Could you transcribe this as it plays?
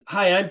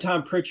Hi, I'm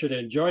Tom Pritchard,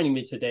 and joining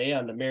me today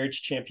on the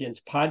Marriage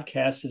Champions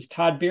podcast is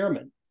Todd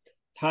Biermann.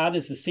 Todd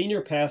is the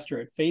senior pastor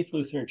at Faith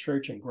Lutheran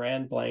Church in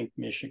Grand Blanc,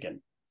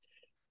 Michigan.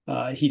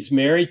 He's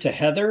married to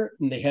Heather,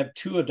 and they have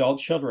two adult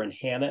children,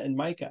 Hannah and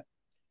Micah.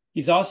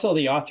 He's also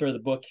the author of the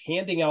book,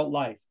 Handing Out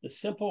Life, the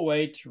simple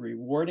way to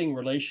rewarding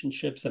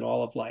relationships in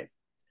all of life.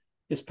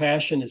 His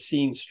passion is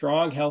seeing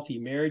strong, healthy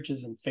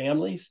marriages and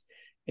families,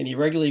 and he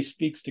regularly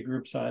speaks to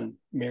groups on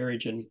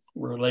marriage and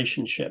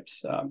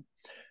relationships.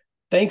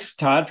 Thanks,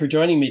 Todd, for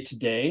joining me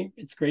today.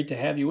 It's great to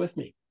have you with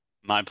me.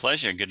 My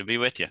pleasure. Good to be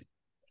with you.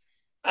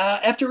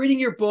 After reading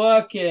your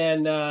book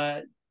and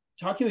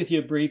talking with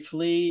you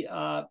briefly,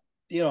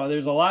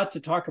 there's a lot to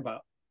talk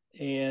about.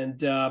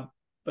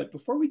 But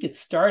before we get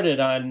started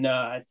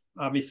on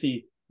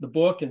obviously the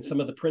book and some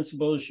of the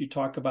principles you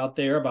talk about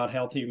there about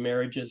healthy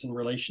marriages and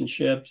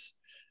relationships,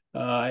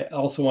 I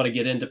also want to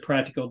get into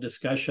practical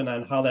discussion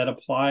on how that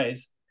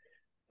applies,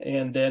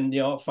 and then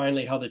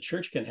finally how the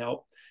church can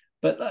help.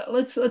 But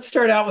let's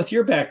start out with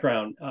your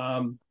background.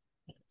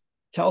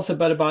 Tell us a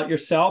bit about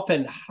yourself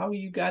and how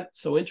you got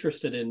so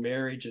interested in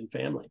marriage and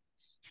family.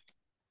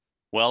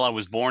 Well, I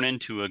was born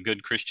into a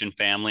good Christian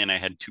family, and I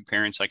had two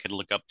parents I could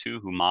look up to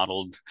who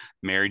modeled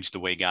marriage the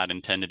way God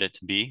intended it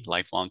to be,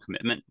 lifelong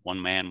commitment, one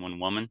man, one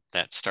woman.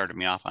 That started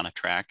me off on a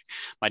track.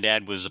 My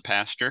dad was a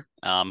pastor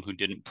who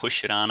didn't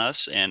push it on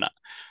us and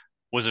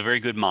was a very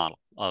good model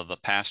of a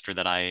pastor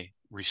that I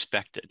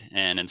respected.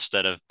 And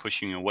instead of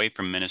pushing away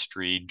from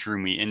ministry, drew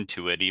me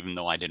into it, even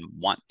though I didn't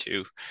want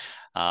to.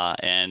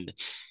 And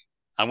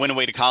I went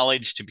away to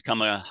college to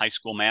become a high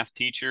school math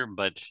teacher,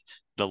 but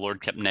the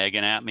Lord kept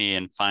nagging at me.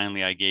 And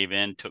finally, I gave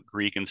in, took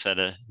Greek, and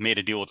made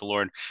a deal with the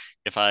Lord.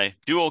 If I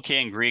do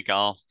okay in Greek,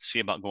 I'll see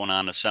about going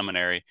on to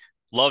seminary.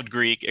 Loved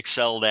Greek,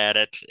 excelled at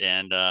it,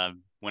 and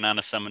went on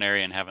to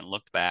seminary and haven't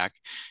looked back.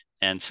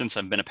 And since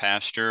I've been a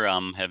pastor,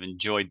 have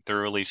enjoyed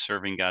thoroughly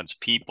serving God's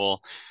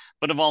people,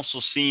 but have also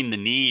seen the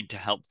need to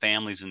help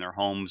families in their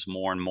homes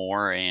more and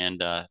more,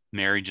 and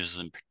marriages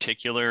in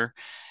particular.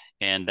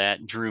 And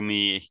that drew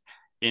me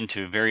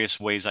into various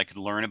ways I could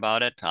learn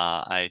about it.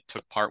 I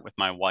took part with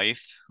my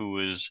wife,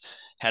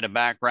 had a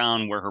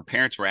background where her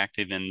parents were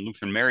active in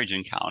Lutheran Marriage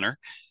Encounter.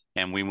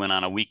 And we went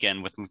on a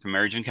weekend with Lutheran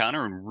Marriage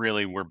Encounter and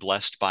really were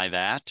blessed by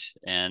that.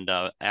 And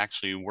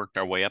actually worked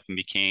our way up and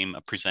became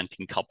a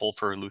presenting couple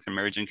for Lutheran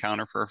Marriage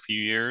Encounter for a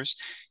few years.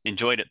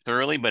 Enjoyed it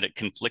thoroughly, but it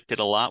conflicted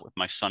a lot with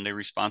my Sunday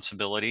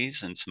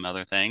responsibilities and some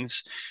other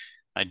things.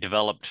 I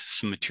developed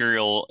some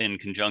material in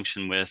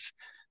conjunction with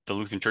the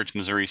Lutheran Church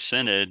Missouri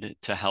Synod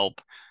to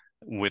help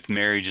with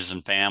marriages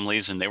and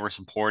families, and they were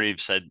supportive,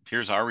 said,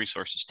 here's our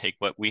resources, take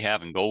what we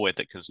have and go with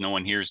it, because no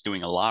one here is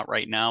doing a lot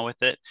right now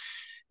with it.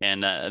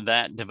 And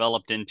that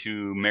developed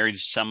into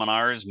marriage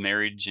seminars,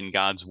 Marriage in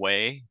God's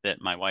Way,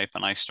 that my wife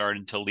and I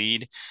started to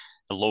lead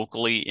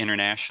locally,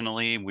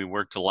 internationally. We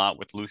worked a lot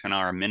with Lutheran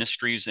Hour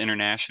Ministries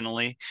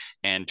internationally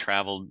and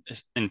traveled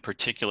in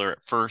particular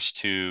at first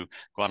to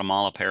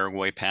Guatemala,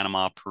 Paraguay,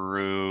 Panama,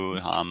 Peru,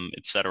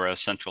 et cetera,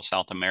 Central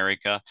South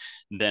America.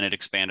 Then it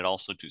expanded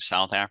also to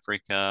South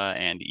Africa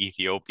and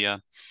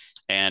Ethiopia.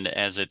 And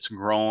as it's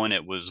grown,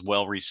 it was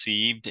well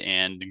received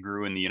and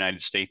grew in the United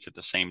States at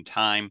the same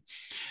time.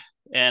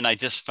 And I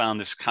just found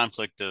this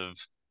conflict of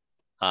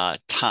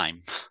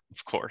time,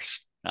 of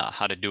course,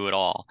 how to do it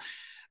all.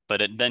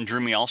 But it then drew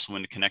me also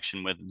into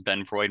connection with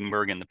Ben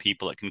Freudenberg and the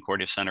people at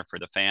Concordia Center for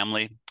the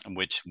Family,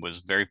 which was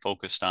very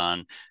focused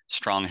on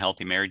strong,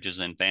 healthy marriages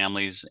and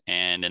families.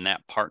 And in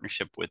that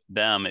partnership with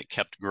them, it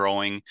kept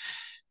growing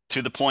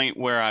to the point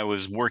where I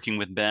was working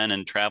with Ben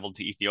and traveled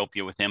to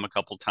Ethiopia with him a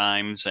couple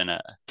times, and a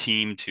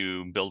team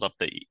to build up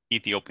the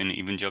Ethiopian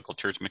Evangelical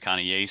Church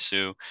Mekane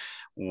Yesu,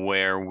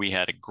 where we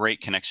had a great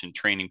connection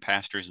training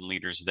pastors and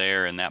leaders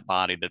there in that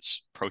body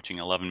that's approaching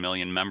 11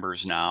 million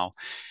members now.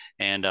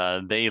 And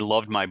they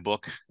loved my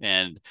book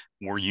and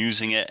were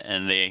using it,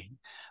 and they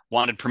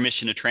wanted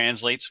permission to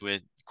translate, so we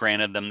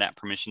granted them that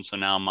permission. So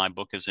now my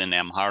book is in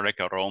Amharic,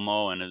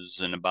 Oromo, and is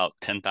in about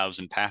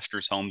 10,000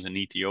 pastors' homes in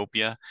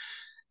Ethiopia.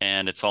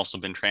 And it's also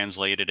been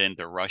translated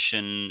into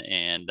Russian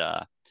and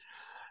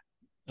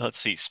let's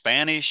see,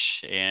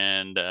 Spanish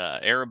and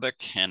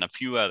Arabic and a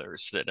few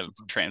others that have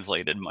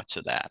translated much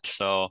of that.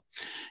 So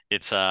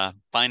it's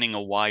finding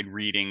a wide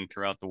reading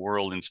throughout the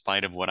world in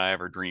spite of what I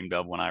ever dreamed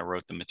of when I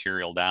wrote the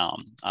material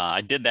down.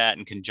 I did that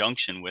in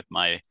conjunction with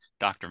my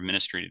Doctor of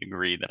Ministry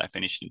degree that I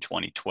finished in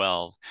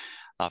 2012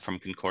 from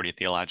Concordia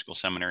Theological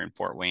Seminary in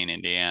Fort Wayne,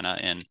 Indiana.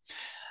 And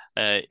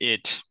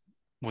it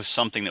was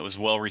something that was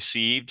well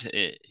received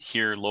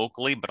here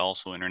locally, but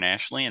also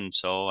internationally. And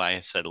so I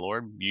said,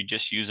 Lord, you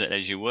just use it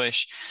as you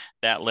wish.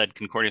 That led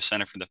Concordia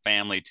Center for the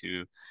Family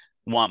to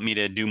want me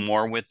to do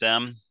more with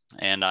them.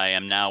 And I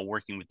am now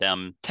working with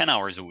them 10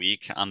 hours a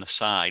week on the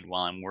side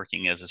while I'm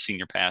working as a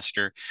senior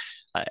pastor,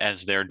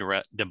 as their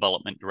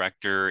development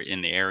director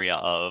in the area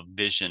of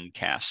vision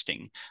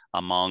casting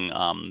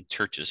among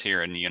churches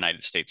here in the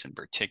United States in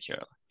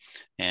particular.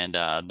 And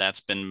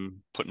that's been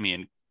putting me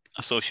in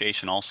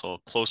association also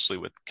closely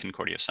with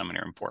Concordia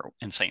Seminary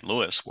in St.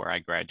 Louis, where I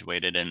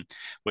graduated, and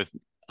with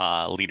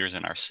leaders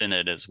in our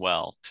synod as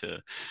well, to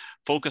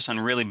focus on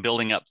really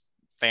building up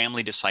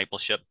family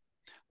discipleship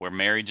where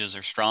marriages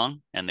are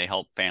strong and they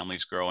help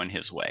families grow in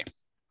his way.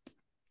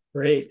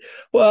 Great.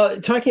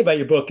 Well, talking about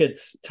your book,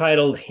 it's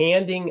titled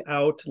Handing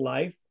Out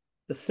Life,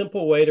 the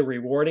simple way to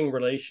rewarding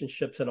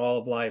relationships in all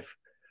of life.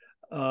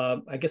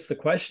 I guess the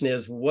question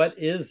is, what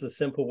is the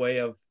simple way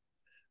of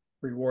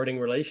rewarding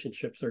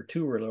relationships, or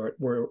to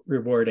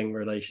rewarding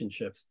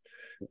relationships?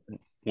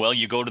 Well,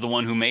 you go to the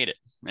one who made it,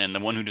 and the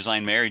one who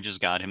designed marriage is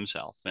God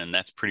himself. And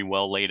that's pretty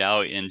well laid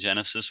out in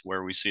Genesis,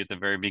 where we see at the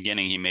very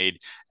beginning, he made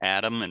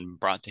Adam and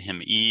brought to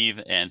him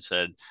Eve and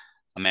said,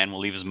 a man will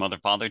leave his mother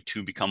and father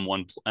to become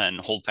one and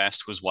hold fast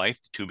to his wife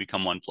to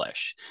become one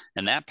flesh.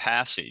 And that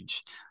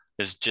passage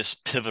is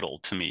just pivotal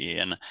to me.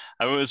 And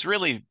I was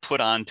really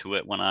put onto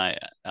it when I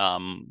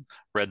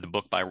read the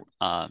book by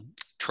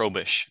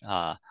Trobish,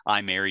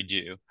 I Married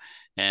You.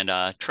 And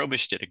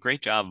Trobish did a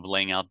great job of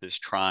laying out this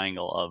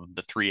triangle of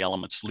the three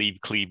elements: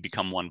 leave, cleave,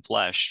 become one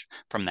flesh,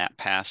 from that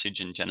passage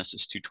in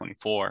Genesis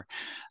 2:24.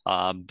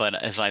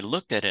 But as I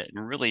looked at it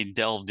and really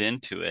delved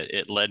into it,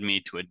 it led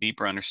me to a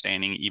deeper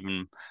understanding,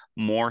 even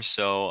more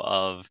so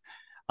of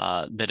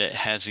that it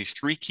has these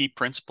three key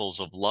principles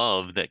of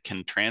love that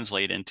can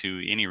translate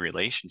into any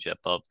relationship.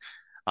 Of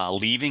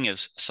leaving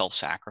is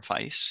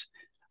self-sacrifice,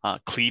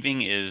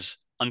 cleaving is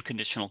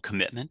unconditional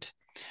commitment,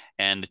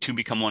 and the two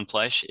become one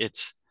flesh.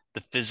 It's the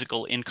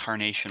physical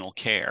incarnational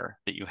care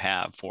that you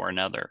have for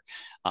another.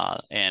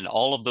 And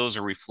all of those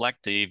are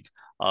reflective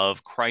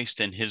of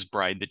Christ and his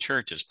bride, the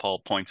church, as Paul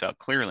points out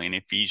clearly in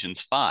Ephesians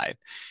 5.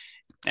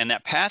 And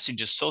that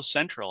passage is so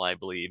central, I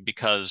believe,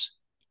 because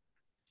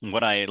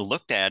what I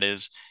looked at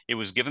is it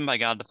was given by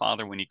God the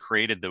Father when he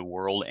created the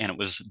world, and it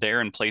was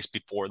there in place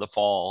before the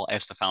fall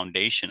as the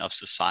foundation of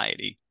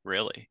society,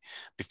 really,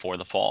 before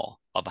the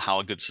fall, of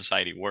how a good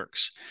society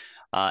works.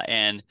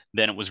 And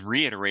then it was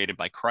reiterated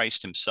by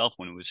Christ himself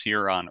when he was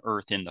here on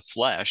earth in the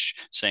flesh,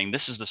 saying,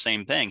 this is the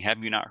same thing.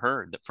 Have you not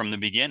heard that from the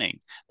beginning?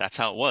 That's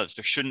how it was.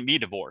 There shouldn't be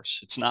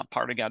divorce. It's not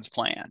part of God's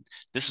plan.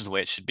 This is the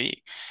way it should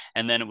be.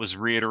 And then it was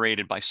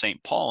reiterated by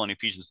St. Paul in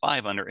Ephesians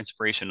 5 under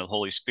inspiration of the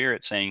Holy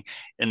Spirit, saying,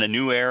 in the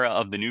new era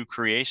of the new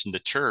creation, the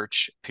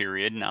church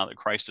period, now that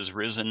Christ has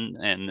risen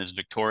and is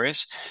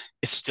victorious,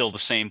 it's still the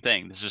same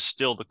thing. This is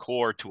still the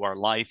core to our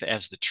life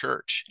as the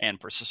church and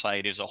for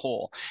society as a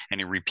whole. And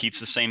he repeats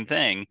the same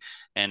thing.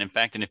 And in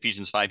fact, in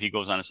Ephesians 5, he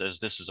goes on and says,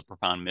 this is a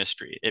profound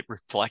mystery. It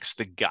reflects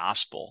the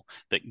gospel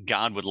that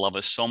God would love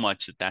us so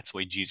much that that's the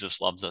way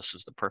Jesus loves us,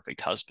 as the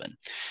perfect husband.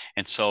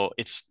 And so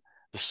it's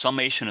the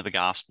summation of the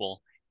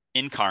gospel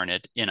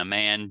incarnate in a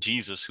man,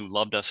 Jesus, who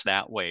loved us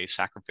that way,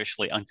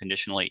 sacrificially,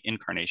 unconditionally,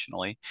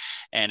 incarnationally.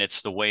 And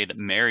it's the way that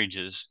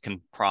marriages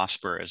can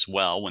prosper as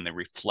well when they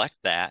reflect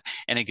that.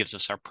 And it gives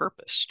us our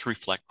purpose to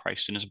reflect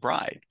Christ and his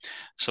bride.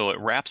 So it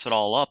wraps it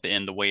all up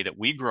in the way that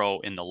we grow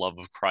in the love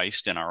of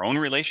Christ in our own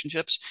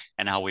relationships,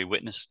 and how we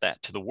witness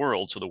that to the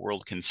world, so the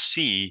world can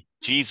see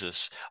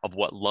Jesus, of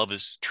what love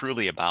is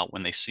truly about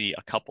when they see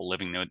a couple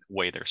living the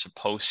way they're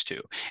supposed to.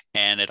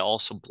 And it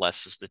also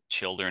blesses the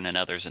children and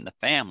others in the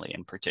family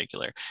in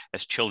particular.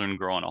 As children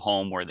grow in a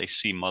home where they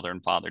see mother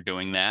and father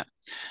doing that,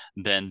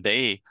 then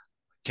they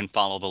can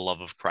follow the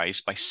love of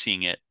Christ by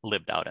seeing it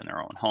lived out in their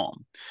own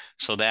home.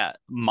 So that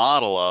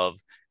model of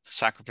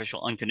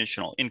sacrificial,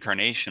 unconditional,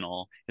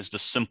 incarnational is the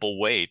simple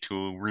way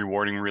to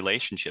rewarding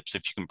relationships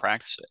if you can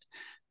practice it.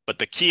 But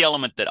the key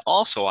element that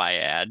also I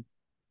add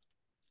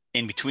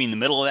in between the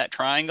middle of that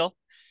triangle,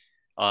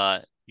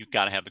 you've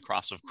got to have the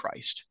cross of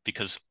Christ,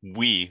 because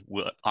we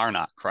are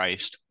not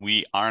Christ.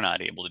 We are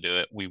not able to do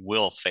it. We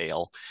will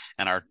fail,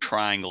 and our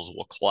triangles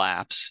will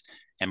collapse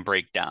and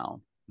break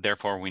down.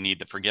 Therefore, we need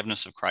the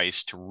forgiveness of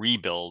Christ to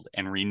rebuild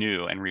and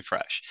renew and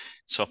refresh.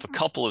 So if a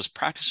couple is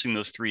practicing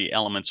those three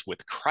elements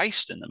with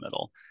Christ in the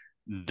middle,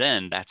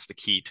 then that's the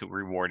key to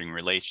rewarding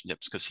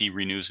relationships, because he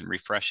renews and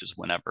refreshes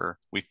whenever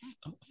we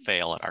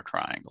fail at our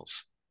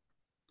triangles.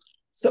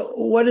 So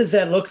what does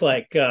that look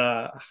like?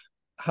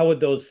 How would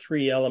those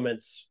three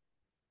elements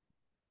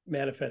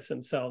manifest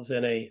themselves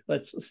in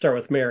let's start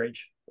with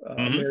marriage,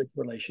 marriage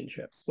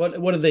relationship?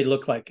 What do they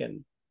look like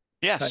in?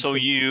 Yeah, so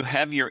you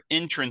have your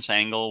entrance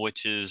angle,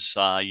 which is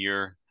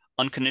your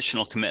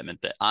unconditional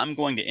commitment that I'm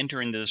going to enter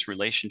into this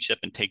relationship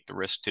and take the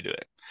risk to do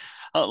it.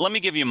 Let me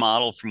give you a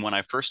model from when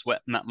I first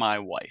met my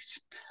wife,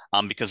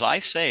 because I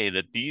say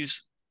that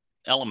these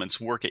elements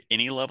work at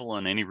any level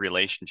in any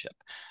relationship.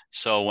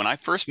 So when I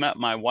first met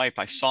my wife,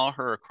 I saw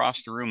her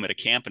across the room at a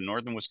camp in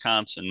northern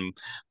Wisconsin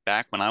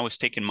back when I was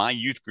taking my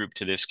youth group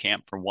to this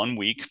camp for 1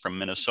 week from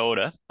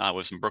Minnesota. I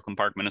was in Brooklyn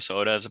Park,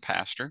 Minnesota as a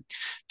pastor.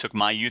 Took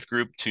my youth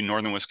group to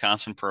northern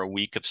Wisconsin for a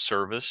week of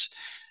service.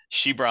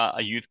 She brought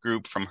a youth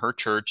group from her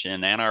church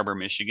in Ann Arbor,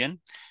 Michigan.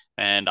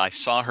 And I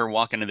saw her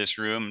walk into this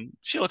room.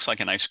 She looks like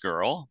a nice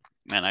girl.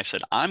 And I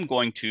said, I'm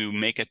going to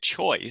make a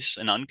choice,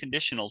 an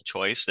unconditional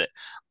choice, that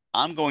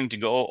I'm going to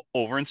go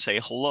over and say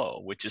hello,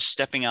 which is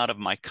stepping out of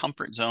my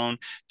comfort zone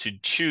to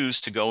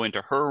choose to go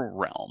into her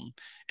realm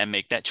and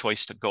make that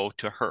choice to go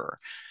to her.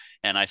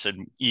 And I said,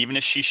 even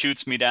if she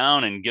shoots me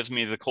down and gives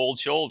me the cold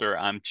shoulder,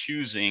 I'm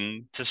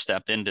choosing to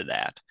step into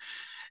that.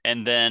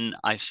 And then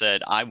I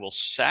said, I will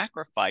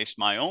sacrifice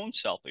my own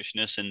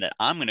selfishness in that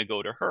I'm going to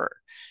go to her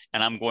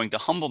and I'm going to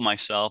humble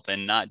myself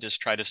and not just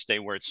try to stay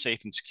where it's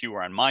safe and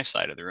secure on my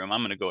side of the room.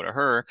 I'm going to go to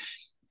her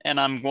and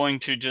I'm going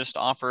to just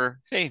offer,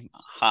 hey,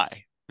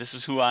 hi, this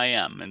is who I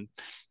am. And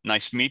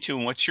nice to meet you.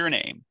 And what's your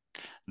name?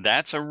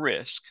 That's a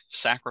risk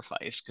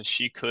sacrifice because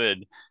she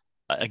could,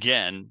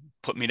 again,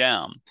 put me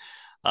down.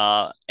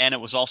 And it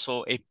was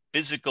also a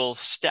physical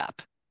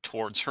step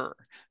towards her,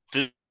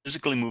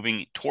 physically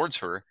moving towards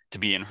her to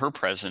be in her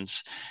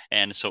presence.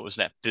 And so it was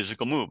that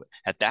physical move.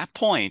 At that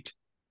point,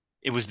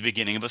 it was the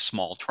beginning of a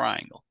small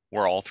triangle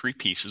where all three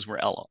pieces were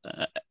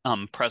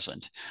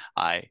present.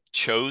 I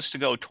chose to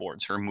go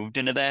towards her, moved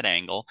into that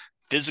angle,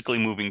 physically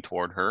moving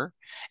toward her,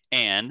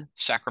 and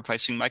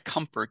sacrificing my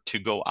comfort to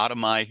go out of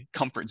my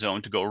comfort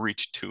zone to go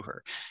reach to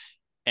her.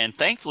 And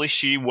thankfully,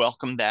 she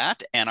welcomed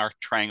that, and our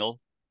triangle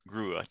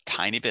grew a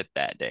tiny bit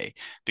that day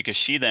because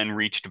she then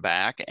reached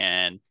back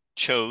and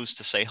chose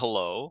to say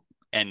hello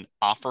and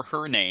offer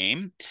her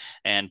name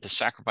and to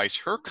sacrifice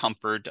her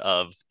comfort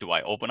of, do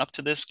I open up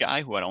to this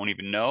guy who I don't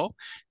even know?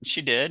 And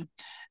she did.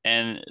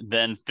 And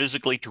then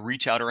physically to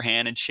reach out her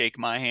hand and shake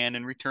my hand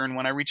in return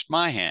when I reached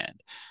my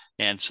hand.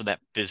 And so that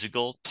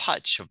physical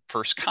touch of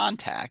first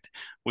contact,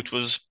 which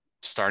was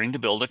starting to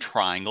build a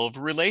triangle of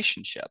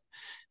relationship.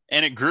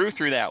 And it grew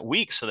through that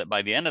week so that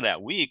by the end of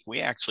that week,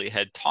 we actually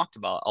had talked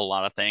about a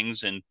lot of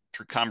things and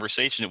through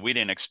conversation that we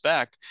didn't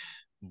expect,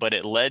 but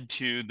it led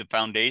to the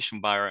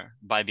foundation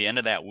by the end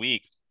of that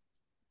week.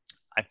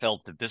 I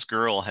felt that this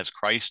girl has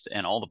Christ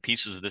and all the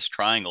pieces of this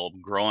triangle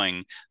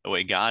growing the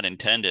way God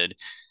intended.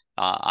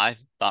 I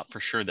thought for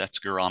sure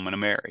that's the girl I'm going to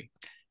marry.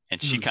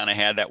 And she kind of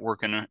had that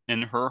work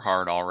in her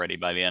heart already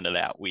by the end of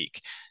that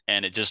week.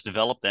 And it just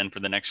developed then for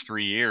the next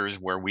 3 years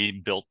where we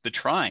built the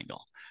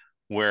triangle,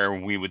 where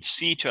we would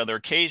see each other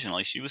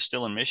occasionally. She was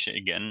still in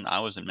Michigan. I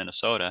was in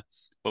Minnesota,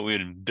 but we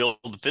would build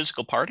the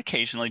physical part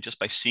occasionally just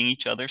by seeing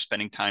each other,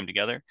 spending time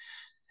together.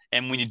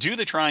 And when you do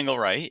the triangle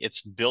right,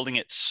 it's building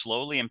it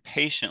slowly and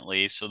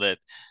patiently so that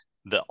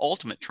the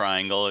ultimate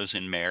triangle is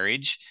in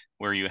marriage,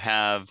 where you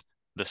have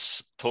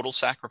the total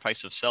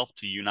sacrifice of self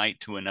to unite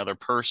to another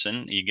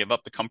person. You give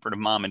up the comfort of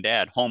mom and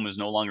dad. Home is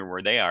no longer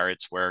where they are,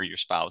 it's where your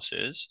spouse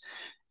is.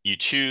 You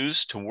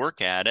choose to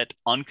work at it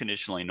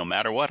unconditionally, no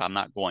matter what. I'm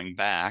not going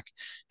back.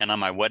 And on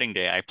my wedding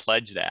day, I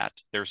pledge that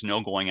there's no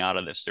going out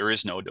of this. There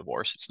is no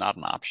divorce. It's not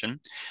an option.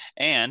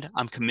 And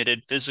I'm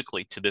committed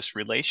physically to this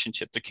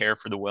relationship to care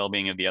for the well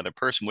being of the other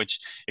person, which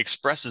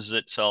expresses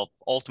itself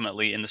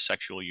ultimately in the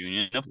sexual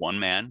union of one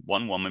man,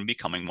 one woman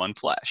becoming one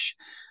flesh.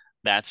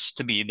 That's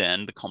to be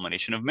then the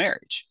culmination of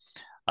marriage.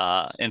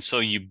 And so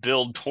you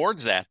build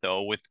towards that,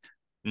 though, with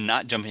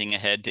not jumping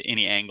ahead to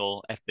any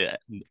angle at the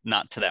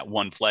not to that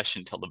one flesh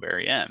until the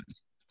very end.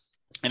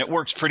 And it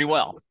works pretty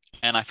well.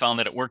 And I found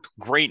that it worked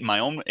great in my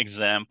own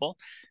example,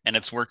 and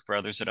it's worked for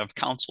others that I've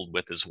counseled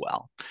with as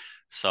well.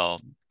 So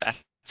that's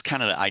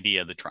kind of the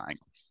idea of the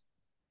triangle.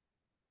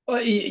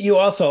 Well, you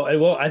also,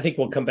 well, I think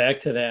we'll come back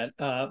to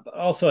that.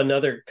 Also,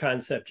 another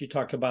concept you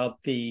talked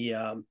about the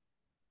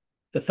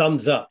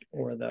thumbs up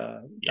or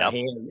the Yep.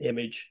 hand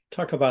image.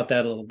 Talk about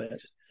that a little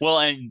bit. Well,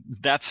 and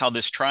that's how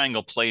this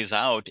triangle plays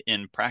out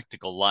in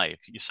practical life.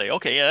 You say,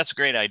 okay, yeah, that's a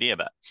great idea,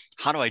 but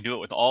how do I do it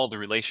with all the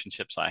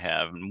relationships I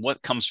have? And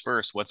what comes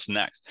first? What's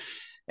next?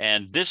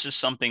 And this is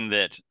something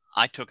that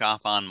I took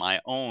off on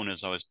my own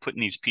as I was putting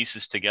these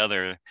pieces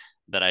together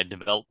that I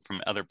developed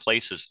from other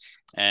places.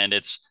 And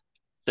it's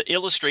the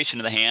illustration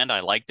of the hand. I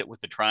liked it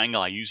with the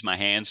triangle. I use my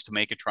hands to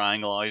make a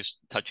triangle, always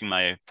touching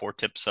my four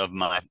tips of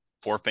my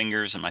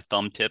forefingers and my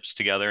thumb tips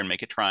together and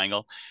make a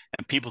triangle.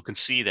 And people can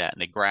see that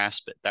and they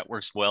grasp it. That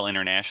works well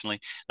internationally.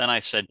 Then I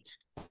said,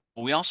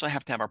 we also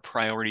have to have our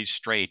priorities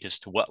straight as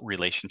to what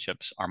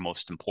relationships are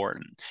most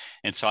important.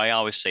 And so I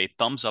always say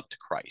thumbs up to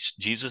Christ.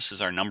 Jesus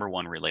is our number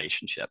one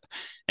relationship.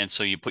 And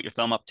so you put your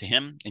thumb up to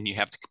him and you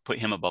have to put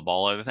him above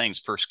all other things.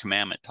 First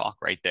commandment talk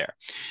right there.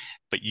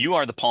 But you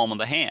are the palm of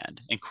the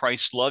hand, and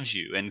Christ loves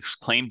you and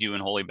claimed you in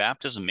holy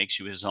baptism, makes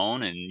you his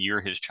own, and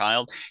you're his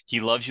child. He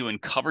loves you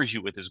and covers you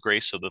with his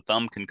grace so the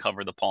thumb can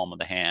cover the palm of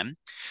the hand.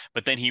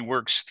 But then he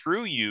works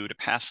through you to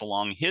pass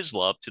along his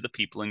love to the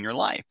people in your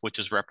life, which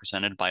is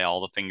represented by all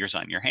the fingers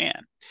on your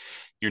hand.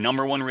 Your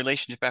number one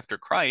relationship after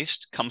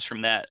Christ comes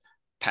from that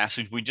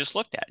passage we just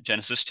looked at,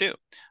 Genesis 2.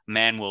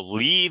 Man will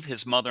leave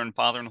his mother and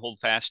father and hold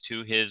fast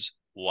to his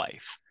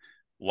wife.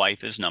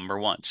 Wife is number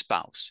one.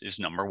 Spouse is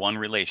number one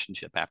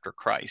relationship after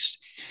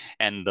Christ.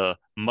 And the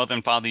mother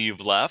and father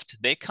you've left,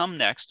 they come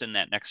next in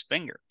that next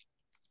finger.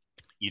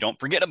 You don't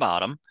forget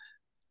about them,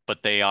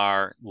 but they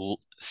are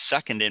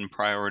second in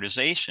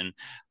prioritization,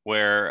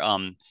 where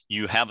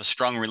you have a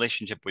strong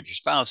relationship with your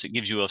spouse. It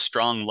gives you a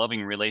strong,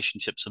 loving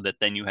relationship so that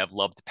then you have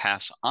love to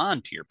pass on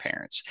to your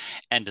parents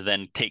and to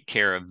then take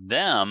care of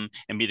them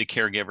and be the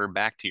caregiver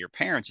back to your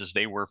parents as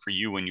they were for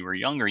you when you were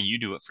younger. You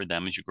do it for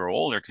them as you grow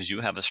older because you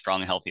have a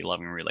strong, healthy,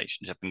 loving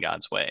relationship in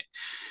God's way.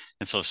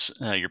 And so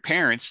your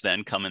parents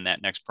then come in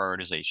that next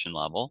prioritization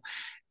level.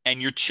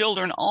 And your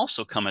children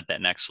also come at that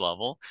next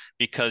level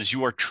because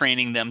you are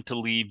training them to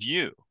leave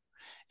you.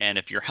 And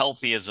if you're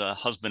healthy as a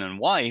husband and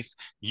wife,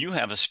 you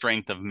have a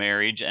strength of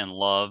marriage and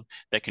love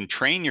that can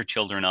train your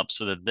children up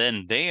so that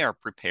then they are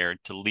prepared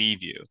to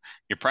leave you.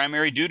 Your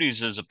primary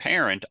duties as a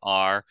parent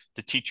are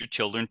to teach your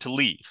children to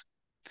leave.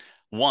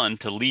 One,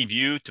 to leave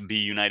you to be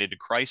united to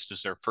Christ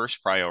is their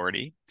first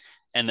priority.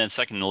 And then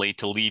secondly,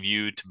 to leave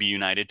you to be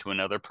united to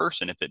another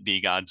person, if it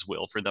be God's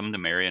will for them to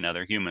marry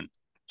another human.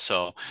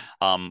 So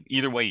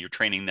either way, you're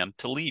training them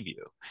to leave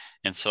you.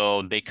 And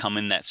so they come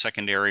in that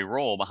secondary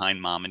role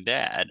behind mom and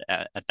dad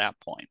at that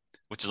point,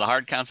 which is a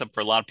hard concept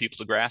for a lot of people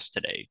to grasp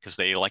today because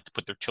they like to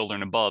put their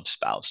children above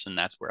spouse. And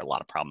that's where a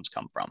lot of problems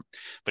come from.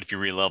 But if you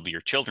really love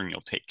your children,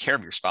 you'll take care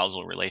of your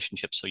spousal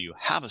relationship so you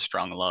have a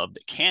strong love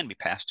that can be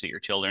passed to your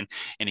children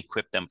and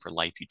equip them for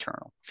life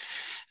eternal.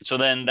 So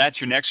then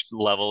that's your next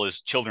level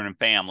is children and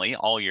family,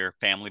 all your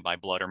family by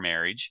blood or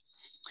marriage.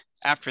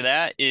 After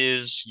that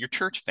is your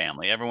church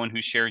family, everyone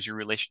who shares your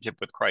relationship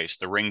with Christ.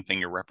 The ring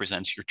finger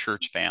represents your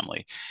church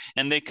family.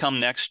 And they come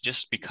next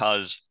just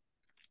because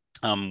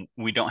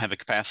we don't have the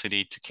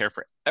capacity to care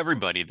for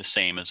everybody the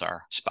same as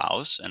our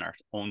spouse and our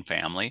own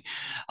family,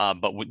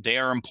 but they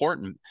are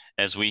important,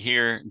 as we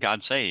hear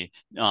God say,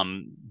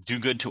 do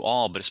good to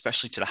all, but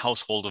especially to the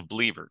household of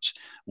believers.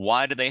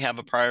 Why do they have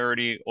a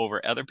priority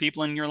over other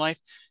people in your life?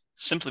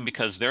 Simply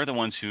because they're the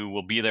ones who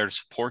will be there to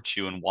support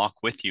you and walk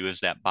with you as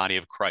that body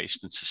of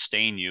Christ and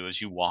sustain you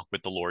as you walk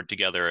with the Lord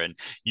together. And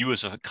you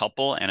as a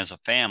couple and as a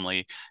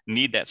family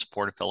need that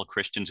support of fellow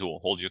Christians who will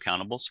hold you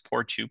accountable,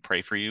 support you,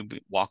 pray for you,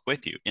 walk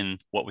with you in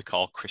what we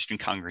call Christian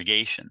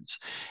congregations.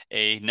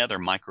 Another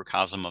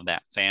microcosm of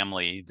that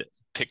family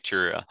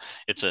picture,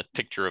 it's a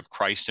picture of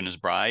Christ and his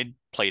bride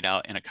played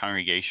out in a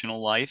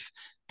congregational life,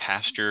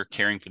 pastor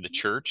caring for the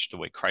church the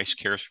way Christ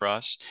cares for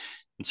us.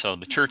 And so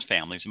the church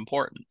family is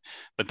important.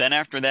 But then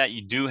after that,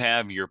 you do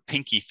have your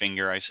pinky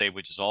finger, I say,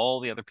 which is all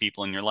the other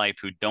people in your life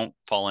who don't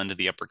fall into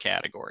the upper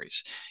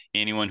categories.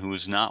 Anyone who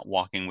is not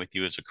walking with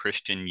you as a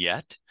Christian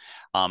yet,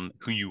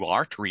 who you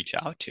are to reach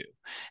out to.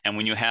 And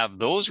when you have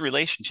those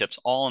relationships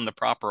all in the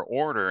proper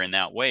order in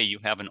that way, you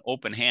have an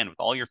open hand with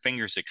all your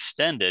fingers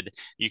extended.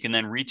 You can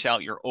then reach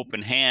out your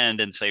open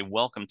hand and say,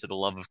 welcome to the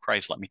love of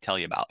Christ. Let me tell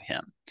you about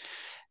him.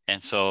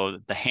 And so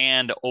the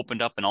hand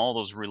opened up in all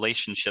those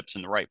relationships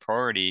in the right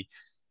priority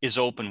is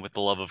open with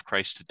the love of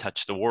Christ to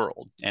touch the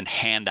world and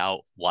hand out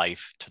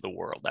life to the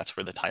world. That's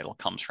where the title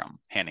comes from,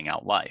 handing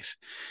out life.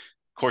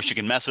 Of course, you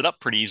can mess it up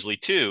pretty easily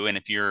too. And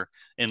if you're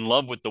in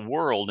love with the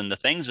world and the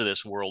things of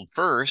this world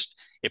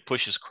first, it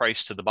pushes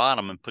Christ to the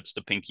bottom and puts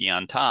the pinky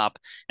on top.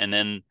 And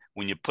then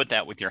when you put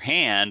that with your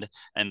hand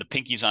and the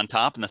pinky's on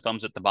top and the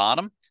thumb's at the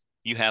bottom,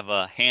 you have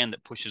a hand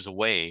that pushes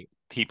away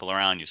people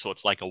around you. So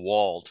it's like a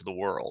wall to the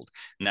world.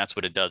 And that's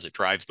what it does. It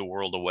drives the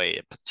world away.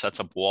 It sets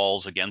up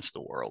walls against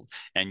the world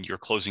and you're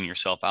closing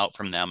yourself out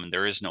from them. And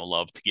there is no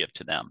love to give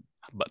to them,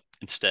 but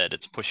instead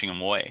it's pushing them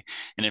away.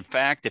 And in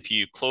fact, if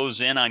you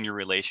close in on your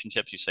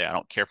relationships, you say, I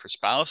don't care for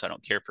spouse. I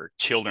don't care for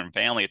children,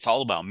 family. It's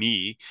all about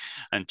me.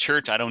 And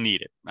church, I don't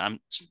need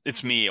it.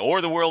 It's me or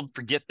the world.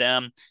 Forget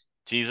them.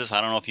 Jesus, I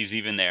don't know if he's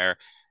even there.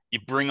 You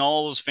bring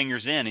all those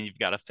fingers in and you've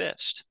got a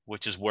fist,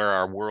 which is where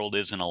our world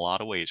is in a lot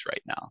of ways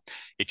right now.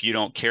 If you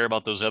don't care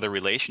about those other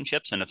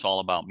relationships and it's all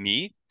about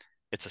me,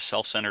 it's a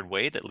self-centered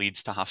way that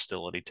leads to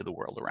hostility to the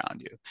world around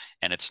you.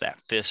 And it's that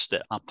fist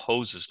that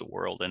opposes the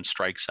world and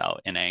strikes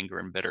out in anger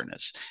and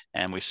bitterness.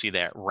 And we see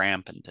that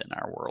rampant in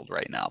our world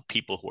right now.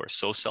 People who are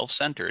so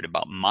self-centered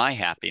about my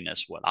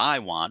happiness, what I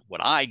want,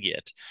 what I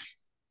get,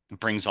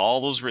 brings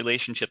all those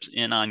relationships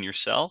in on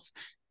yourself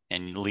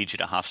and leads you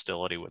to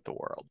hostility with the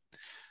world.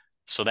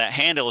 So that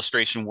hand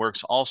illustration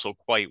works also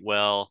quite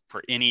well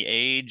for any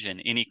age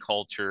and any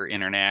culture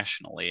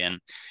internationally. And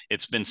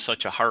it's been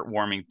such a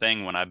heartwarming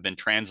thing when I've been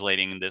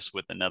translating this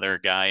with another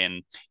guy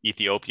in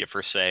Ethiopia,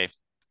 for say,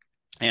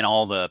 and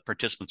all the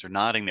participants are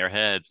nodding their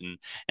heads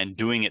and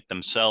doing it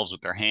themselves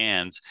with their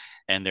hands.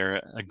 And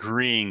they're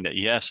agreeing that,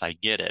 yes, I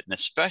get it. And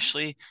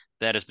especially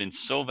that has been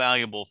so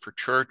valuable for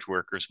church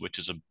workers, which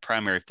is a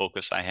primary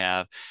focus I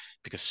have,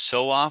 because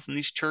so often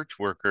these church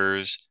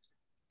workers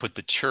put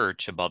the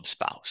church above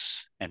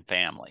spouse and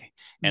family.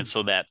 And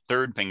so that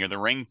third finger, the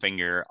ring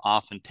finger,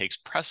 often takes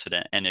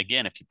precedent. And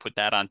again, if you put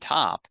that on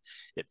top,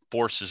 it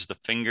forces the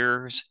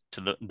fingers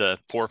to the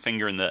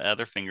forefinger and the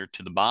other finger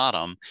to the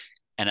bottom.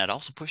 And it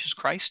also pushes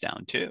Christ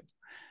down too,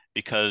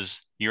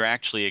 because you're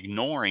actually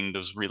ignoring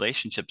those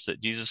relationships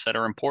that Jesus said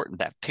are important.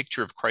 That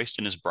picture of Christ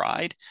and his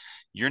bride,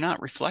 you're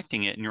not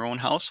reflecting it in your own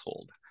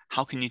household.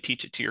 How can you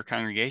teach it to your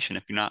congregation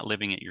if you're not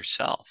living it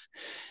yourself?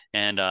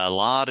 And a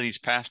lot of these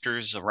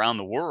pastors around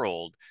the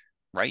world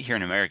right here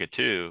in America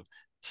too,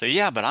 say,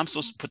 yeah, but I'm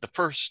supposed to put the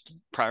first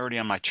priority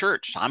on my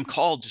church. I'm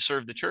called to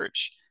serve the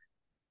church,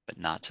 but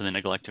not to the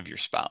neglect of your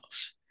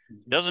spouse.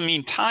 It doesn't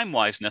mean time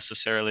wise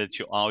necessarily that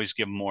you always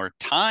give more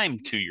time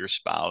to your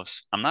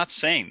spouse. I'm not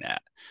saying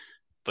that.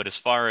 But as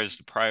far as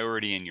the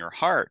priority in your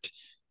heart,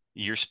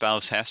 your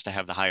spouse has to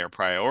have the higher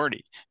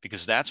priority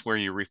because that's where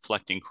you're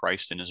reflecting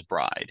Christ and his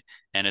bride.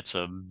 And it's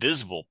a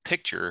visible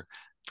picture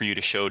for you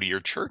to show to your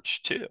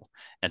church too.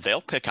 And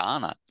they'll pick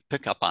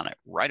up on it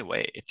right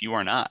away if you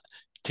are not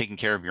taking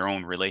care of your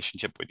own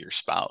relationship with your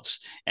spouse.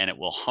 And it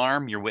will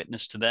harm your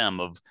witness to them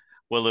of,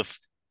 well, if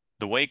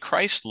the way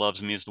Christ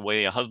loves me is the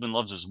way a husband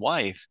loves his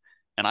wife,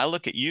 and I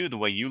look at you the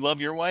way you love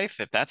your wife,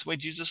 if that's the way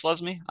Jesus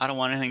loves me, I don't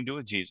want anything to do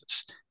with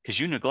Jesus because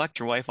you neglect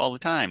your wife all the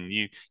time.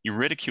 You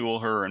ridicule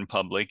her in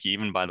public,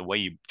 even by the way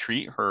you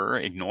treat her,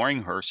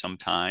 ignoring her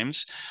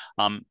sometimes.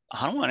 I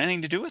don't want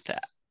anything to do with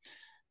that.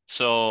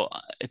 So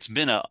it's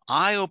been an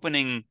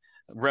eye-opening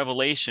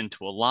revelation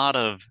to a lot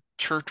of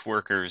church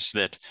workers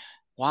that,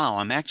 wow,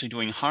 I'm actually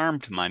doing harm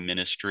to my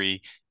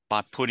ministry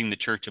by putting the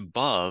church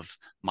above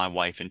my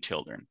wife and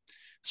children.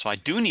 So I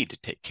do need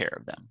to take care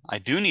of them. I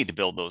do need to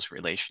build those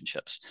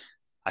relationships.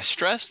 I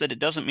stress that it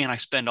doesn't mean I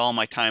spend all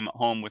my time at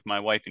home with my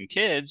wife and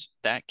kids.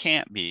 That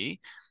can't be.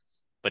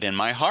 But in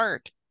my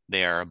heart,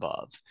 they are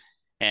above.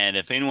 And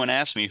if anyone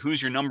asks me,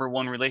 who's your number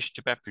one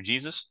relationship after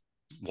Jesus?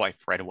 Wife,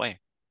 right away.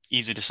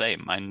 Easy to say.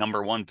 My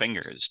number one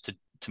finger is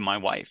to my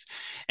wife.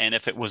 And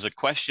if it was a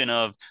question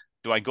of,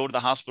 do I go to the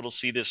hospital,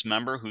 see this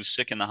member who's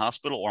sick in the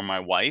hospital, or my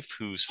wife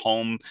who's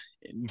home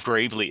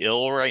gravely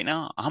ill right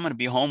now? I'm going to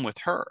be home with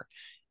her.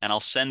 And I'll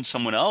send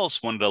someone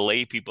else, one of the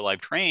lay people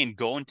I've trained,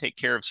 go and take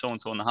care of so and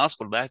so in the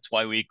hospital. That's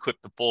why we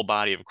equip the full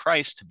body of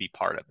Christ to be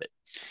part of it.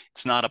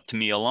 It's not up to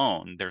me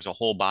alone. There's a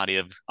whole body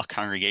of a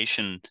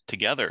congregation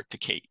together to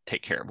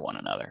take care of one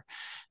another.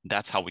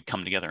 That's how we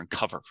come together and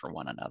cover for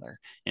one another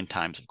in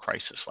times of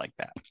crisis like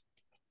that.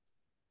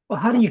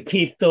 Well, how do you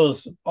keep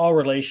those all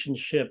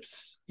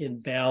relationships in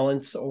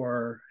balance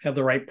or have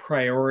the right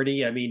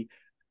priority? I mean,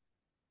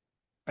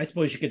 I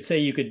suppose you could say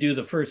you could do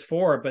the first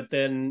four, but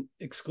then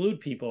exclude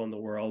people in the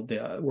world.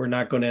 We're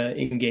not going to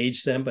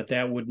engage them, but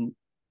that wouldn't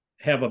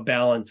have a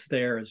balance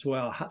there as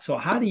well. So,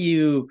 how do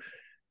you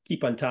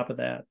keep on top of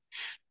that?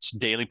 It's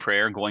daily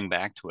prayer, going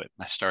back to it.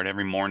 I start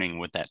every morning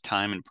with that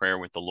time in prayer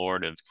with the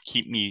Lord of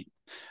keep me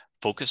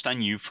focused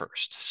on you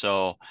first.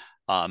 So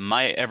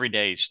my every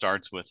day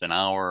starts with an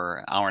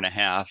hour, hour and a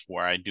half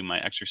where I do my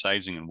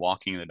exercising and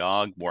walking the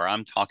dog, where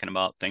I'm talking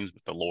about things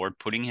with the Lord,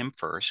 putting him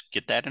first,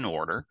 get that in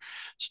order.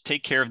 So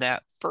take care of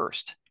that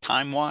first,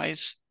 time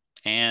wise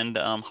and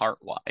heart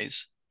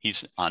wise.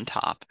 He's on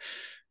top.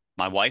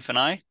 My wife and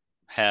I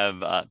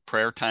have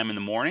prayer time in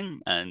the morning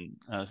and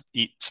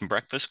eat some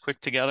breakfast quick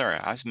together.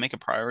 I make a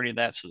priority of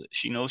that so that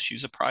she knows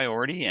she's a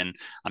priority and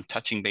I'm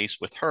touching base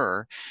with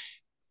her.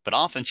 But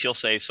often she'll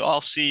say, so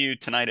I'll see you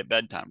tonight at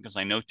bedtime because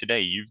I know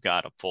today you've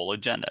got a full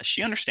agenda.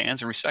 She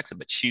understands and respects it,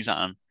 but she's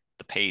on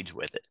the page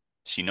with it.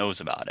 She knows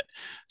about it.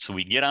 So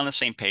we get on the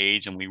same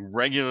page and we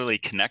regularly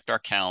connect our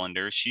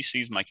calendars. She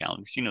sees my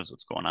calendar. She knows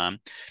what's going on.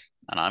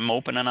 And I'm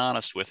open and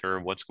honest with her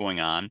what's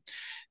going on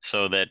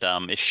so that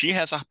if she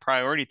has a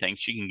priority thing,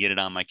 she can get it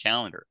on my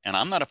calendar. And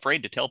I'm not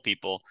afraid to tell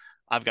people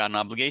I've got an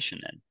obligation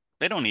then.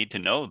 They don't need to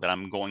know that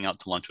I'm going out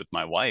to lunch with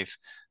my wife.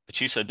 But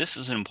she said, this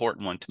is an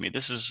important one to me.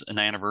 This is an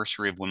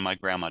anniversary of when my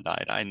grandma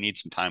died. I need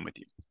some time with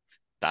you.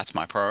 That's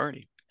my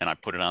priority. And I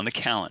put it on the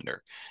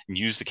calendar and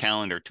use the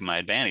calendar to my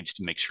advantage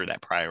to make sure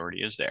that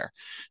priority is there.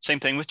 Same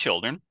thing with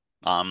children.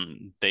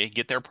 They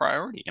get their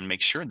priority and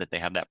make sure that they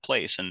have that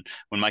place. And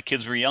when my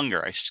kids were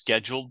younger, I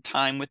scheduled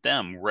time with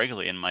them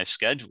regularly in my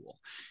schedule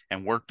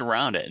and worked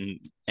around it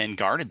and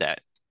guarded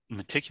that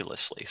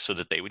meticulously so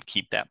that they would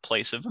keep that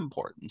place of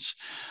importance.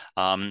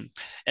 And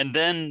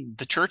then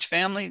the church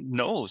family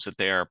knows that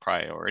they are a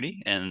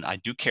priority and I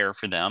do care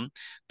for them,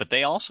 but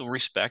they also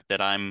respect that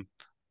I'm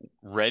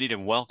ready to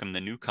welcome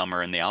the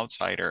newcomer and the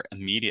outsider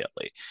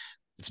immediately.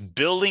 It's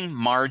building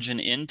margin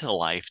into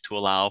life to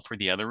allow for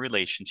the other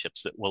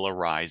relationships that will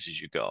arise as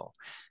you go.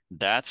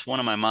 That's one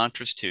of my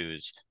mantras too,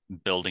 is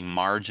building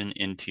margin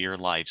into your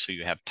life so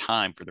you have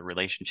time for the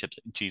relationships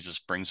that Jesus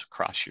brings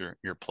across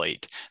your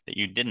plate that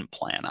you didn't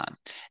plan on.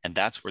 And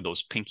that's where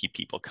those pinky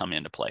people come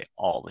into play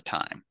all the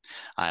time.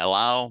 I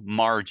allow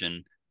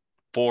margin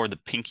for the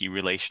pinky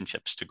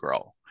relationships to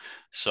grow.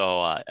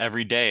 So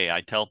every day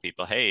I tell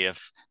people, hey,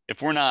 if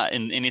we're not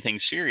in anything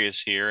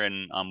serious here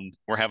and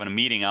we're having a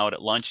meeting out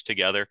at lunch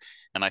together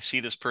and I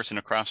see this person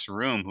across the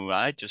room who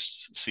I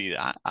just see,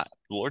 the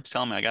Lord's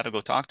telling me I got to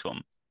go talk to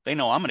him. They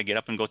know I'm going to get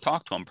up and go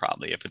talk to him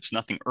probably if it's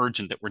nothing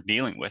urgent that we're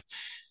dealing with.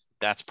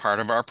 That's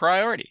part of our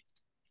priority.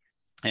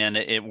 And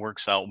it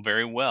works out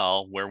very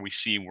well where we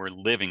see we're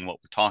living what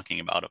we're talking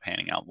about of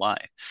handing out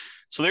life.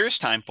 So there is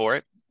time for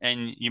it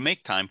and you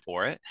make time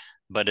for it,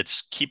 but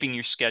it's keeping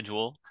your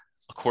schedule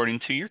according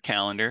to your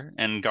calendar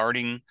and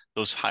guarding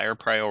those higher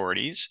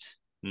priorities,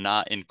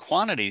 not in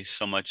quantity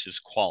so much as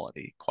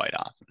quality quite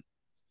often.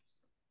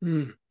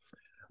 Mm.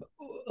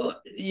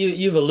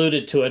 You've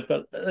alluded to it,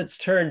 but let's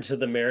turn to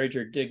the marriage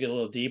or dig a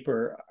little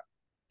deeper.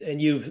 And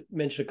you've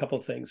mentioned a couple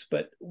of things,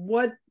 but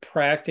what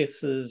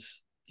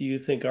practices do you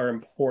think are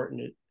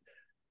important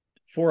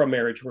for a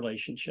marriage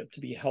relationship to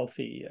be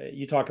healthy?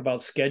 You talk about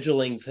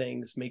scheduling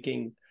things,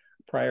 making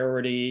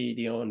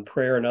priority, and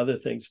prayer and other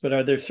things, but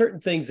are there certain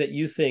things that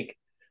you think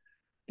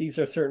these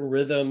are certain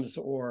rhythms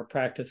or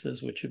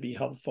practices which would be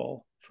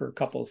helpful for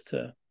couples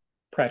to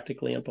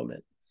practically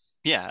implement?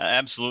 Yeah,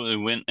 absolutely.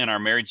 When in our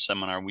marriage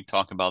seminar, we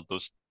talk about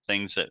those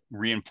things that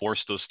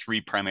reinforce those three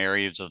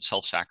primary areas of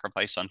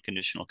self-sacrifice,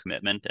 unconditional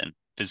commitment, and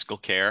physical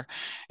care.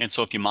 And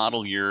so if you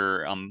model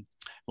your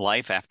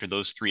life after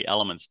those three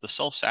elements, the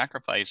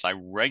self-sacrifice, I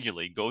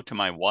regularly go to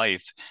my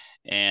wife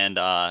and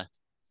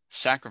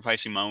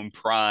sacrificing my own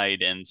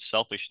pride and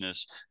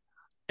selfishness.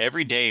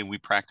 Every day we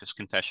practice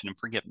confession and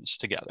forgiveness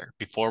together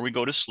before we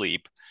go to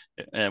sleep.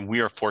 And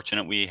we are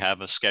fortunate we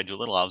have a schedule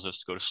that allows us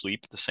to go to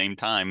sleep at the same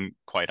time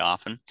quite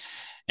often.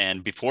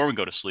 And before we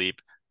go to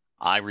sleep,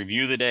 I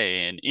review the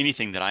day, and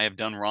anything that I have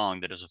done wrong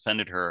that has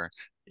offended her,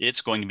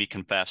 it's going to be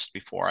confessed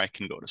before I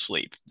can go to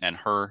sleep, and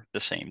her the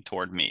same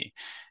toward me.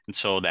 And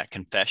so that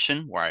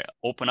confession where I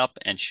open up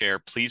and share,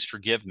 please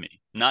forgive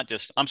me, not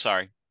just, I'm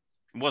sorry,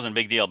 it wasn't a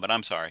big deal, but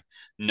I'm sorry.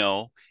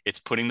 No, it's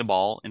putting the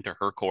ball into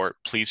her court.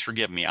 Please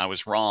forgive me. I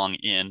was wrong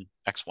in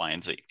X, Y,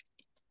 and Z.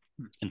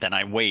 And then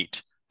I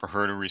wait for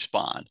her to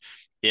respond.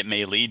 It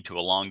may lead to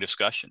a long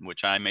discussion,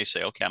 which I may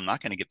say, okay, I'm not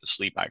going to get the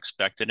sleep I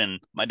expected, and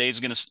my day is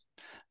going to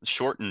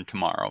shorten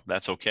tomorrow.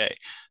 That's okay,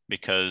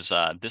 because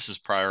this is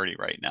priority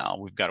right now.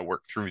 We've got to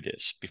work through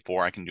this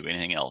before I can do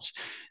anything else.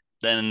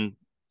 Then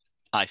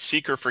I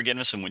seek her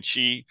forgiveness, and when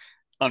she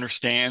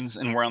understands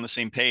and we're on the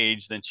same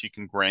page, then she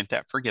can grant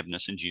that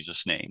forgiveness in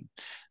Jesus' name.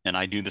 And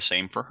I do the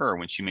same for her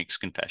when she makes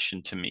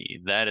confession to me.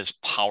 That is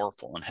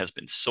powerful and has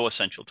been so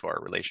essential to our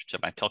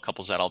relationship. I tell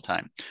couples that all the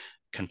time.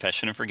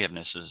 Confession and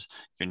forgiveness is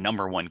your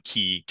number one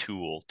key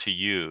tool to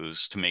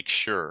use to make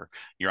sure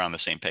you're on the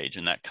same page.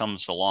 And that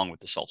comes along with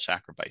the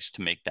self-sacrifice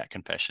to make that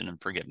confession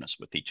and forgiveness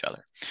with each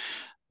other.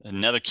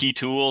 Another key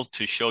tool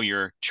to show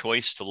your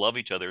choice to love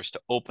each other is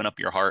to open up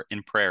your heart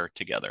in prayer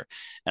together.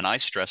 And I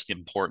stress the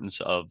importance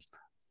of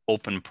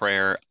open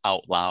prayer,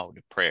 out loud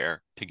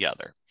prayer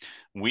together.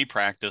 We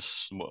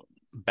practice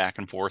back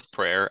and forth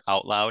prayer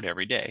out loud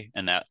every day.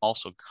 And that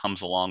also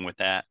comes along with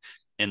that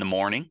in the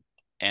morning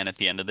and at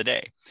the end of the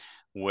day,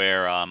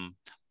 where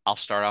I'll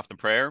start off the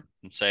prayer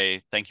and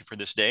say, thank you for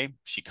this day.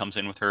 She comes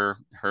in with her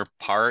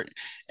part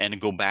and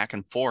go back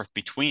and forth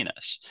between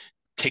us.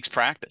 It takes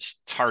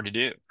practice. It's hard to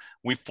do.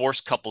 We force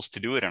couples to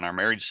do it in our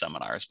marriage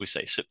seminars. We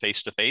say, sit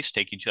face to face,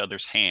 take each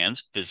other's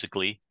hands,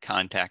 physically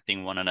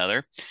contacting one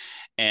another.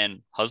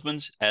 And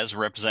husbands, as a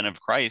representative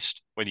of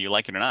Christ, whether you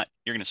like it or not,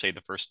 you're going to say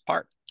the first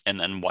part. And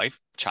then wife,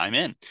 chime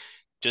in.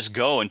 Just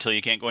go until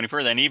you can't go any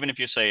further. And even if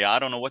you say, I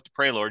don't know what to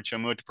pray, Lord, show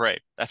me what to pray.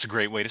 That's a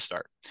great way to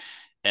start.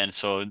 And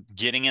so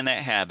getting in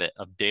that habit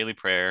of daily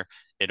prayer,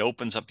 it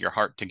opens up your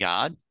heart to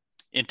God,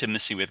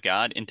 intimacy with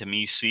God,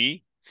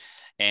 intimacy,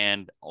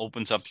 and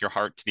opens up your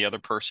heart to the other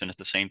person at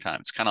the same time.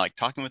 It's kind of like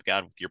talking with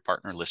God with your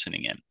partner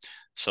listening in.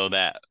 So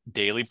that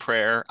daily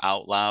prayer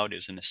out loud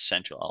is an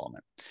essential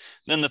element.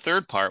 Then the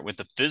third part with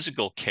the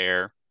physical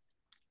care,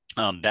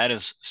 that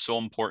is so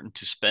important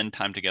to spend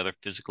time together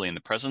physically in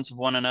the presence of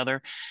one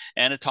another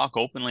and to talk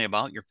openly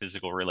about your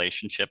physical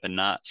relationship and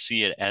not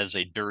see it as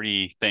a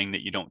dirty thing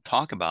that you don't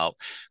talk about,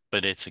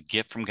 but it's a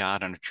gift from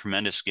God and a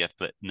tremendous gift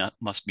that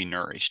must be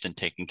nourished and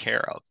taken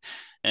care of.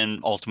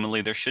 And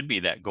ultimately, there should be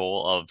that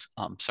goal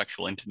of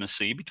sexual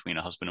intimacy between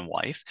a husband and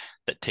wife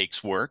that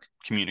takes work,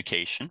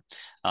 communication,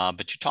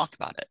 but you talk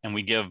about it. And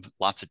we give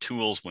lots of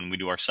tools when we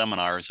do our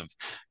seminars of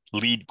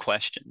lead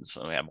questions.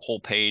 So we have a whole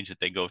page that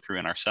they go through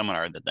in our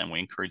seminar that then we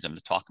encourage them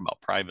to talk about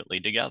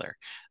privately together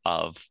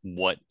of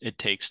what it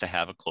takes to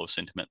have a close,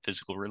 intimate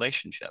physical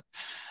relationship.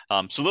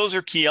 So those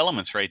are key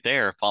elements right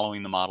there,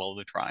 following the model of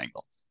the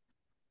triangle.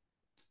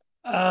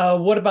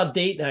 What about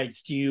date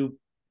nights? Do you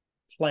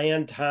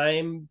plan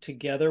time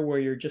together where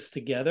you're just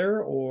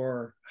together,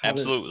 or how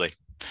does? Absolutely.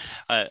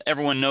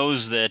 Everyone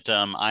knows that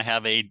I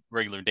have a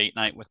regular date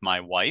night with my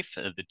wife.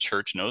 The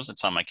church knows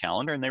it's on my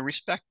calendar, and they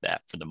respect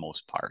that for the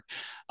most part.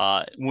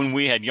 When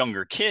we had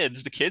younger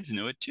kids, the kids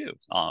knew it too.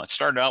 It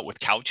started out with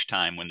couch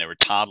time when they were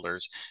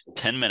toddlers,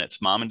 10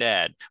 minutes, mom and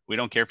dad. We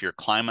don't care if you're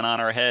climbing on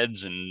our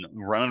heads and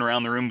running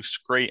around the room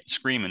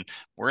screaming.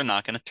 We're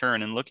not going to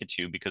turn and look at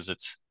you because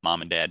it's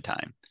mom and dad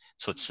time.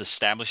 So it's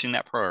establishing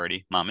that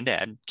priority, mom and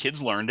dad.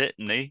 Kids learned it,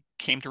 and they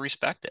came to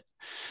respect it.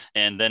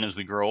 And then as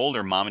we grow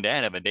older, mom and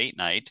dad have a date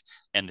night,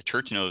 and the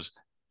church knows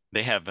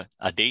they have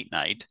a date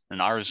night.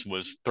 And ours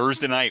was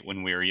Thursday night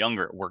when we were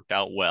younger. It worked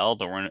out well.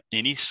 There weren't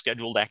any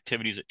scheduled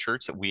activities at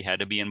church that we had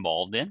to be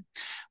involved in.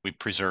 We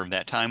preserved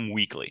that time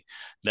weekly.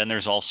 Then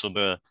there's also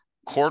the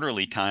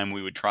quarterly time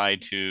we would try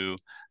to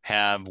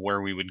have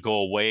where we would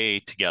go away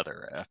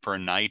together for a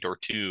night or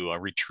two, a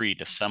retreat,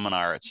 a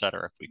seminar, et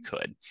cetera, if we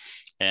could.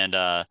 And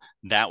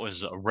that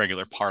was a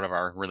regular part of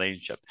our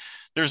relationship.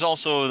 There's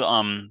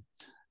also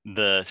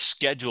the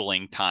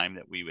scheduling time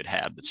that we would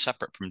have that's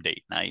separate from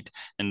date night.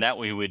 And that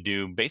we would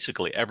do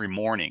basically every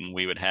morning.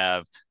 We would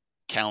have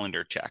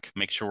calendar check,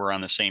 make sure we're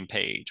on the same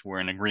page, we're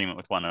in agreement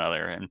with one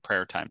another, and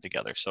prayer time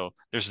together. So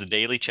there's the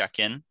daily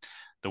check-in,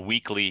 the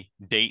weekly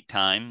date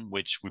time,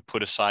 which we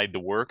put aside the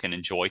work and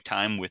enjoy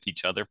time with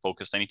each other,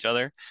 focused on each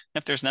other. And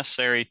if there's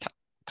necessary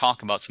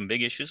talk about some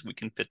big issues, we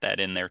can fit that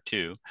in there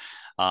too.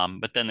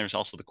 But then there's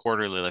also the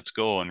quarterly, let's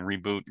go and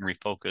reboot and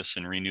refocus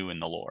and renew in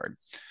the Lord.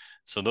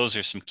 So those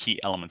are some key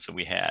elements that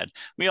we had.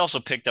 We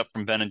also picked up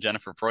from Ben and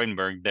Jennifer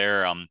Freudenberg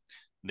there.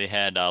 They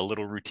had a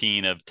little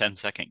routine of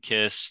 10-second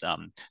kiss,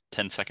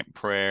 10-second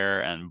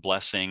prayer and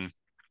blessing,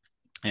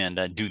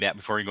 and do that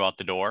before you go out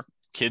the door.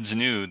 Kids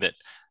knew that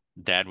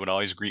dad would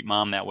always greet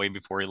mom that way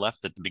before he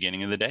left at the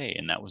beginning of the day.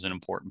 And that was an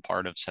important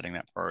part of setting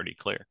that priority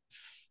clear.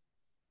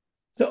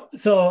 So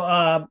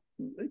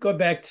going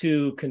back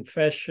to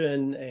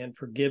confession and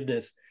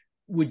forgiveness,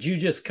 would you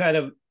just kind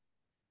of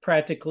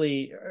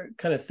practically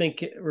kind of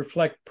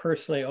reflect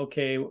personally,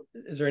 okay,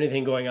 is there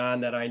anything going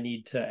on that I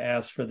need to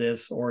ask for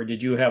this? Or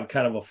did you have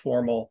kind of a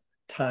formal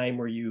time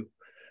where you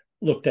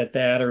looked at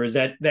that? Or is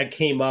that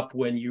came up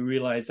when you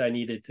realized I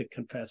needed to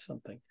confess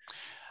something?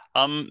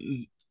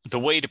 The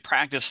way to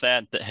practice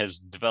that has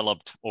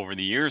developed over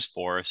the years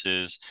for us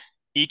is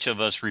each of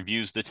us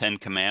reviews the 10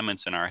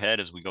 commandments in our head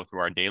as we go through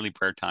our daily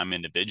prayer time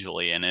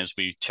individually. And as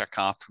we check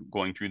off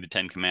going through the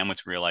 10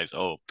 commandments, we realize,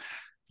 oh,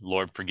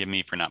 Lord, forgive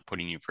me for not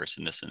putting you first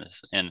in this and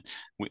this. And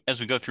as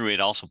we go through, it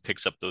also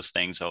picks up those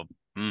things of,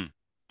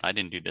 I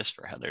didn't do this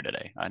for Heather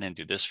today. I didn't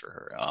do this for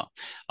her.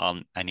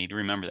 I need to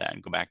remember that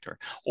and go back to her.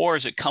 Or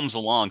as it comes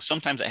along,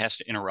 sometimes it has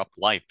to interrupt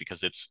life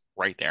because it's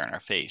right there in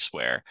our face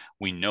where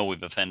we know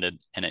we've offended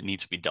and it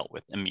needs to be dealt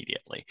with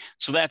immediately.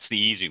 So that's the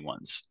easy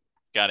ones.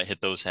 Got to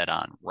hit those head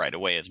on right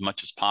away as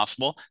much as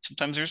possible.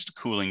 Sometimes there's the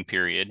cooling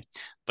period,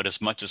 but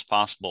as much as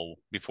possible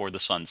before the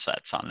sun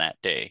sets on that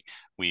day,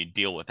 we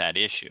deal with that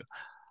issue.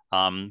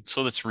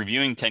 So that's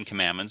reviewing 10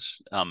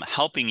 commandments,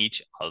 helping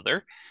each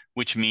other,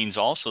 which means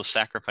also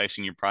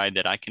sacrificing your pride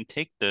that I can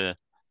take the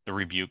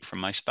rebuke from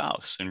my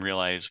spouse and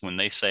realize when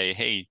they say,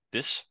 hey,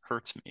 this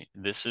hurts me,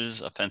 this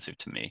is offensive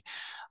to me,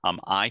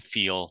 I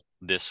feel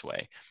this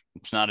way.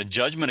 It's not a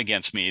judgment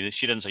against me that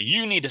she doesn't say,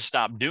 you need to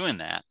stop doing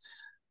that.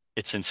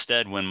 It's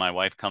instead when my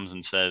wife comes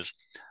and says,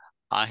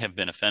 I have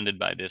been offended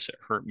by this. It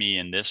hurt me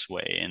in this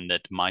way, and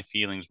that my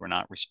feelings were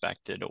not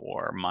respected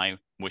or my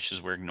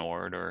wishes were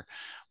ignored or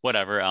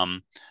whatever.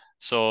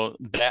 So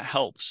that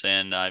helps.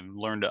 And I've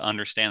learned to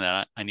understand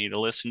that I need to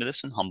listen to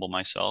this and humble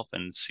myself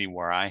and see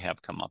where I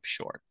have come up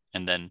short.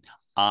 And then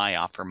I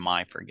offer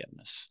my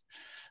forgiveness.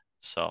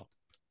 So.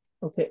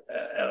 Okay.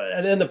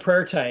 And then the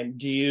prayer time,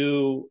 do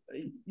you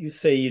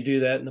say you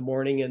do that in the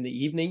morning and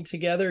the evening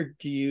together?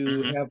 Do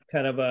you have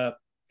kind of a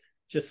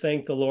just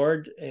thank the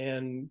Lord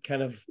and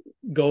kind of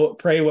go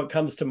pray what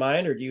comes to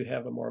mind, or do you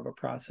have a more of a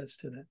process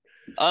to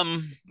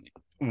that?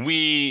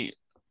 We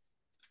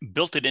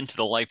built it into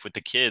the life with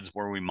the kids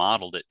where we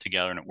modeled it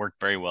together and it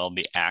worked very well.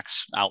 The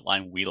acts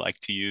outline we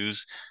like to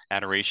use: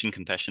 adoration,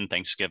 confession,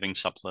 thanksgiving,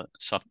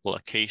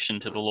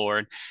 supplication to the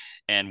Lord.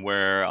 And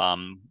where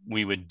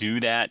we would do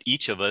that,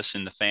 each of us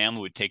in the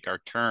family would take our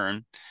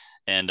turn.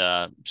 And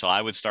so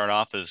I would start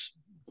off as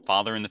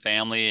father in the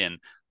family and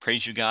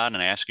praise you, God,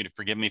 and I ask you to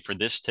forgive me for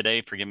this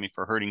today. Forgive me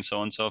for hurting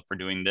so-and-so, for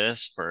doing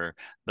this, for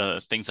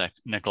the things I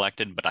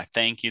neglected. But I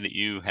thank you that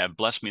you have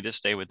blessed me this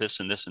day with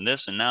this and this and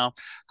this. And now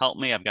help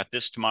me. I've got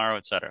this tomorrow,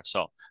 etc.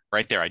 So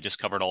right there, I just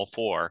covered all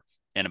four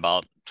in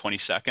about 20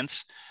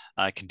 seconds.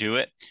 I could do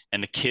it.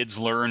 And the kids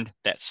learned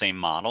that same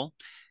model.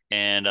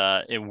 And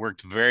it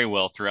worked very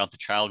well throughout the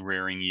child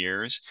rearing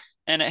years.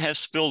 And it has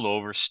spilled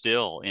over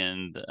still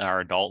in our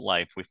adult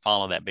life. We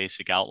follow that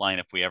basic outline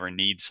if we ever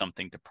need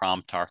something to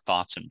prompt our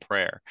thoughts in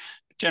prayer.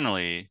 But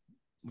generally,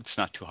 it's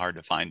not too hard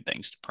to find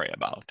things to pray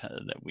about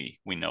that we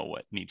know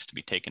what needs to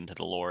be taken to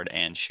the Lord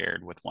and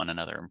shared with one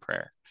another in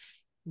prayer.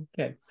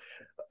 Okay.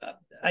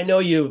 I know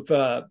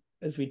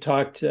as we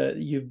talked,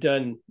 you've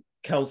done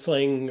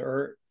counseling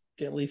or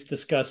at least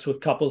discussed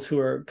with couples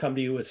who come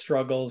to you with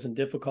struggles and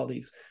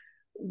difficulties.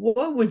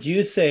 What would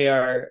you say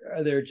are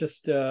there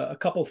just a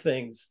couple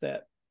things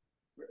that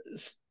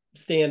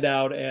stand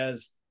out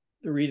as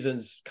the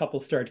reasons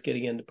couples start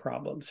getting into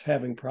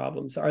having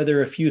problems? Are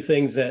there a few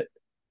things that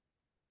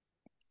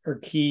are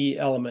key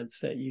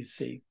elements that you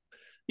see?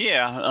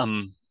 Yeah,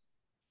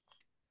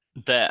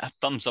 the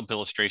thumbs up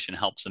illustration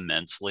helps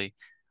immensely.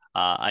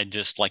 I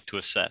just like to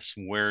assess,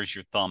 where's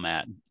your thumb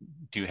at?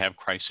 Do you have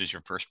Christ as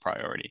your first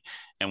priority?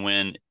 And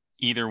when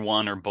either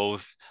one or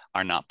both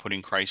are not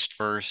putting Christ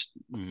first,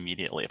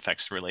 immediately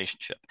affects the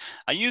relationship.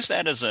 I use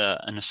that as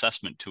an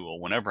assessment tool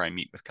whenever I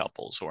meet with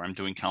couples or I'm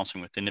doing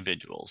counseling with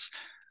individuals.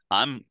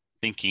 I'm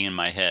thinking in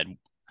my head,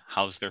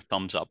 how's their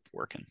thumbs up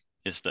working?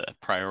 Are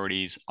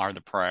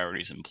the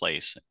priorities in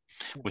place?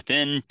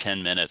 Within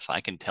 10 minutes, I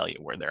can tell you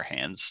where their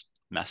hands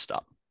messed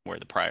up, where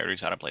the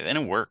priorities out of place. And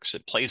it works.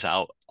 It plays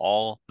out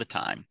all the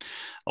time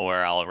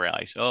where I'll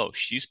realize, oh,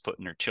 she's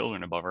putting her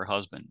children above her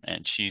husband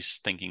and she's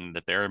thinking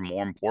that they're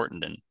more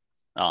important. And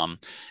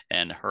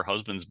And her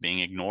husband's being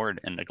ignored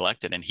and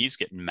neglected, and he's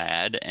getting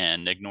mad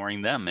and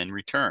ignoring them in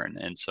return.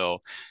 And so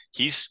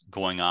he's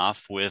going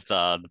off with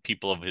the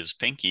people of his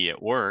pinky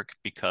at work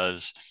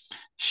because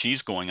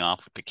she's going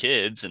off with the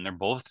kids, and they're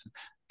both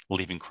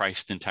leaving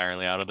Christ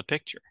entirely out of the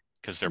picture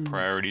because their Mm.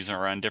 priorities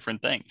are on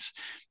different things.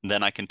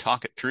 Then I can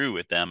talk it through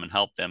with them and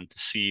help them to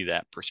see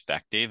that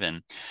perspective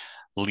and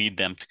lead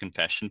them to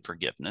confession,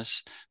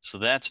 forgiveness. So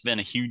that's been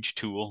a huge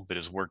tool that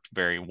has worked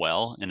very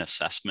well in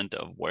assessment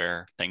of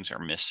where things are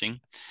missing.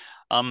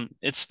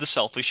 It's the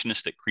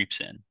selfishness that creeps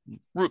in.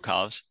 Root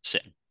cause,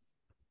 sin.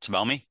 It's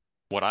about me,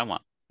 what I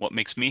want, what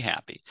makes me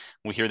happy.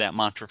 We hear that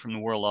mantra from the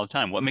world all the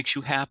time. What makes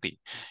you happy?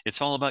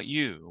 It's all about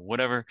you.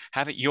 Whatever,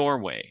 have it your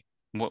way.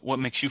 What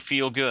makes you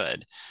feel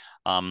good?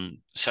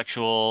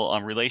 Sexual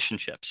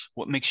relationships.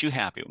 What makes you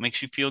happy? What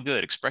makes you feel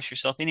good? Express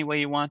yourself any way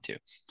you want to.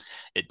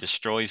 It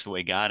destroys the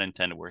way God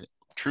intended, where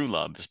true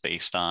love is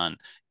based on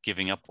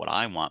giving up what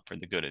I want for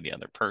the good of the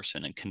other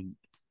person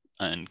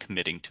and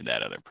committing to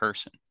that other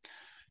person.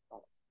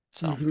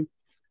 So, Mm-hmm.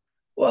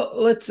 Well,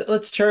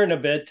 let's turn a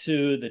bit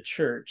to the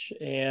church,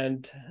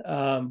 and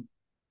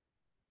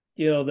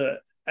the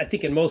I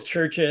think in most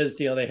churches,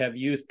 they have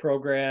youth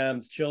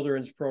programs,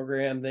 children's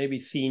programs, maybe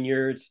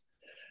seniors,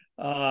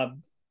 uh,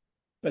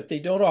 but they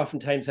don't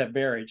oftentimes have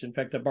marriage. In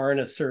fact, the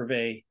Barna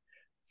survey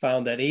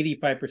found that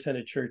 85%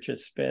 of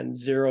churches spend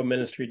zero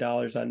ministry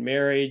dollars on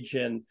marriage,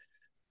 and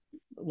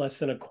less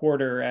than a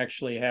quarter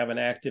actually have an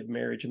active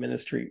marriage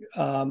ministry.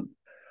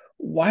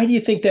 Why do you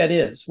think that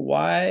is?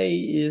 Why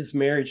is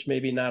marriage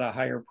maybe not a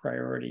higher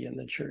priority in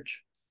the church?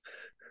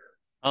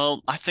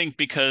 well, I think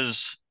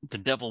because the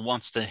devil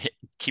wants to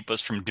keep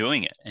us from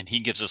doing it, and he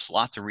gives us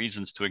lots of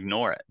reasons to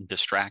ignore it and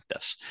distract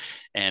us.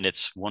 And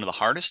it's one of the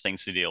hardest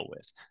things to deal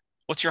with.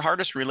 What's your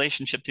hardest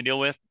relationship to deal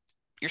with?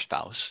 Your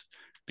spouse,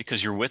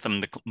 because you're with them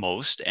the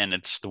most, and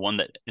it's the one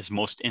that is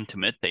most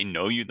intimate. They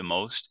know you the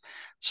most.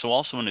 So,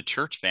 also in a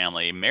church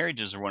family,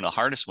 marriages are one of the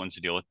hardest ones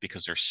to deal with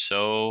because they're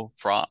so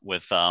fraught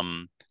with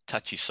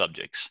touchy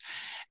subjects.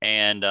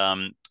 And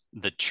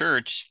the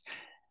church,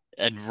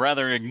 I'd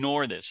rather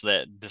ignore this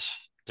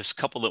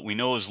couple that we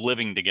know is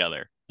living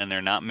together and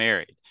they're not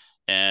married,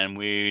 and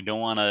we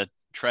don't want to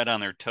tread on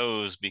their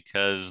toes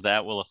because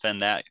that will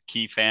offend that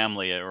key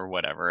family or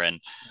whatever.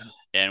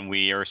 And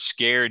we are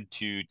scared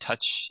to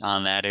touch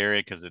on that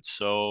area because it's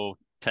so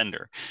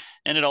tender.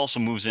 And it also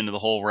moves into the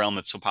whole realm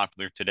that's so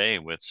popular today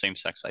with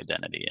same-sex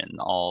identity and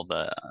all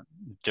the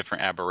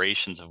different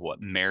aberrations of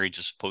what marriage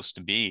is supposed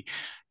to be.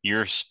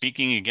 You're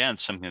speaking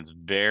against something that's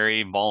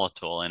very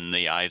volatile in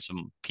the eyes of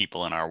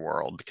people in our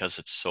world because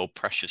it's so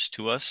precious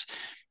to us.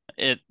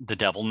 The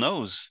devil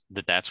knows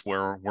that that's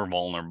where we're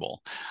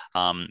vulnerable,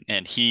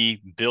 and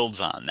he builds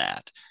on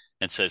that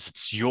and says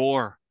it's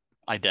your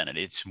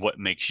identity. It's what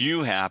makes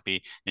you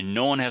happy, and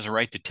no one has a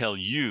right to tell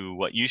you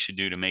what you should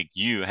do to make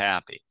you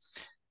happy.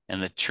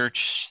 And the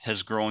church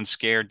has grown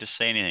scared to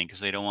say anything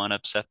because they don't want to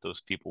upset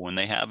those people when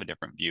they have a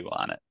different view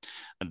on it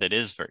that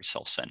is very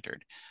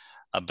self-centered.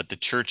 But the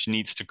church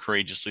needs to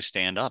courageously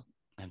stand up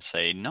and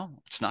say,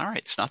 no, it's not right.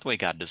 It's not the way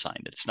God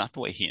designed it. It's not the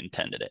way he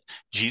intended it.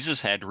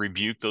 Jesus had to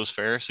rebuke those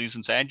Pharisees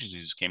and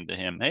Sadducees who came to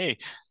him. Hey,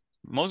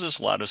 Moses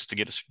allowed us to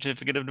get a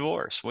certificate of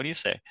divorce. What do you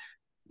say?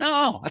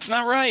 No, that's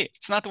not right.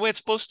 It's not the way it's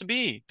supposed to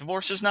be.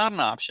 Divorce is not an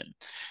option.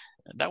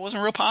 That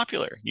wasn't real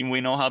popular.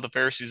 We know how the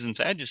Pharisees and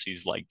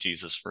Sadducees liked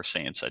Jesus for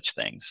saying such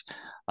things.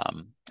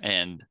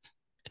 And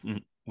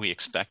we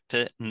expect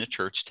it in the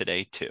church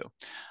today too.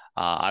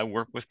 I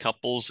work with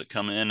couples that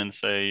come in and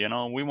say,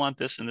 we want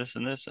this and this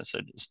and this. I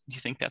said, do you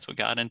think that's what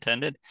God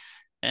intended?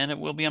 And it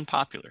will be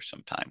unpopular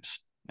sometimes.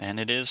 And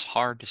it is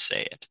hard to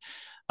say it.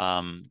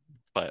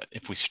 But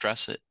if we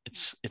stress it,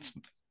 it's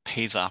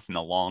pays off in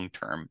the long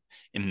term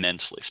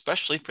immensely,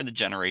 especially for the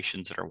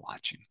generations that are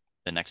watching,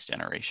 the next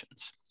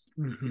generations.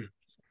 Mm-hmm.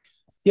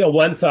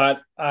 One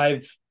thought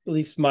at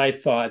least my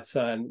thoughts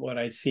on what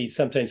I see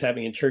sometimes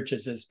happening in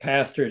churches is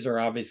pastors are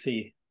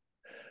obviously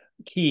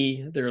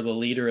key. They're the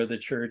leader of the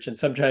church, and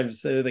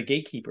sometimes they're the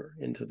gatekeeper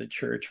into the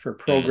church for Mm.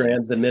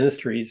 programs and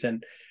ministries.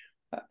 And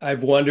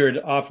I've wondered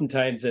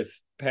oftentimes if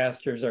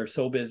pastors are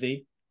so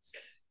busy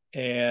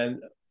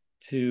and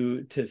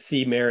to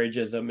see marriage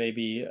as a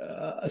maybe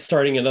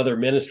starting another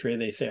ministry,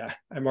 they say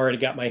I'm already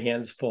got my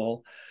hands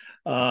full.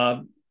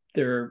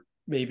 They're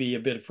maybe a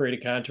bit afraid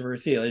of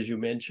controversy, as you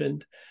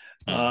mentioned.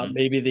 Mm-hmm.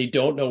 Maybe they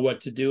don't know what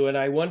to do, and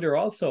I wonder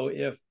also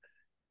if,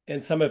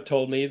 and some have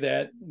told me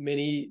that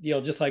many,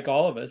 just like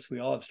all of us, we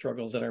all have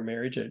struggles in our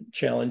marriage and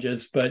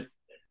challenges, but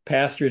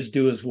pastors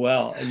do as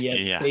well, and yet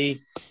Yeah,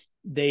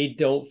 they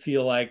don't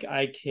feel like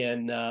I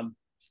can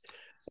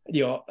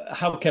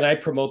how can I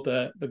promote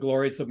the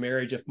glories of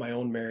marriage if my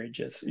own marriage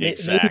is? Maybe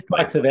talk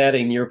exactly. to that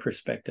in your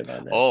perspective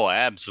on that. Oh,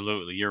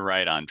 absolutely. You're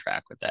right on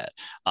track with that.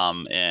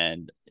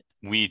 And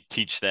we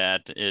teach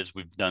that as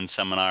we've done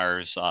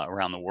seminars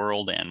around the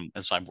world, and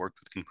as I've worked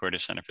with Concordia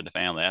Center for the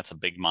Family. That's a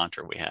big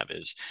mantra we have: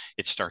 is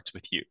it starts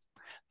with you.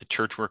 The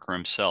church worker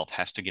himself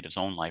has to get his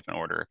own life in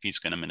order if he's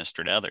going to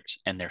minister to others.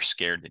 And they're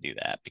scared to do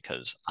that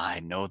because I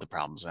know the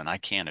problems and I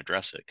can't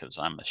address it because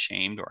I'm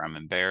ashamed or I'm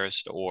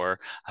embarrassed or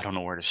I don't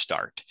know where to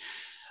start.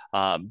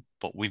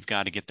 But we've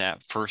got to get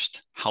that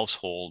first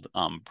household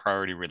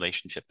priority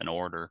relationship in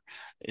order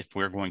if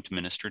we're going to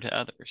minister to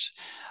others.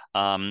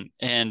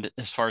 And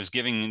as far as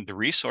giving the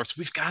resource,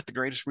 we've got the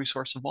greatest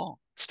resource of all.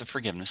 It's the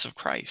forgiveness of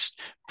Christ.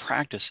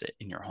 Practice it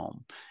in your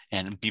home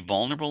and be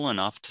vulnerable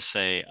enough to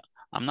say,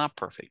 I'm not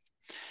perfect.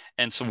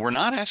 And so we're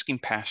not asking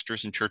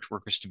pastors and church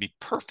workers to be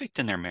perfect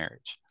in their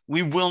marriage.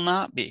 We will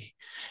not be.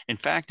 In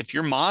fact, if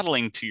you're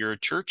modeling to your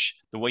church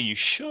the way you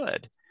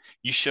should,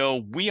 you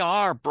show we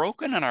are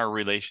broken in our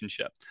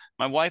relationship.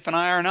 My wife and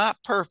I are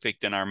not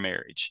perfect in our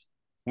marriage.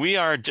 We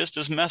are just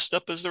as messed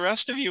up as the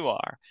rest of you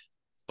are.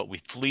 But we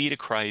flee to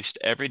Christ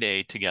every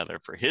day together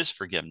for his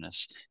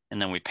forgiveness.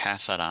 And then we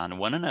pass that on to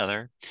one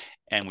another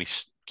and we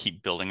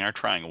keep building our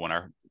triangle. When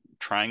our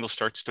triangle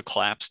starts to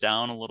collapse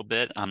down a little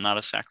bit, I'm not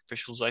as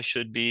sacrificial as I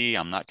should be.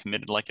 I'm not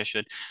committed like I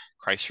should.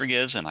 Christ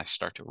forgives, and I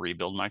start to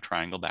rebuild my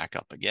triangle back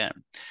up again.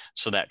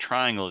 So that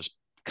triangle is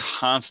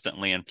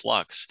constantly in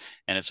flux,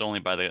 and it's only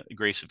by the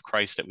grace of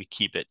Christ that we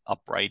keep it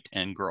upright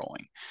and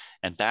growing.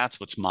 And that's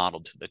what's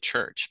modeled to the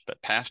church.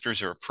 But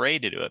pastors are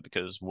afraid to do it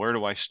because where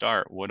do I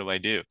start? What do I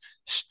do?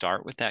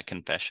 Start with that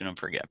confession of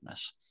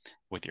forgiveness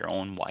with your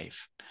own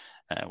wife,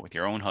 with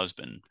your own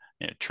husband.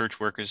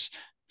 Church workers,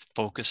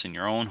 focus in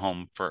your own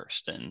home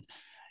first. And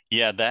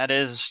yeah,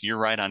 you're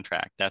right on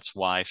track. That's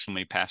why so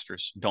many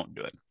pastors don't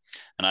do it.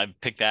 And I've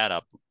picked that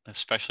up,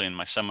 especially in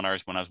my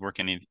seminars when I was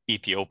working in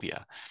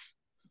Ethiopia,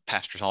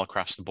 pastors all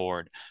across the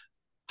board.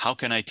 How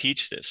can I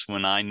teach this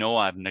when I know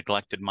I've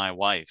neglected my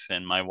wife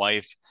and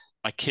my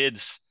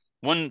kids?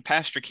 One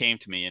pastor came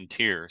to me in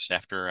tears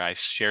after I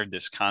shared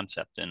this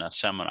concept in a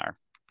seminar.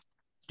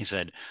 He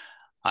said,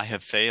 I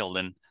have failed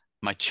and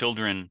my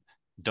children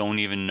don't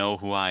even know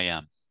who I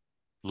am.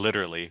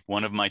 Literally,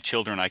 one of my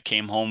children, I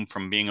came home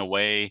from being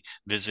away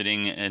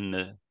visiting in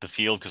the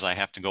field because I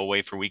have to go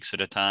away for weeks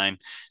at a time.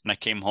 And I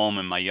came home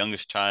and my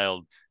youngest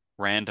child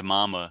ran to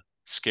mama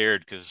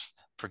scared because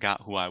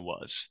forgot who I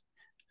was.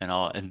 And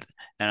all and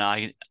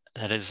I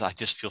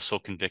just feel so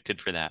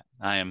convicted for that.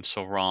 I am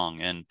so wrong.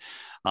 And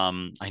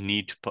I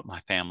need to put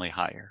my family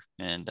higher.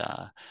 And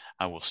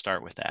I will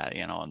start with that,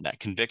 and that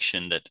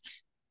conviction that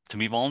to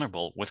be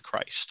vulnerable with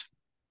Christ.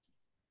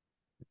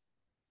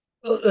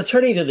 Well,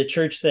 turning to the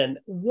church, then,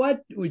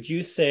 what would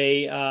you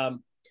say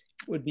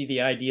would be the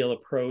ideal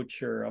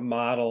approach or a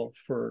model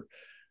for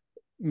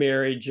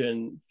marriage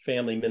and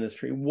family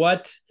ministry?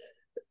 What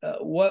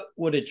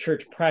would a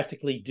church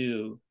practically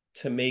do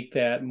to make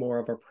that more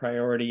of a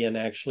priority and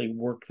actually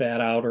work that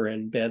out or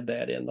embed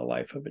that in the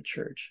life of a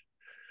church?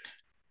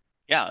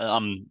 Yeah,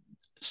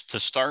 to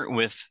start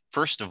with,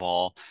 first of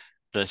all,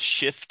 the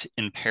shift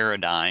in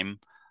paradigm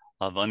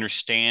of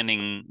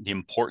understanding the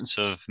importance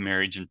of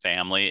marriage and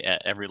family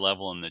at every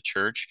level in the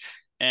church.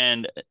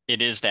 And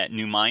it is that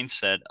new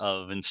mindset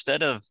of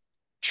instead of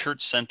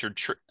church-centered,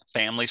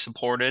 family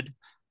supported,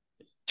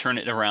 turn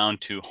it around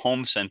to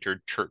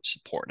home-centered, church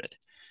supported.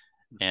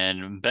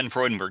 And Ben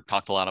Freudenberg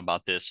talked a lot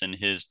about this in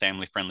his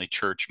family-friendly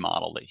church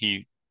model that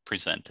he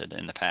presented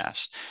in the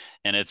past.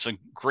 And it's a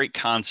great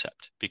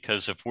concept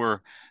because if we're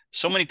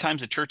so many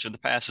times the church of the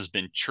past has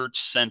been church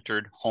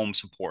centered, home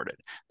supported,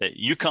 that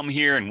you come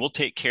here and we'll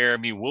take care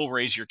of you, we'll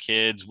raise your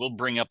kids, we'll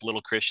bring up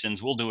little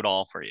Christians, we'll do it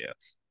all for you.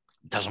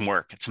 It doesn't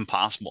work. It's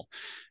impossible.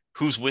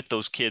 Who's with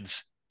those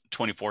kids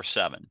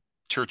 24/7?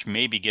 Church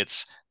maybe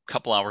gets a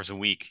couple hours a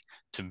week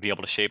to be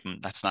able to shape them.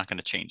 That's not going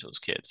to change those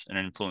kids and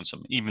influence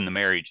them, even the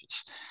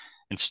marriages.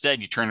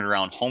 Instead, you turn it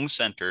around home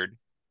centered.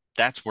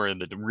 That's where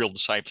the real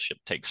discipleship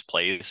takes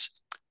place,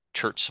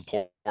 church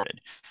supported.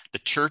 The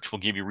church will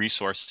give you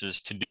resources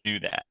to do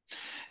that.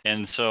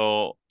 And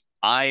so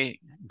I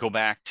go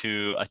back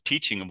to a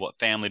teaching of what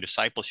family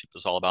discipleship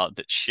is all about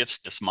that shifts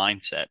this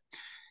mindset.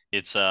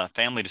 It's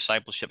family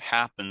discipleship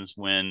happens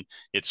when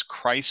it's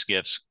Christ's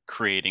gifts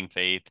creating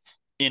faith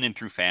in and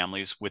through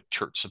families with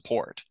church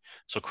support.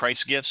 So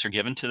Christ's gifts are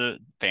given to the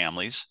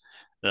families,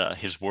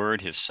 his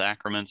word, his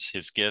sacraments,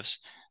 his gifts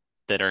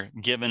that are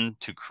given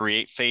to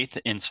create faith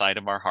inside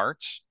of our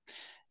hearts.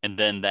 And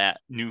then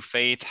that new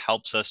faith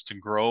helps us to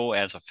grow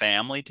as a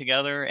family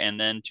together and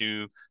then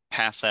to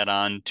pass that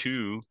on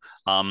to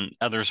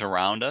others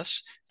around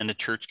us. And the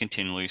church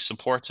continually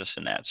supports us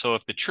in that. So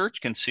if the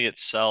church can see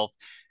itself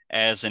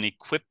as an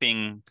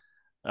equipping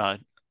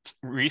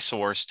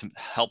resource to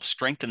help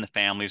strengthen the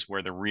families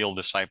where the real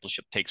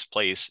discipleship takes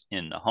place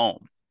in the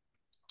home.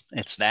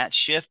 It's that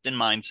shift in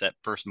mindset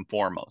first and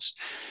foremost.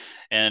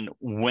 And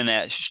when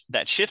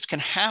that shift can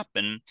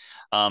happen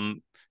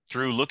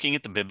through looking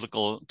at the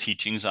biblical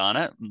teachings on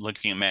it,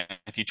 looking at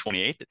Matthew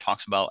 28 that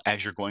talks about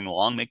as you're going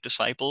along, make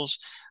disciples,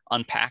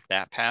 unpack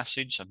that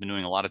passage. I've been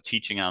doing a lot of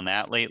teaching on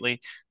that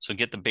lately. So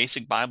get the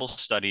basic Bible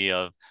study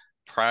of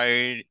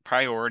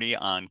priority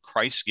on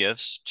Christ's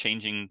gifts,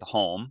 changing the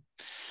home.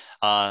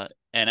 And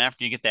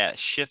after you get that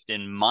shift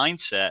in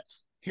mindset,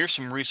 Here's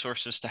some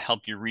resources to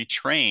help you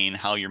retrain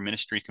how your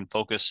ministry can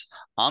focus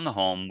on the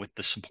home with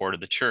the support of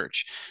the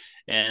church.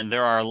 And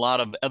there are a lot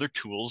of other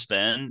tools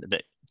then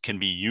that can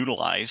be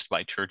utilized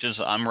by churches.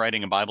 I'm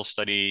writing a Bible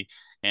study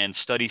and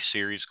study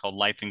series called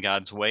Life in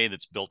God's Way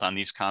that's built on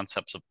these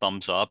concepts of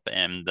thumbs up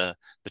and the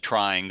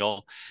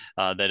triangle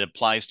that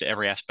applies to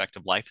every aspect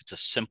of life. It's a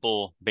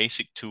simple,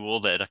 basic tool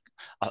that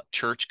a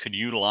church could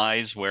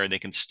utilize where they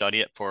can study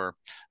it for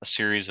a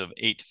series of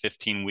 8 to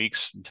 15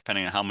 weeks,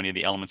 depending on how many of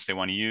the elements they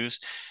want to use,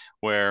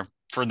 where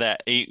for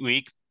that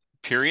 8-week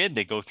period,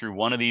 they go through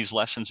one of these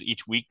lessons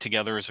each week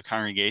together as a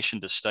congregation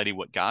to study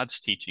what God's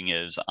teaching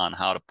is on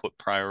how to put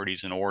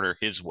priorities in order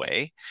his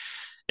way.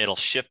 It'll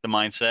shift the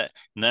mindset.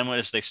 And then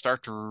as they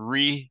start to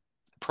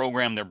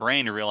reprogram their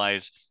brain to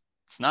realize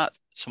it's not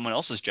someone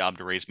else's job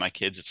to raise my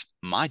kids, it's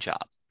my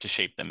job to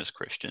shape them as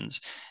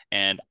Christians.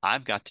 And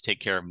I've got to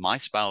take care of my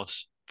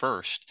spouse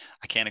first.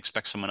 I can't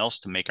expect someone else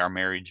to make our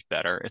marriage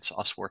better. It's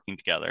us working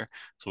together.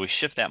 So we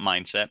shift that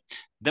mindset.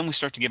 Then we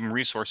start to give them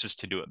resources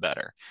to do it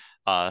better.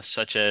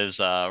 Such as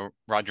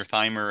Roger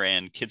Thymer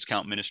and Kids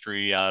Count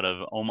Ministry out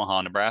of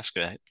Omaha,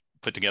 Nebraska,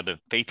 put together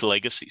faith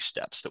legacy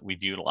steps that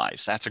we've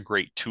utilized. That's a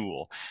great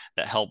tool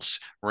that helps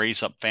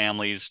raise up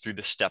families through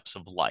the steps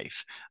of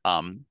life.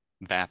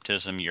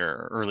 Baptism,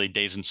 your early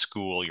days in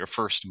school, your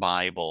first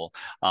Bible,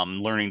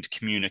 learning to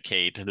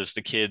communicate. As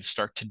the kids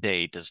start to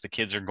date, as the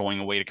kids are going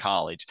away to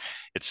college,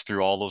 it's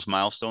through all those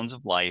milestones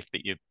of life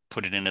that you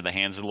put it into the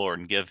hands of the Lord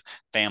and give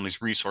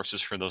families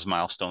resources for those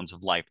milestones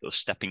of life, those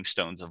stepping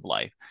stones of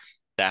life.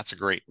 That's a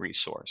great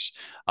resource.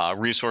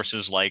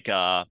 Resources like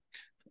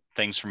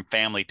things from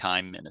Family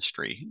Time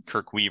Ministry,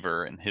 Kirk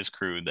Weaver and his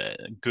crew, the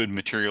good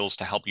materials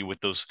to help you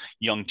with those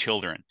young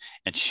children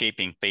and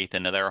shaping faith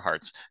into their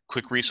hearts.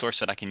 Quick resource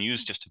that I can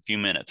use just a few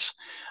minutes.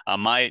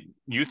 My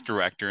youth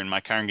director in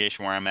my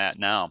congregation where I'm at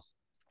now,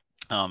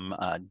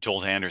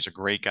 Joel Anders, a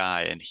great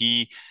guy, and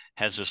he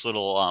has this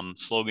little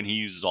slogan he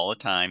uses all the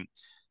time,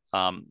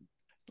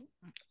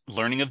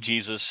 learning of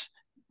Jesus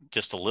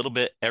just a little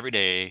bit every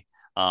day,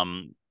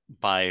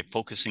 by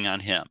focusing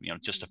on him,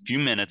 just a few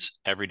minutes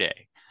every day.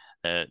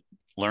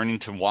 Learning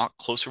to walk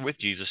closer with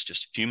Jesus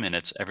just a few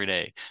minutes every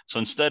day. So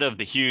instead of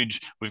the huge,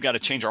 we've got to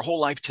change our whole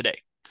life today,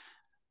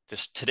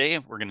 just today,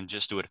 we're going to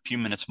just do it a few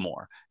minutes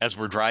more. As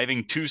we're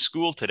driving to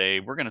school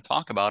today, we're going to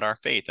talk about our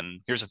faith.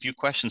 And here's a few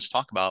questions to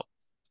talk about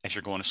as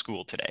you're going to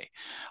school today.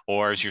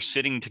 Or as you're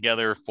sitting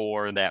together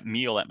for that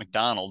meal at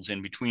McDonald's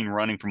in between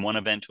running from one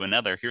event to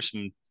another, here's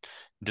some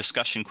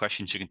discussion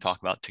questions you can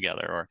talk about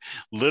together, or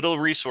little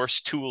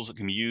resource tools that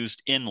can be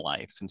used in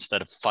life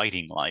instead of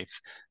fighting life.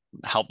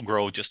 Help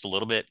grow just a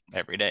little bit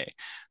every day.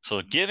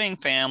 So giving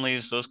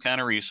families those kind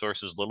of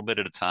resources a little bit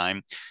at a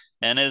time.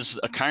 And as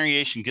a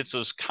congregation gets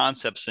those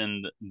concepts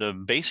in, the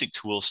basic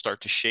tools start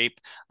to shape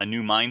a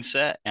new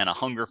mindset and a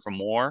hunger for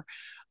more.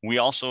 We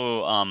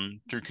also,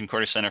 through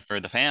Concordia Center for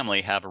the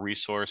Family, have a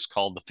resource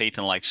called the Faith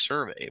and Life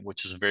Survey,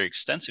 which is a very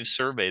extensive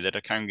survey that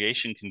a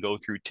congregation can go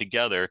through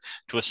together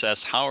to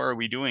assess how are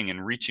we doing in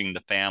reaching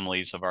the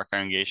families of our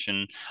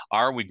congregation?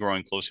 Are we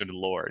growing closer to the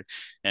Lord?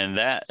 And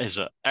that is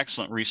an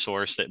excellent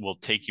resource that will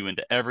take you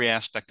into every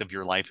aspect of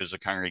your life as a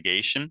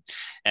congregation.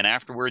 And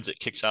afterwards, it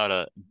kicks out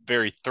a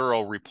very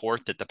thorough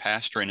report that the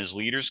pastor and his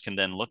leaders can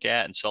then look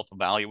at and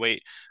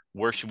self-evaluate.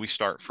 Where should we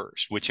start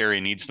first? Which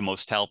area needs the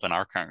most help in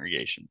our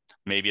congregation?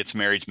 Maybe it's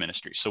marriage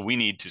ministry. So we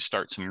need to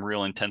start some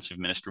real intensive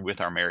ministry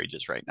with our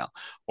marriages right now.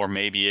 Or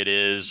maybe it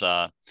is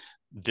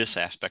this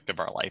aspect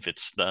of our life.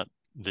 It's the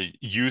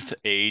youth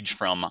age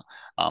from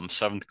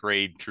 7th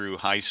grade through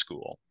high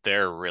school.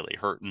 They're really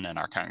hurting in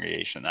our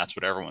congregation. That's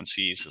what everyone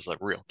sees as a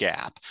real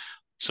gap.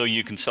 So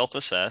you can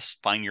self-assess,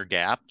 find your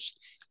gaps,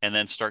 and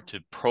then start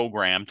to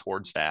program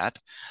towards that.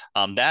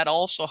 That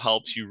also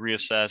helps you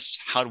reassess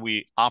how do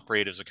we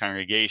operate as a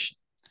congregation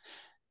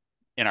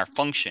in our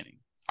functioning,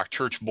 our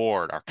church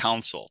board, our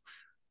council.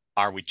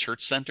 Are we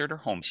church-centered or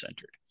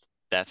home-centered?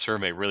 That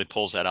survey really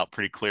pulls that out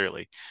pretty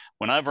clearly.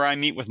 Whenever I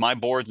meet with my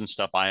boards and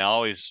stuff, I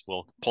always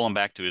will pull them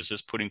back to, is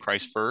this putting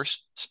Christ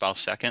first,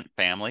 spouse second,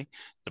 family,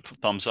 the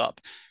thumbs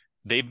up.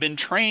 They've been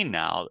trained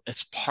now.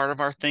 It's part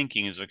of our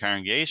thinking as a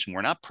congregation.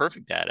 We're not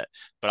perfect at it,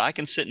 but I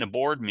can sit in a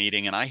board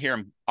meeting and I hear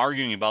them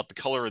arguing about the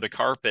color of the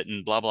carpet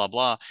and blah, blah,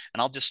 blah.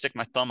 And I'll just stick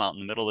my thumb out in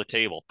the middle of the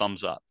table,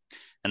 thumbs up.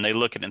 And they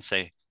look at it and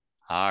say,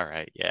 all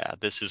right, yeah,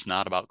 this is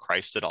not about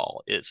Christ at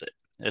all, is it?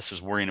 This is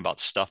worrying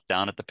about stuff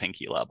down at the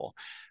pinky level.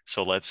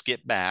 So let's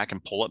get back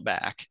and pull it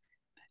back.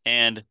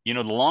 And,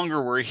 the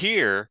longer we're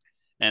here,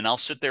 and I'll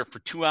sit there for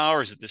 2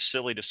 hours at this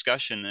silly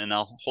discussion and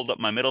I'll hold up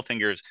my middle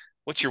fingers.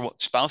 What's your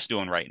spouse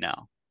doing right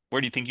now?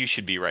 Where do you think you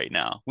should be right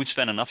now? We've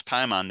spent enough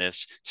time on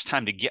this. It's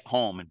time to get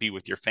home and be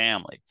with your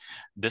family.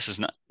 This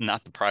is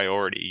not the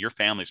priority. Your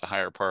family's a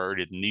higher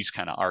priority than these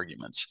kind of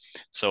arguments.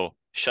 So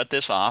shut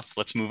this off.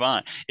 Let's move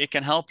on. It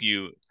can help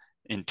you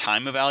in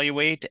time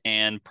evaluate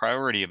and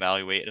priority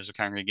evaluate as a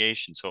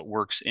congregation. So it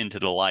works into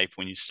the life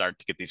when you start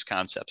to get these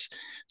concepts.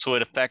 So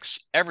it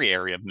affects every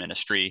area of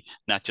ministry,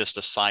 not just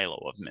a silo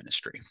of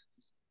ministry.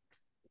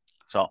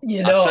 So You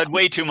I've know, said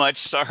way too much.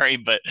 Sorry,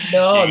 but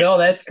no, you, no,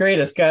 that's great.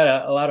 It's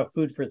got a lot of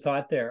food for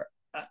thought there.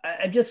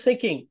 I'm just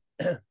thinking,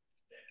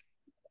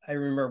 I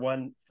remember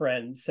one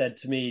friend said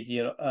to me,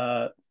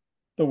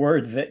 the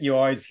words that you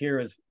always hear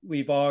is,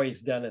 we've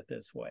always done it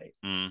this way.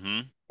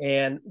 mm-hmm,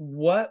 And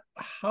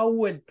how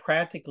would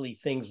practically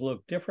things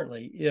look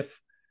differently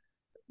if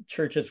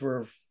churches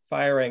were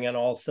firing on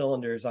all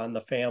cylinders on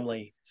the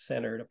family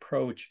centered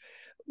approach?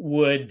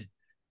 Would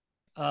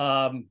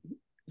um,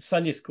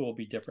 Sunday school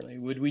be differently?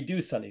 Would we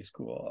do Sunday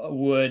school?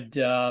 Would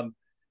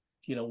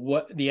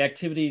what the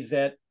activities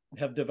that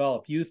have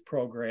developed, youth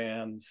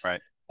programs?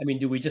 right. I mean,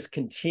 do we just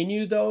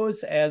continue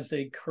those as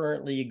they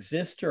currently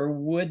exist, or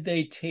would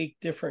they take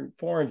different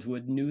forms?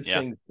 Would new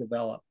Yeah. things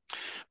develop?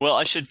 Well,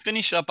 I should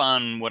finish up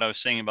on what I was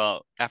saying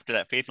about after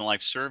that Faith and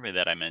Life survey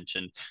that I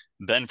mentioned.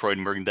 Ben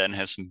Freudenberg then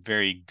has some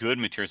very good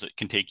materials that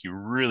can take you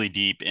really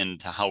deep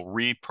into how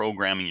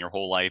reprogramming your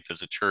whole life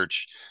as a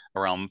church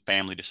around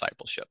family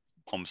discipleship,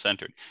 home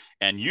centered.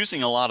 And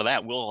using a lot of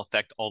that will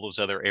affect all those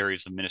other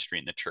areas of ministry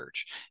in the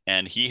church.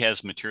 And he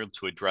has material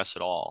to address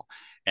it all.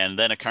 And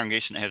then a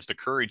congregation that has the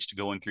courage to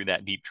go in through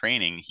that deep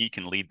training, he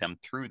can lead them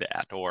through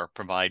that or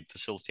provide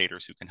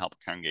facilitators who can help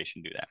a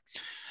congregation do that.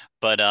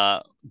 But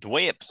the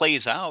way it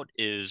plays out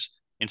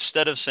is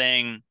instead of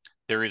saying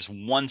there is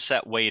one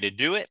set way to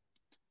do it,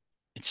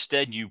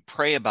 instead you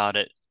pray about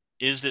it.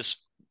 Is this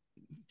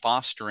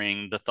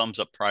fostering the thumbs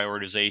up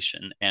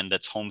prioritization and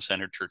that's home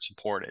centered church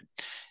supported?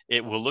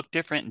 It will look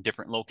different in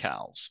different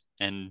locales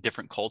and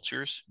different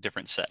cultures,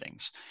 different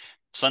settings.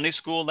 Sunday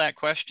school, that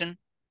question,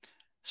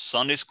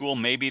 Sunday school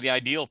may be the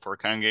ideal for a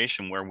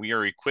congregation where we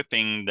are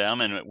equipping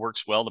them and it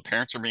works well. The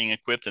parents are being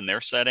equipped in their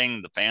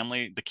setting, the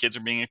family, the kids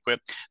are being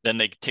equipped. Then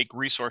they take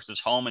resources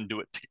home and do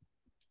it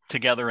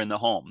together in the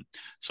home.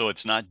 So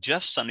it's not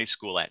just Sunday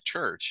school at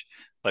church,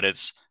 but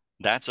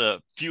that's a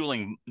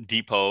fueling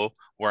depot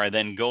where I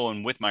then go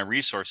and with my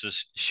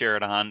resources share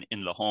it on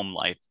in the home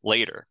life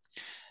later.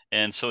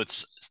 And so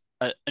it's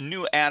a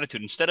new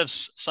attitude. Instead of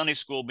Sunday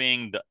school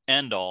being the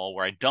end all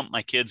where I dump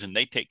my kids and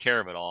they take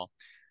care of it all,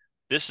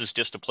 this is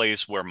just a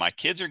place where my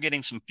kids are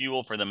getting some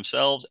fuel for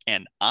themselves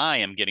and I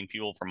am getting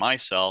fuel for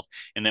myself.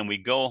 And then we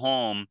go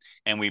home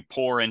and we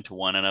pour into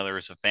one another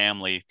as a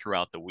family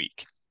throughout the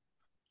week.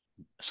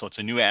 So it's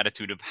a new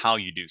attitude of how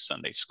you do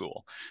Sunday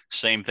school.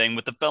 Same thing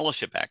with the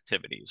fellowship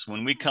activities.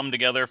 When we come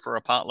together for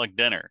a potluck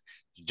dinner,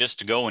 just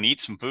to go and eat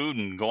some food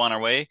and go on our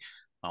way,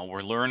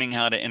 we're learning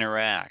how to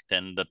interact,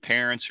 and the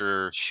parents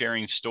are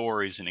sharing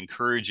stories and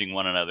encouraging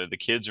one another. The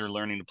kids are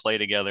learning to play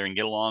together and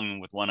get along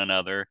with one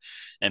another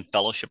and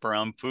fellowship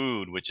around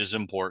food, which is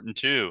important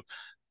too.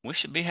 We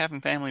should be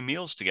having family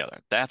meals together.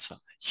 That's a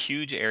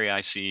huge area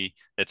I see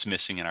that's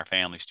missing in our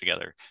families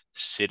together.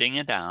 Sitting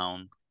it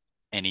down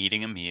and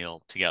eating a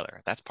meal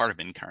together. That's part of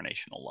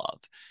incarnational love.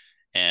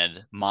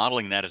 And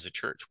modeling that as a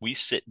church, we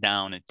sit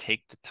down and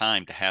take the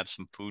time to have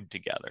some food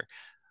together.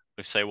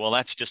 We say, well,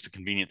 that's just a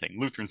convenient thing.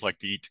 Lutherans like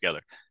to eat together.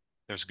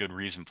 There's a good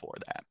reason for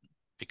that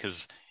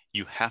because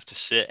you have to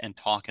sit and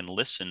talk and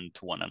listen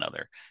to one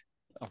another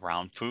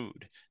around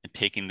food and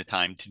taking the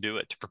time to do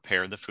it, to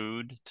prepare the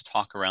food, to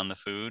talk around the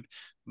food,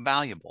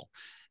 valuable.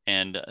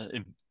 And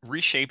it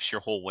reshapes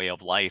your whole way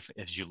of life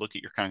as you look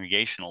at your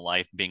congregational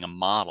life being a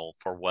model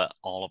for what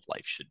all of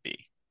life should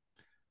be.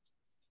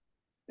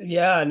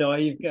 Yeah, no,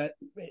 you've got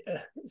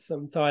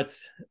some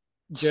thoughts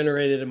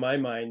generated in my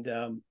mind,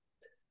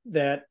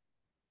 that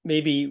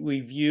maybe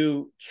we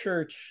view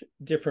church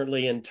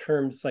differently in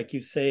terms, like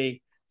you say,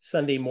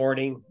 Sunday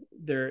morning,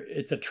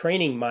 it's a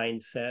training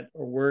mindset,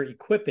 or we're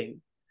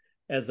equipping,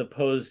 as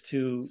opposed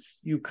to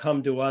you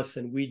come to us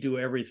and we do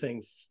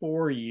everything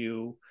for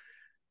you.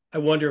 I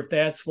wonder if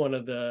that's one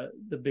of the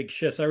big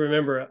shifts. I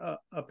remember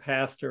a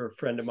pastor, a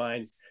friend of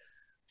mine,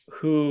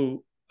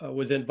 who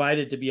was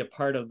invited to be a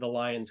part of the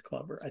Lions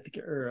Club, or I think,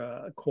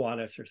 or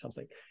Kiwanis or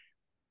something.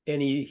 And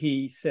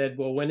he said,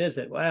 well, when is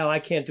it? Well, I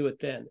can't do it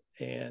then.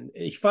 And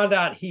he found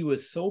out he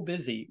was so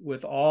busy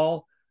with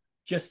all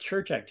just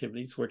church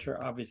activities, which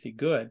are obviously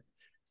good,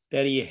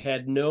 that he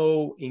had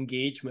no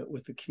engagement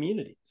with the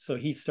community. So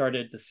he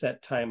started to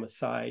set time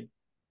aside.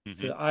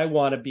 Mm-hmm. So I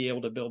want to be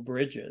able to build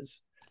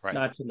bridges, Right.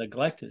 not to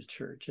neglect his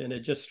church. And it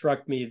just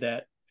struck me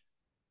that,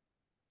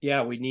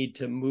 yeah, we need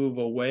to move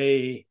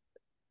away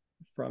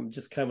from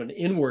just kind of an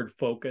inward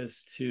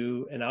focus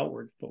to an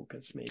outward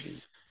focus,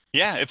 maybe.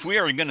 Yeah, if we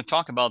are going to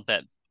talk about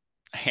that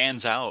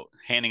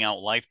handing out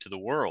life to the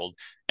world,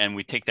 and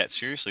we take that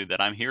seriously,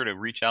 that I'm here to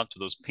reach out to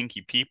those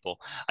pinky people.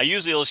 I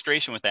use the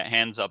illustration with that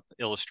hands up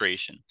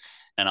illustration,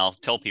 and I'll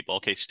tell people,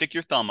 okay, stick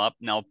your thumb up.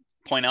 Now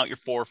point out your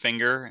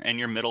forefinger and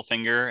your middle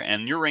finger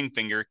and your ring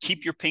finger.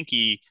 Keep your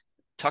pinky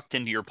tucked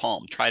into your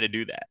palm. Try to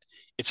do that.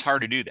 It's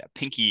hard to do that.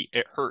 Pinky,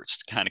 it hurts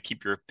to kind of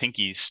keep your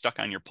pinky stuck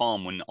on your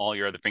palm when all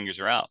your other fingers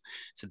are out.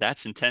 So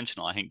that's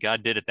intentional. I think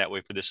God did it that way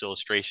for this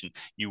illustration.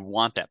 You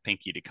want that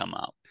pinky to come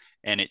out,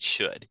 and it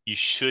should. You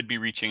should be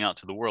reaching out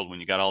to the world when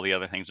you got all the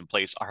other things in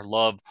place. Our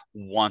love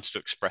wants to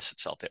express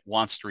itself. It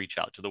wants to reach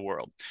out to the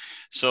world.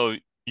 So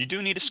you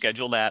do need to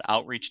schedule that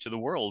outreach to the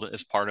world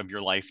as part of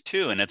your life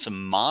too. And it's a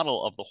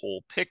model of the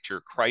whole picture.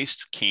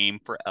 Christ came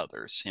for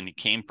others and he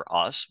came for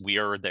us. We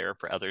are there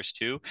for others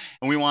too.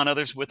 And we want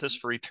others with us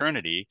for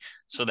eternity.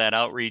 So that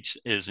outreach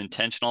is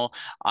intentional.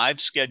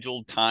 I've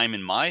scheduled time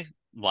in my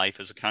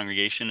life as a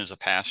congregation, as a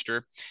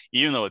pastor,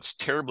 even though it's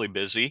terribly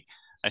busy.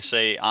 I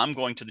say, I'm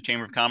going to the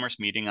Chamber of Commerce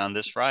meeting on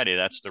this Friday.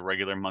 That's the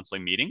regular monthly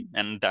meeting.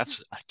 And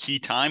that's a key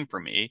time for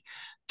me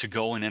to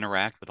go and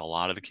interact with a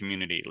lot of the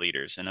community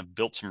leaders, and have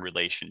built some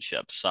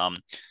relationships.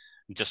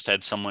 Just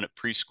had someone at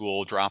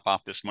preschool drop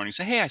off this morning,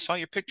 say, hey, I saw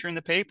your picture in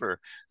the paper.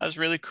 That was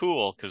really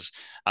cool, because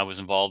I was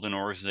involved in an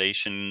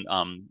organization,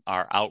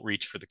 our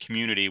outreach for the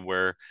community,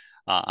 where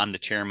I'm the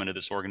chairman of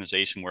this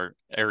organization where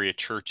area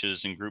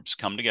churches and groups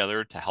come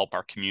together to help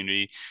our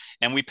community.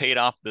 And we paid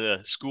off the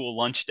school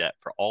lunch debt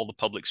for all the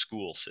public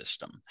school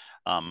system.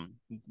 Um,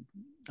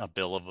 a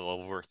bill of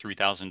over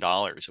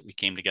 $3,000 that we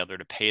came together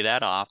to pay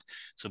that off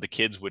so the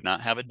kids would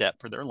not have a debt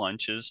for their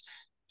lunches.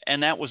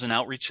 And that was an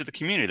outreach to the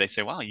community. They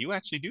say, wow, you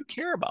actually do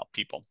care about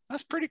people.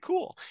 That's pretty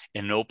cool.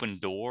 An open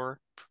door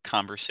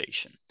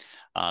conversation.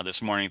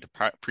 This morning at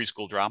the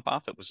preschool drop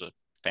off, it was a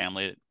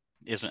family that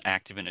isn't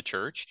active in a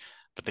church,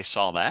 but they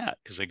saw that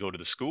because they go to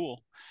the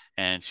school.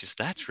 And she said,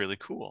 that's really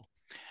cool.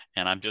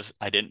 And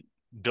I didn't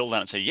build on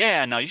it and say,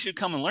 yeah, now you should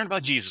come and learn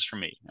about Jesus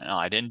from me. No,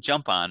 I didn't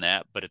jump on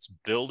that, but it's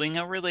building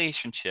a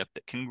relationship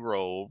that can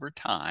grow over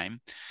time,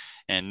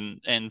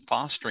 and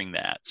fostering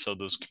that. So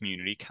those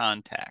community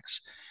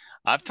contacts.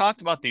 I've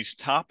talked about these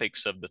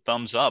topics of the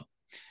thumbs up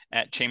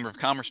at Chamber of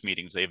Commerce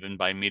meetings. They've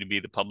invited me to be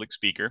the public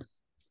speaker,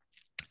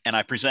 and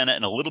I present it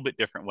in a little bit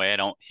different way. I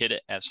don't hit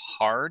it as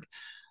hard,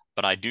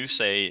 but I do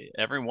say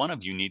every one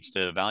of you needs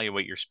to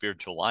evaluate your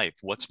spiritual life.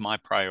 What's my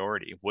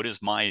priority? What is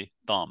my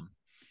thumb?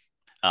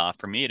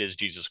 For me, it is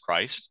Jesus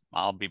Christ.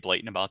 I'll be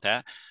blatant about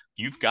that.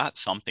 You've got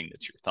something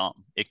that's your thumb.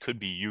 It could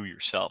be you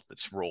yourself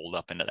that's rolled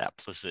up into that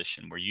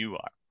position where you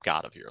are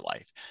God of your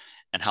life.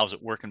 And how's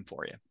it working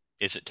for you?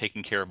 Is it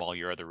taking care of all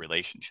your other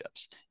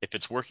relationships? If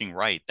it's working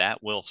right,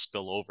 that will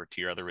spill over to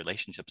your other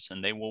relationships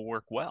and they will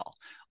work well.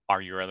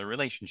 Are your other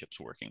relationships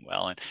working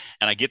well? And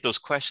I get those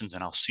questions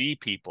and I'll see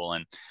people.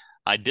 And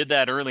I did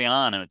that early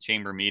on in a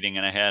chamber meeting,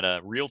 and I had a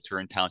realtor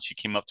in town. She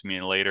came up to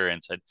me later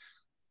and said,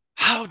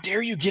 how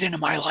dare you get into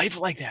my life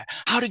like that?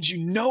 How did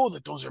you know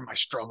that those are my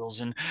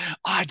struggles? And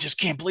I just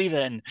can't believe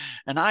it.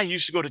 And I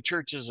used to go to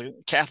church as a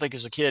Catholic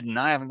as a kid, and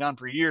I haven't gone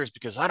for years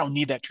because I don't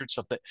need that church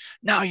stuff. But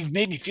now you've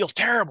made me feel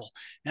terrible,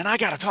 and I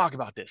got to talk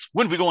about this.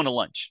 When are we going to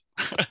lunch?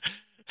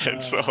 And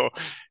Uh, so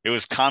it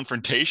was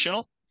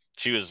confrontational.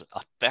 She was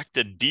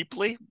affected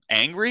deeply,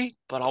 angry,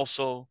 but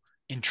also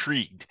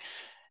intrigued.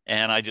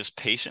 And I just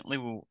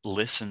patiently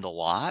listened a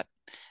lot,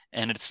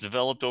 and it's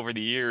developed over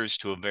the years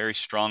to a very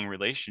strong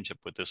relationship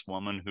with this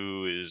woman,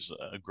 who is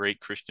a great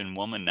Christian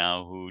woman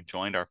now, who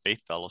joined our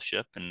faith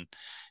fellowship and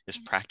is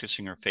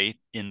practicing her faith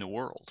in the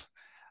world.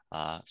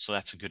 So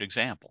that's a good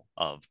example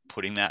of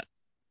putting that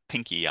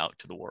pinky out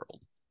to the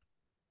world.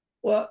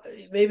 well,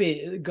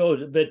 maybe go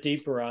a bit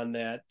deeper on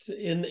that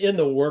in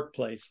the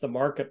workplace, the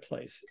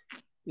marketplace.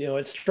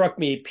 It struck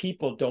me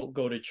people don't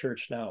go to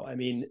church now. I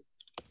mean,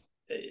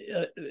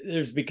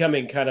 there's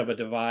becoming kind of a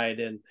divide,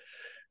 and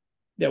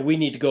that we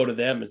need to go to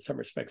them in some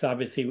respects.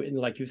 Obviously, and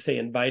like you say,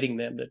 inviting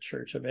them to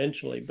church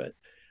eventually. But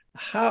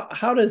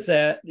how does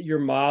that your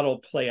model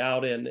play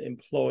out in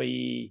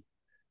employee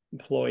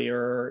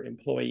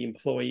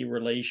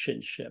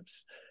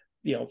relationships?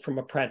 From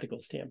a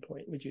practical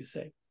standpoint, would you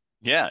say?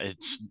 Yeah,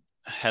 it's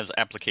has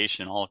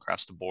application all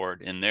across the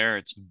board. In there,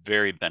 it's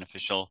very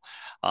beneficial.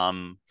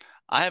 Um,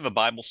 I have a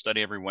Bible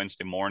study every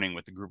Wednesday morning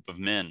with a group of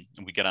men,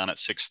 and we get on at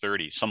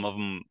 6:30. Some of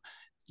them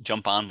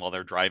jump on while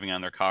they're driving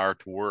on their car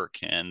to work,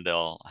 and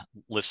they'll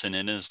listen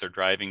in as they're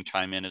driving,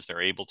 chime in as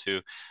they're able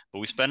to. But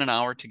we spend an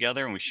hour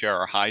together and we share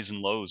our highs and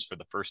lows for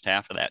the first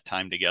half of that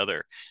time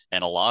together.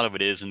 And a lot of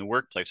it is in the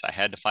workplace. I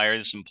had to fire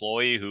this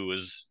employee who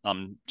was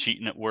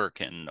cheating at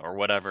work and or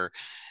whatever.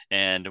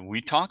 And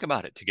we talk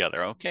about it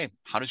together. Okay,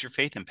 how does your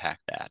faith impact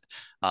that?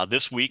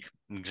 This week,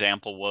 an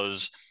example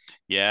was,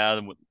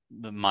 yeah,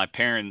 my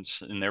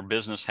parents in their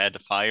business had to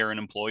fire an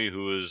employee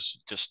who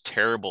was just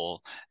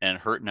terrible and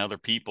hurting other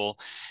people,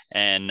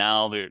 and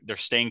now they're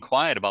staying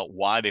quiet about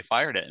why they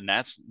fired it, and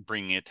that's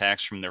bringing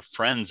attacks from their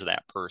friends of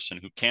that person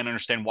who can't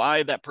understand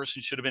why that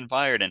person should have been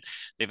fired, and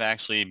they've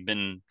actually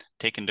been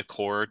taken to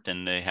court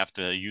and they have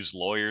to use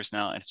lawyers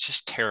now, and it's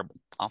just terrible,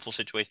 awful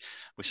situation.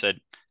 We said,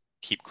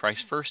 keep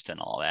Christ first and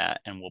all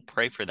that, and we'll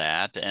pray for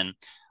that. And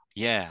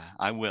yeah,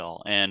 I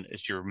will. And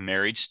is your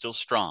marriage still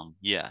strong?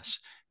 Yes.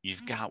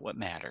 You've got what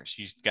matters.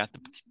 You've got the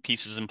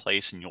pieces in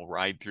place, and you'll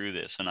ride through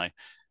this. And I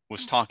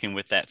was talking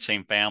with that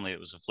same family that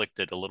was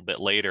afflicted a little bit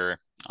later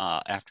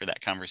after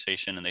that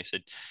conversation, and they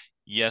said,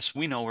 yes,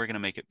 we know we're going to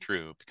make it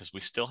through because we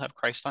still have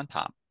Christ on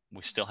top.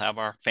 We still have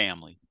our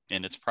family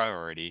and its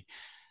priority.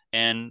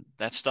 And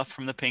that stuff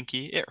from the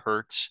pinky, it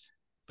hurts,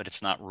 but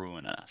it's not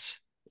ruining us.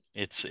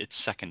 It's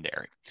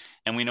secondary.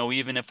 And we know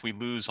even if we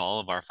lose all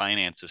of our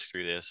finances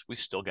through this, we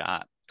still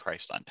got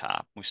Christ on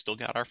top. We still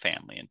got our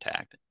family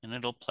intact, and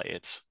it'll play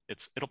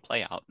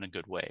out in a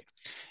good way.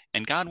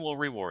 And God will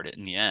reward it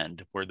in the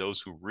end, where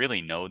those who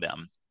really know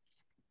them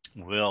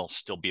will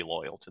still be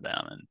loyal to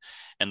them.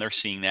 And they're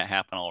seeing that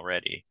happen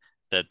already,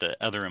 that the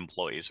other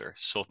employees are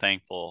so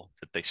thankful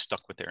that they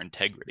stuck with their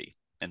integrity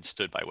and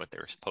stood by what they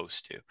were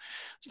supposed to.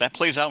 So that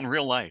plays out in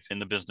real life in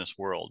the business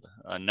world.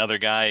 Another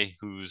guy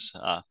who's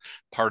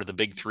part of the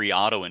big three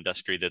auto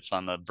industry that's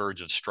on the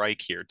verge of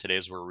strike here today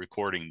as we're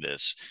recording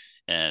this,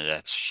 and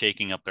that's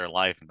shaking up their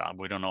life.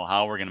 We don't know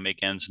how we're going to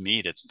make ends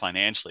meet. It's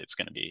financially, it's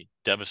going to be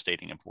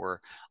devastating if we're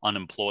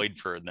unemployed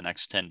for the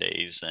next 10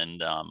 days,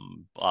 and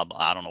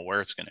I don't know where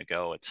it's going to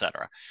go,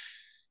 etc.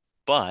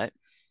 But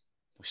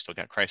we still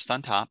got Christ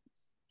on top,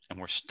 and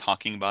we're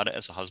talking about it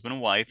as a husband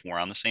and wife. And we're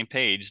on the same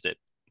page that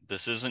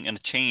this isn't going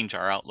to change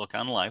our outlook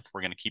on life. We're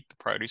going to keep the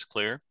priorities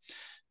clear,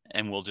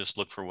 and we'll just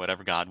look for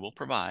whatever God will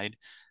provide.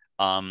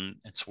 And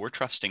so we're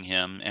trusting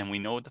him, and we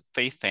know the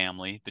faith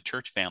family, the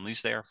church family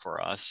is there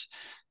for us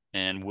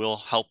and will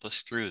help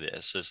us through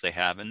this as they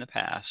have in the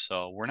past.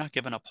 So we're not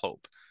giving up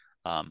hope,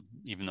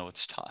 even though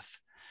it's tough.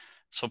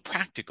 So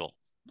practical,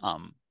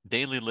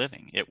 daily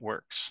living, it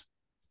works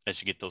as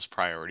you get those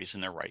priorities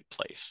in their right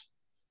place.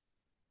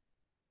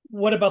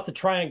 What about the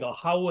triangle?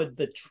 How would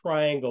the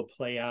triangle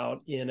play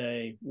out in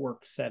a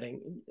work setting?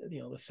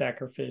 The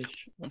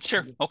sacrifice.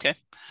 Sure. Okay.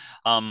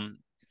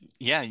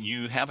 Yeah,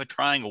 you have a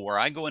triangle where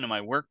I go into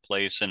my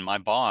workplace and my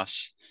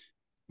boss,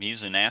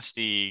 he's a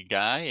nasty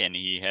guy and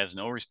he has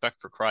no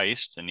respect for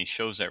Christ, and he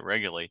shows that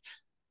regularly.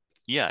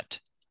 Yet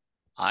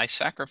I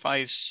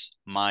sacrifice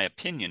my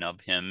opinion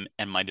of him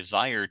and my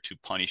desire to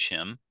punish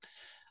him.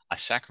 I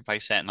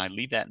sacrifice that and I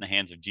leave that in the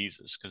hands of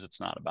Jesus, because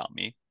it's not about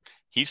me.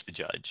 He's the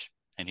judge,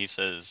 and he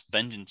says,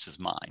 vengeance is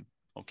mine.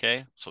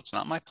 Okay, so it's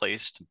not my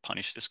place to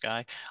punish this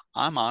guy.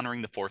 I'm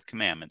honoring the fourth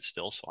commandment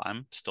still, so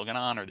I'm still going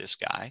to honor this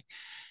guy,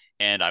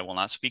 and I will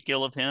not speak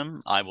ill of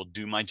him. I will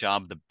do my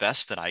job the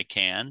best that I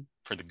can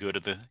for the good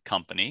of the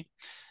company.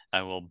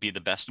 I will be the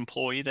best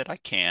employee that I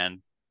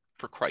can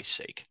for Christ's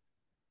sake,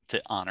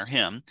 to honor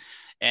him.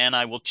 And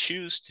I will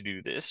choose to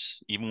do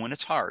this even when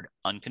it's hard,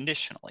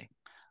 unconditionally.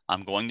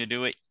 I'm going to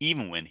do it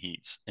even when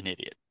he's an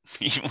idiot,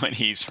 even when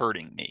he's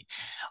hurting me.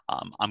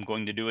 I'm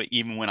going to do it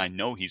even when I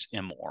know he's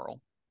immoral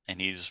and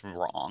he's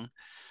wrong.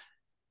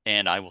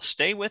 And I will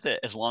stay with it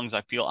as long as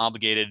I feel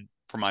obligated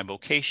for my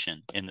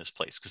vocation in this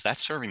place, because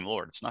that's serving the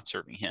Lord. It's not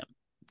serving him.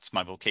 It's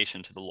my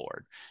vocation to the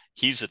Lord.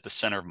 He's at the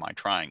center of my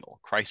triangle.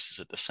 Christ is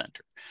at the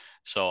center.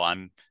 So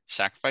I'm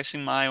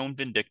sacrificing my own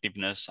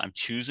vindictiveness. I'm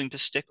choosing to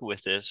stick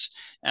with this,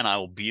 and I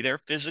will be there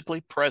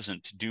physically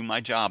present to do my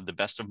job the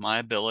best of my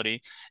ability.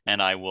 And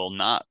I will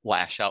not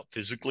lash out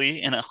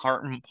physically in a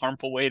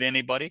harmful way to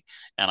anybody.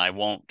 And I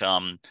won't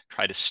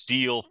try to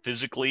steal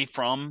physically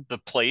from the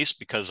place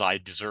because I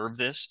deserve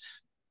this.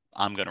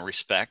 I'm going to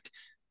respect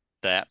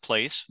that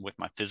place with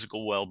my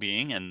physical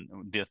well-being and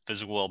the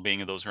physical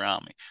well-being of those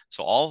around me.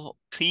 So all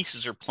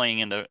pieces are playing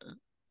into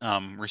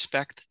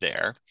respect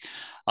there,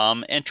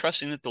 and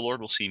trusting that the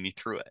Lord will see me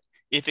through it.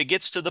 If it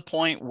gets to the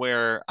point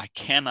where I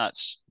cannot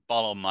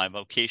follow my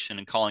vocation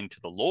and calling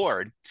to the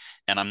Lord,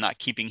 and I'm not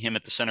keeping him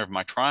at the center of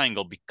my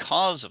triangle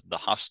because of the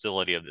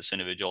hostility of this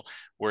individual,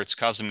 where it's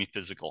causing me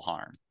physical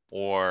harm,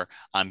 or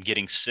I'm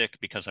getting sick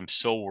because I'm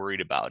so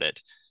worried about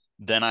it,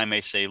 then I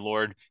may say,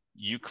 Lord,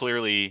 you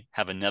clearly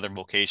have another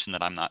vocation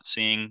that I'm not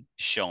seeing.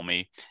 Show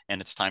me. And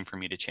it's time for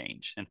me to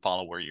change and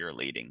follow where you're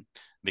leading,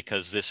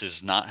 because this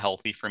is not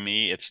healthy for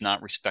me. It's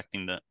not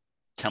respecting the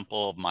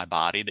temple of my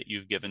body that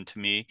you've given to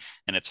me,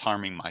 and it's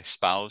harming my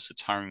spouse.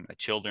 It's harming my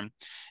children.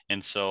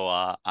 And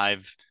so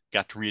I've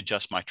got to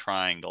readjust my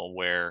triangle,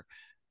 where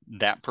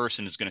that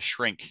person is going to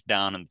shrink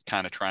down in the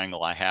kind of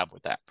triangle I have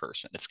with that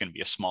person. It's going to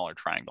be a smaller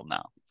triangle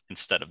now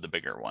instead of the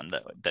bigger one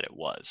that it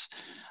was.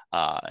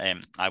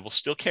 And I will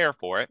still care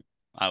for it.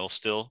 I will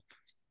still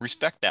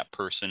respect that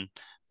person,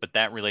 but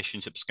that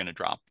relationship is going to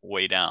drop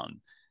way down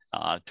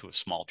to a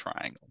small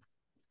triangle,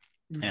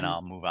 and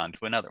I'll move on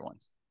to another one.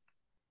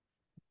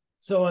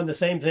 So on the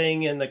same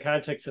thing, in the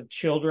context of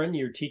children,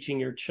 you're teaching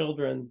your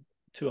children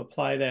to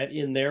apply that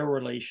in their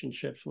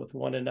relationships with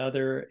one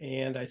another,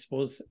 and I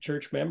suppose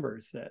church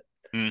members, that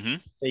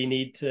they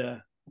need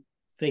to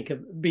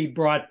be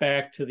brought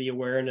back to the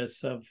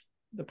awareness of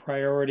the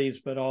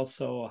priorities, but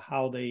also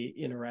how they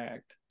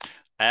interact.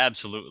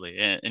 Absolutely.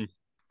 And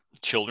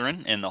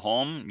children in the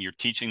home, you're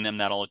teaching them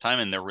that all the time,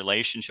 in their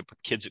relationship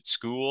with kids at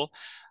school.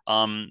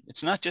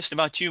 It's not just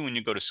about you when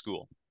you go to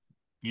school.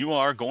 You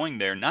are going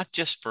there not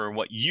just for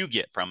what you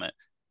get from it.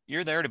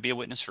 You're there to be a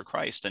witness for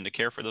Christ and to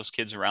care for those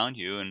kids around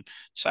you, and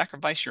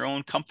sacrifice your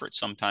own comfort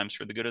sometimes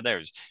for the good of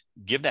theirs.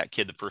 Give that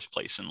kid the first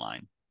place in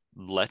line.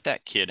 Let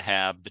that kid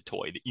have the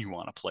toy that you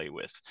want to play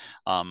with.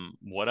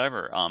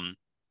 Whatever.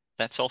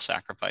 That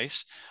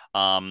self-sacrifice,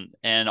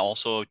 and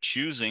also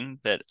choosing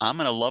that I'm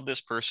going to love this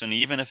person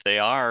even if they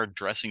are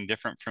dressing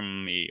different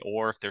from me,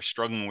 or if they're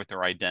struggling with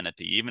their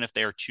identity, even if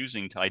they are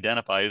choosing to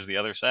identify as the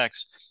other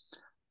sex.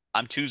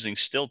 I'm choosing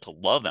still to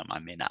love them. I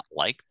may not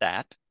like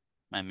that,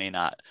 I may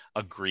not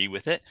agree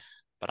with it,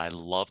 but I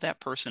love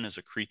that person as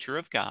a creature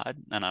of God,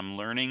 and I'm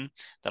learning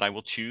that I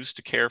will choose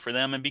to care for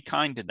them and be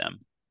kind to them,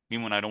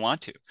 even when I don't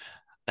want to.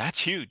 That's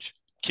huge.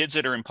 Kids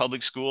that are in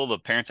public school, the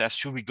parents ask,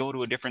 should we go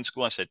to a different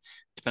school? I said,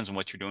 depends on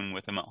what you're doing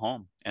with them at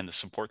home and the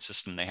support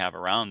system they have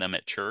around them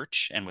at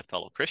church and with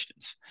fellow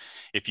Christians.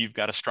 If you've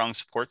got a strong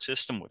support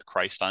system with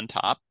Christ on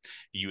top,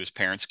 you as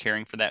parents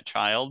caring for that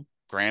child,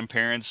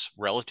 grandparents,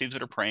 relatives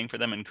that are praying for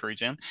them,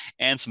 encouraging them,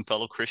 and some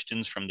fellow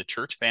Christians from the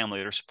church family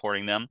that are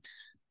supporting them,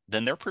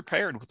 then they're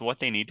prepared with what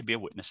they need to be a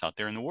witness out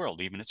there in the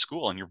world, even at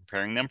school, and you're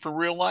preparing them for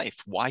real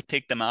life. Why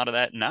take them out of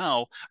that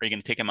now? Are you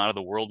going to take them out of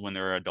the world when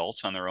they're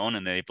adults on their own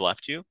and they've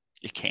left you?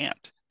 You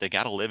can't. They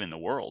got to live in the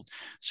world.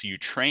 So you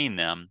train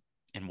them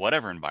in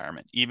whatever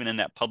environment, even in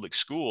that public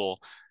school,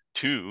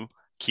 to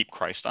keep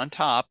Christ on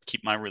top,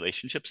 keep my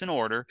relationships in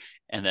order,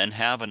 and then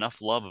have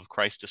enough love of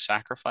Christ to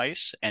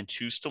sacrifice and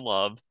choose to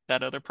love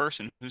that other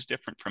person who's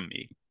different from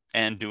me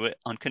and do it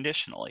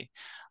unconditionally.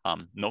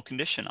 No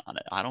condition on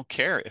it. I don't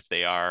care if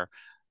they are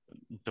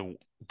the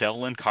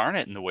devil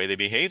incarnate in the way they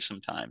behave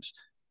sometimes.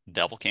 The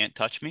devil can't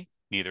touch me,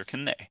 neither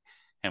can they.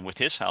 And with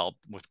his help,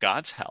 with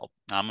God's help,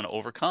 I'm going to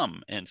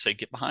overcome and say,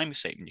 get behind me,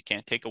 Satan. You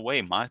can't take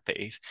away my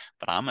faith,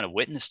 but I'm going to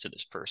witness to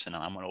this person.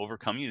 And I'm going to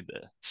overcome you,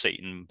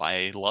 Satan,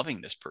 by loving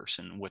this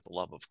person with the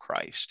love of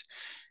Christ.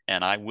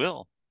 And I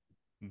will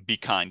be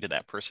kind to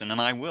that person,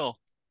 and I will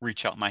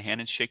reach out my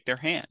hand and shake their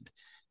hand.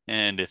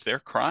 And if they're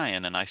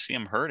crying and I see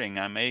them hurting,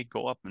 I may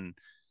go up and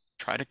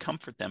try to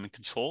comfort them and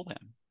console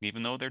them,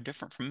 even though they're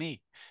different from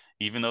me,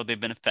 even though they've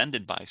been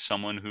offended by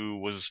someone who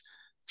was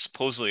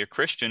supposedly a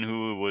Christian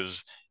who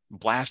was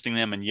blasting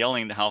them and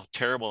yelling how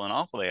terrible and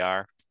awful they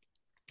are.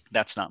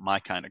 That's not my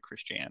kind of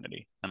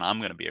Christianity. And I'm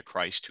going to be a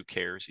Christ who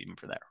cares even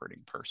for that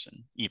hurting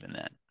person, even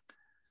then.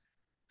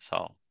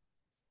 So,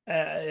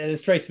 And it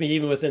strikes me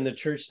even within the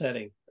church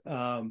setting,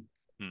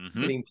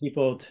 getting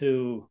people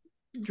to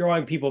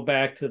drawing people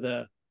back to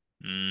the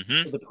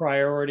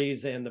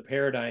priorities and the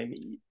paradigm,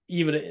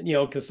 even,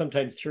 because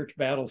sometimes church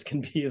battles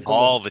can be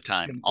all the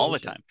time, all the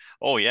time.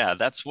 Oh yeah,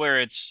 that's where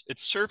it's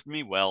served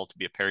me well to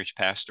be a parish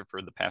pastor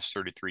for the past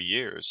 33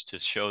 years, to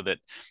show that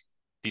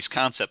these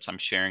concepts I'm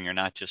sharing are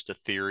not just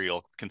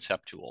ethereal,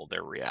 conceptual,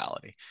 they're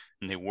reality,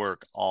 and they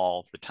work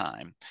all the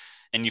time.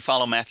 And you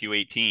follow Matthew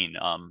 18,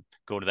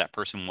 go to that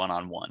person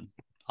one-on-one,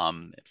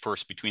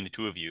 first between the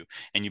two of you,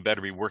 and you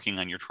better be working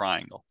on your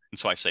triangle. And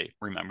so I say,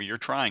 remember your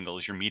triangle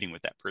is you're meeting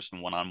with that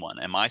person one-on-one.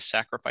 Am I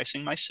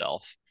sacrificing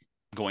myself,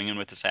 going in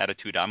with this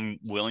attitude, I'm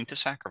willing to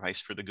sacrifice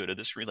for the good of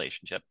this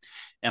relationship?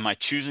 Am I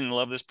choosing to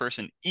love this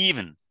person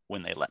even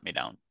when they let me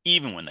down,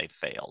 even when they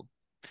failed?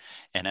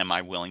 And am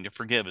I willing to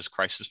forgive as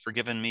Christ has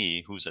forgiven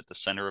me, who's at the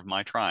center of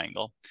my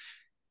triangle?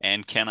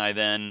 And can I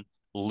then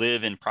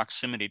live in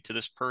proximity to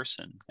this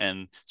person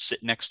and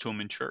sit next to him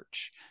in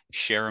church,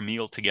 share a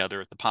meal together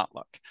at the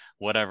potluck,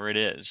 whatever it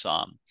is?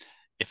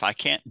 If I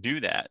can't do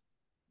that,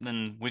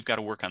 then we've got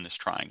to work on this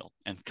triangle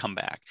and come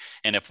back.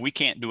 And if we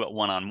can't do it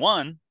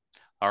one-on-one,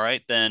 all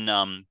right, then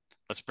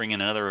let's bring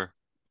in another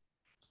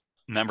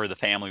member of the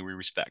family we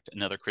respect,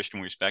 another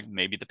Christian we respect,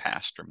 maybe the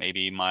pastor,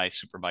 maybe my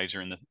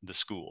supervisor in the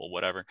school,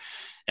 whatever,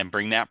 and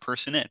bring that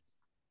person in.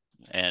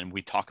 And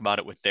we talk about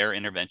it with their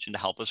intervention to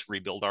help us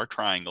rebuild our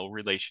triangle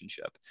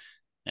relationship.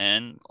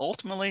 And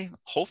ultimately,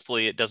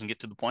 hopefully it doesn't get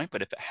to the point,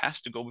 but if it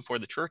has to go before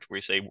the church where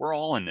you say, we're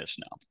all in this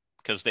now,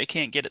 because they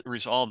can't get it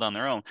resolved on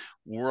their own,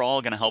 we're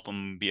all going to help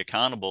them be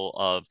accountable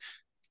of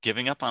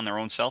giving up on their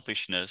own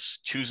selfishness,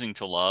 choosing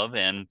to love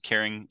and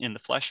caring in the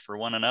flesh for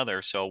one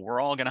another. So we're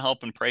all going to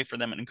help and pray for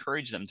them and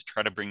encourage them to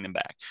try to bring them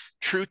back.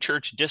 True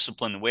church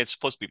discipline, the way it's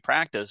supposed to be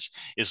practiced,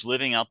 is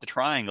living out the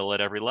triangle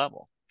at every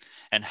level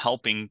and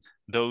helping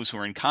those who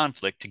are in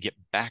conflict to get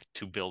back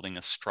to building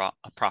a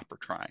proper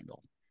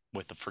triangle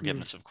with the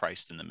forgiveness of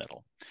Christ in the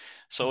middle.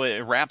 So it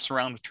wraps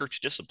around with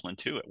church discipline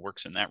too. It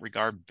works in that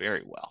regard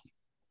very well.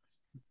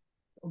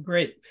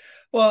 Great.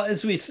 Well,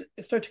 as we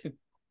start to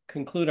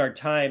conclude our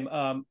time,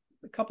 a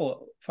couple of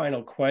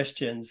final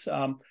questions.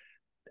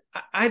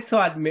 I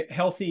thought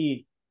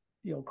healthy,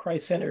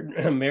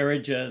 Christ-centered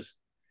marriages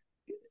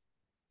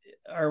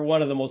are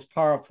one of the most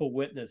powerful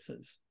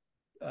witnesses.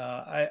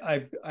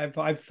 I've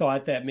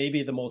thought that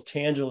maybe the most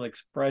tangible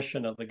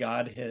expression of the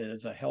Godhead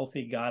is a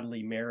healthy,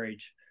 godly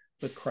marriage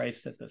with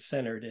Christ at the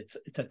center. It's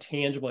a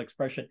tangible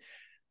expression.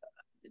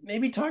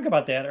 Maybe talk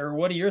about that, or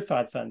what are your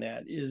thoughts on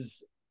that?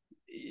 Is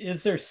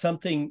there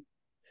something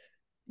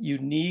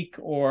unique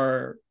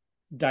or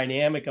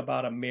dynamic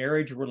about a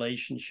marriage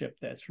relationship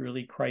that's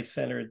really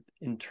Christ-centered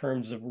in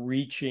terms of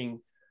reaching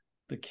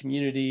the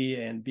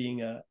community and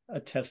being a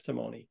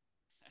testimony?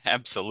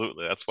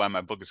 Absolutely. That's why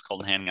my book is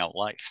called Handing Out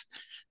Life.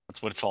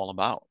 That's what it's all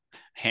about.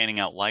 Handing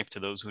out life to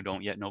those who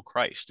don't yet know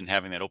Christ and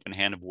having that open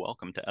hand of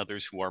welcome to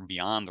others who are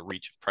beyond the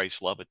reach of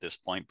Christ's love at this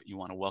point, but you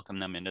want to welcome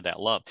them into that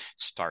love. It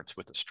starts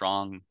with a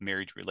strong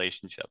marriage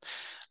relationship.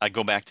 I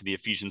go back to the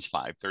Ephesians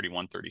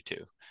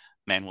 5:31-32.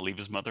 Man will leave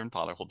his mother and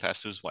father, hold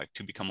fast to his wife,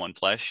 to become one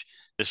flesh.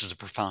 This is a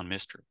profound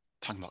mystery.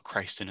 Talking about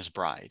Christ and his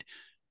bride.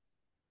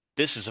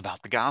 This is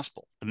about the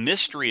gospel. The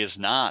mystery is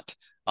not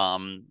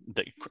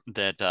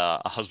that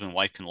a husband and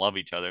wife can love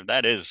each other.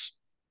 That is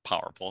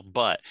powerful.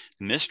 But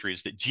the mystery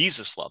is that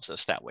Jesus loves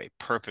us that way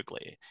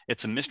perfectly.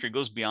 It's a mystery, it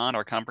goes beyond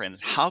our comprehension.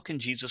 How can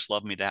Jesus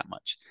love me that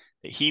much?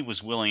 That he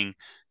was willing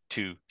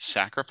to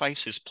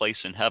sacrifice his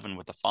place in heaven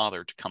with the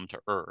Father to come to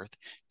earth,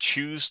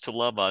 choose to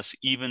love us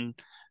even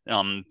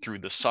through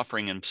the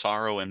suffering and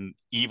sorrow and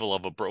evil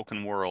of a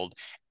broken world,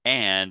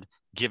 and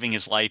giving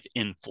his life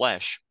in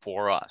flesh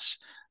for us.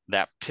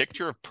 That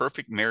picture of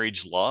perfect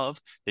marriage love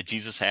that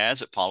Jesus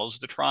has, it follows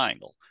the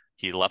triangle.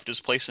 He left his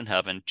place in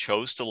heaven,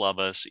 chose to love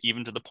us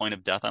even to the point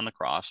of death on the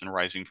cross and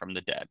rising from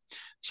the dead.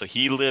 So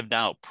he lived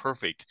out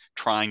perfect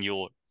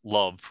triangular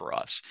love for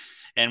us.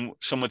 And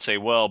some would say,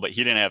 well, but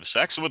he didn't have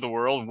sex with the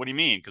world. What do you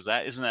mean? Because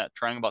that isn't that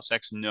trying about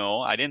sex?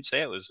 No, I didn't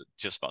say it was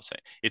just about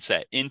sex. It's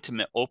that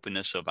intimate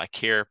openness of I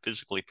care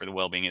physically for the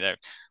well-being of that.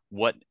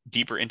 What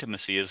deeper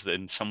intimacy is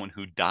than someone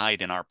who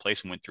died in our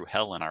place and went through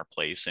hell in our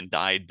place and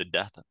died the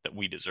death that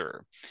we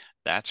deserve?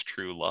 That's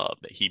true love,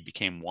 that he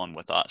became one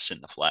with us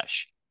in the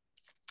flesh.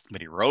 But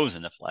he rose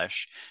in the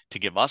flesh to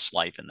give us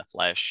life in the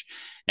flesh.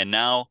 And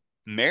now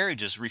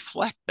marriages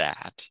reflect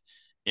that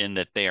in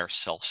that they are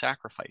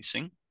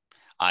self-sacrificing.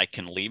 I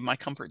can leave my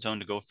comfort zone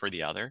to go for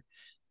the other.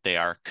 They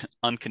are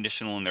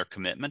unconditional in their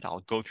commitment. I'll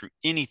go through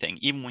anything,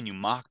 even when you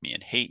mock me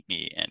and hate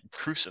me and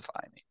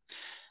crucify me.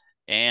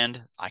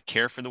 And I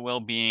care for the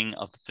well-being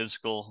of the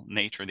physical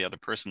nature of the other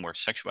person, where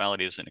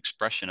sexuality is an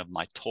expression of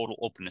my total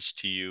openness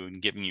to you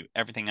and giving you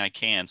everything I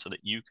can so that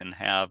you can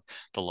have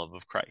the love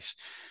of Christ.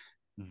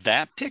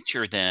 That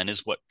picture then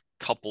is what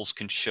couples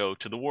can show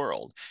to the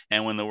world.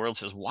 And when the world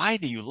says, why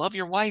do you love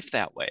your wife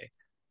that way?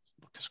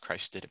 Because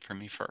Christ did it for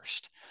me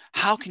first.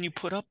 How can you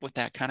put up with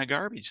that kind of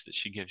garbage that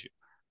she gives you?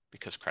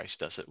 Because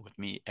Christ does it with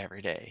me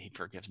every day. He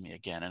forgives me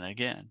again and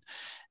again.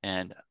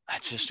 And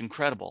that's just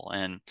incredible.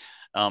 And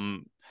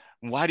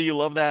why do you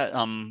love that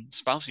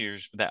spouse of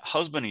yours, that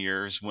husband of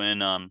yours,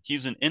 when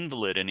he's an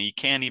invalid and he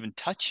can't even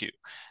touch you?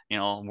 You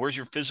know, where's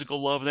your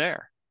physical love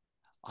there?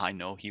 I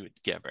know he would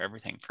give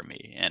everything for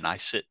me. And I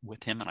sit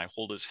with him and I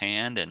hold his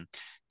hand, and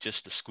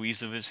just the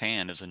squeeze of his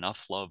hand is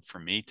enough love for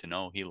me to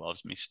know he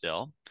loves me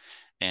still.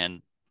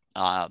 And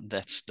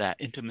that's that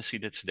intimacy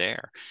that's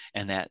there.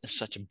 And that is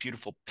such a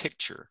beautiful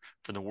picture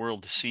for the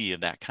world to see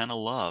of that kind of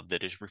love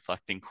that is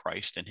reflecting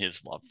Christ and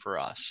his love for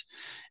us.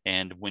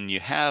 And when you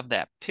have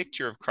that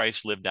picture of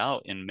Christ lived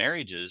out in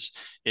marriages,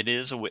 it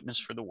is a witness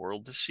for the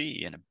world to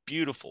see in a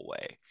beautiful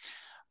way.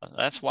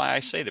 That's why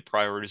I say the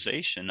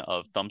prioritization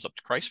of thumbs up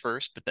to Christ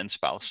first, but then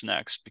spouse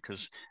next,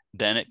 because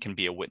then it can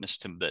be a witness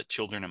to the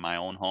children in my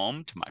own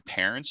home, to my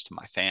parents, to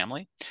my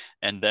family.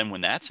 And then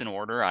when that's in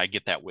order, I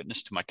get that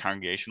witness to my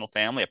congregational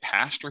family, a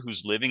pastor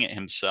who's living it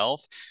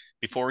himself.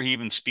 Before he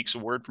even speaks a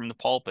word from the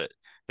pulpit,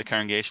 the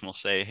congregation will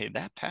say, hey,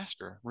 that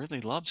pastor really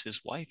loves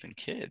his wife and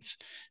kids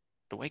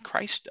the way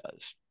Christ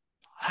does.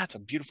 That's a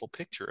beautiful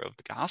picture of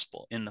the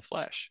gospel in the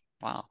flesh.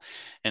 Wow.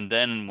 And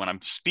then when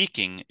I'm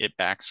speaking, it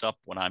backs up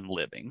what I'm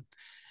living.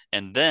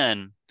 And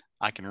then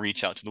I can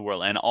reach out to the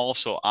world. And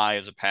also, I,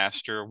 as a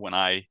pastor, when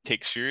I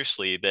take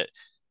seriously that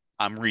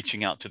I'm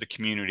reaching out to the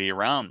community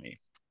around me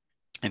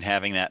and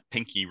having that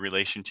pinky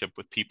relationship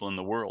with people in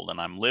the world,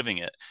 and I'm living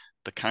it,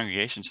 the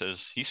congregation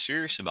says he's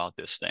serious about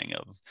this thing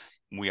of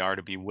we are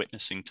to be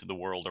witnessing to the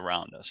world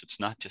around us. It's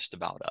not just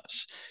about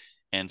us.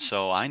 And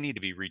so I need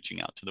to be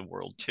reaching out to the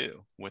world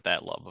too with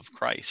that love of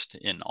Christ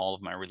in all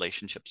of my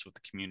relationships with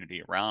the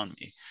community around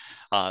me.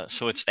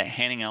 So it's that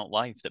handing out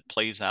life that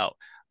plays out.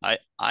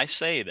 I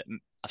say that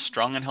a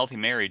strong and healthy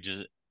marriage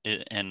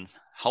and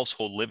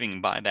household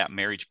living by that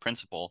marriage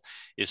principle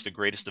is the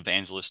greatest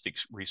evangelistic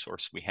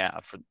resource we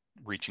have for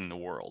reaching the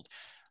world.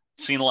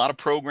 Seen a lot of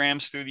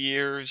programs through the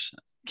years,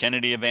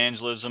 Kennedy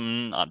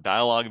evangelism,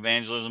 dialogue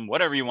evangelism,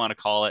 whatever you want to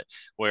call it,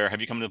 where have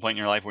you come to the point in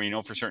your life where you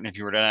know for certain if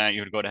you were to die,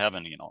 you would go to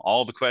heaven? You know,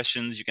 all the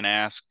questions you can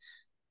ask.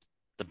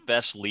 The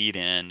best lead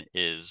in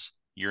is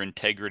your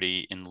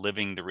integrity in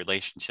living the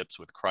relationships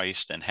with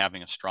Christ and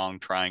having a strong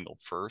triangle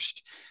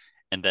first,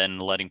 and then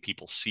letting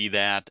people see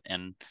that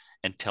and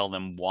tell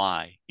them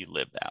why you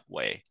live that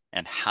way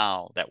and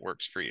how that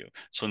works for you.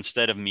 So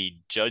instead of me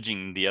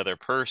judging the other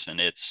person,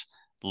 it's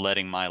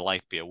letting my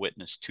life be a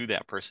witness to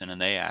that person,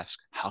 and they ask,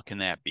 how can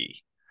that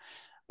be?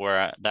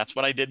 Where that's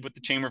what I did with the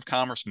Chamber of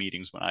Commerce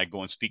meetings when I go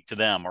and speak to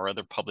them, or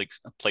other public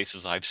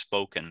places I've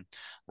spoken,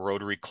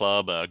 Rotary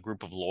Club, a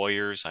group of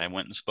lawyers I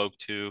went and spoke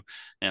to,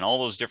 and all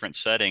those different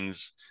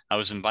settings. I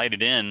was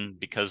invited in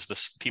because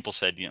the people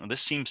said, you know,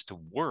 this seems to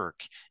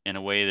work in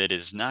a way that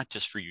is not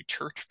just for you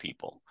church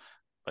people,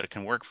 but it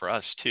can work for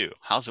us too.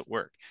 How's it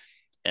work?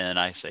 And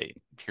I say,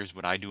 here's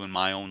what I do in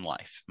my own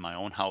life, my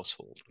own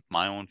household, with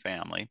my own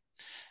family,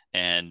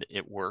 and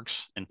it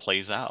works and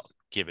plays out.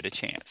 Give it a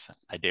chance.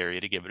 I dare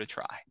you to give it a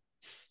try.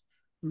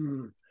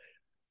 Hmm.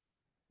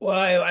 Well,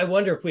 I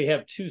wonder if we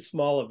have too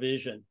small a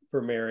vision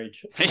for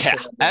marriage, for Yeah,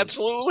 family.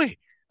 absolutely.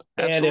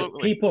 And if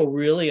Absolutely. people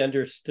really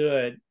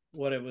understood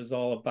what it was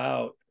all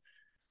about,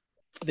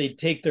 they'd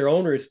take their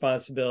own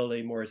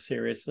responsibility more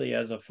seriously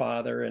as a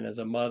father and as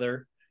a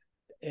mother.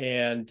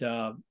 And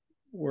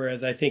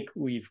whereas I think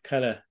we've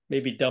kind of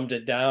maybe dumbed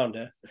it down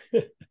to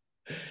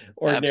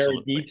ordinary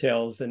Absolutely.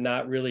 details and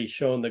not really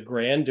shown the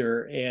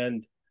grandeur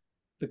and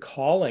the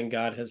calling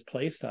God has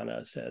placed on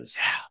us as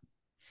Yeah.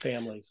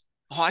 families.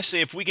 Oh, I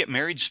say if we get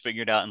marriage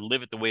figured out and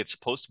live it the way it's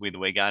supposed to be, the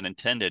way God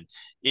intended,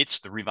 it's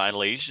the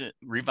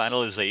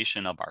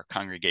revitalization of our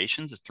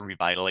congregations. It's the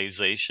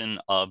revitalization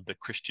of the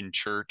Christian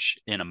church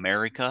in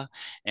America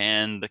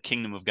and the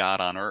kingdom of God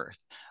on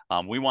earth.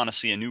 We want to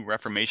see a new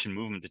Reformation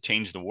movement to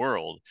change the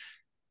world.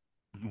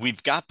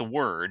 We've got the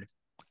word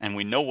and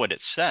we know what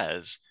it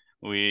says.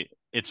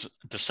 It's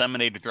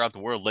disseminated throughout the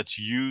world. Let's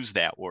use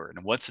that word.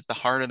 And what's at the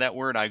heart of that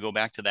word? I go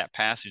back to that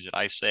passage that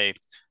I say,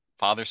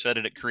 Father said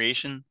it at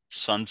creation,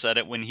 Son said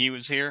it when he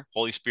was here,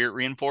 Holy Spirit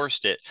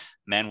reinforced it.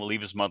 Man will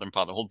leave his mother and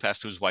father, hold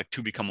fast to his wife,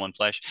 to become one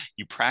flesh.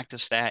 You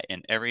practice that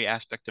in every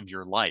aspect of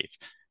your life,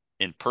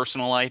 in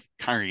personal life,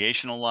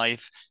 congregational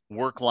life,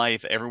 work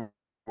life, everywhere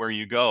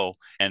you go,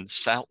 and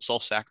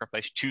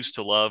self-sacrifice, choose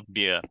to love,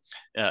 be a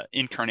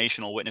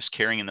incarnational witness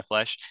carrying in the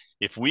flesh.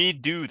 If we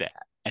do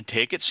that and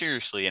take it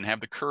seriously and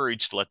have the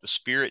courage to let the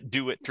Spirit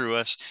do it through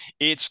us,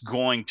 it's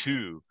going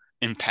to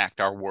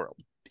impact our world.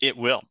 It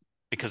will,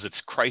 because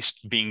it's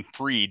Christ being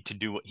freed to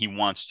do what he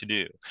wants to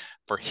do,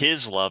 for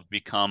his love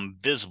become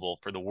visible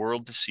for the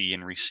world to see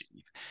and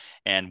receive.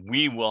 And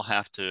we will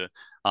have to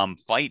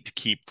fight to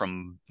keep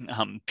from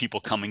people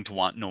coming to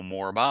want no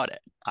more about it.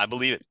 I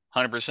believe it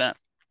 100%.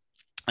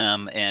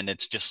 And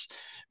it's just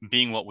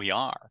being what we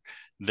are.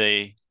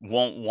 They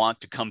won't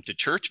want to come to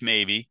church,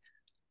 maybe,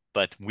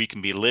 but we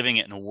can be living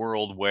it in a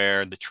world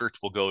where the church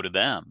will go to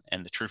them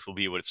and the church will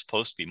be what it's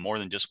supposed to be, more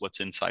than just what's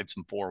inside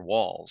some four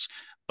walls,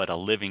 but a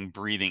living,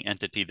 breathing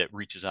entity that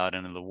reaches out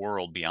into the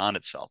world beyond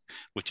itself,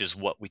 which is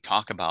what we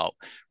talk about,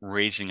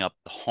 raising up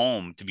the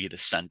home to be the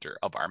center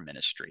of our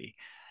ministry.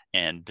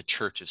 And the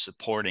church is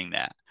supporting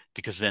that,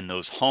 because then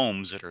those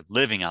homes that are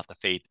living out the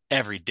faith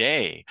every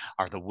day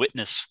are the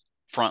witness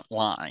front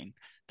line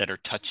that are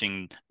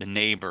touching the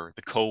neighbor,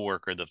 the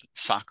coworker, the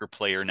soccer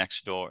player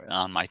next door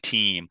on my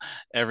team,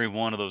 every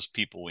one of those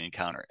people we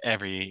encounter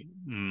every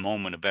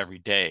moment of every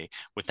day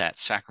with that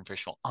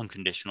sacrificial,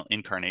 unconditional,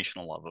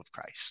 incarnational love of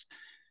Christ.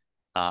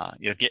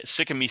 You'll get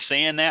sick of me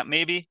saying that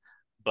maybe,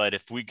 but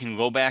if we can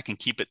go back and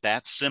keep it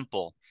that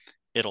simple,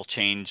 it'll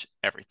change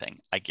everything,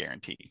 I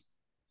guarantee.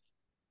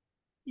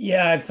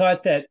 Yeah, I've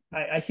thought that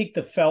I think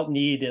the felt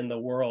need in the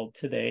world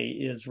today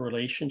is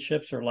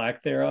relationships or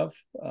lack thereof,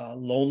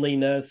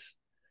 loneliness,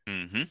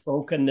 Mm-hmm.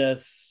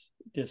 brokenness,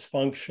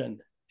 dysfunction.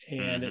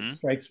 And it Mm-hmm.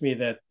 strikes me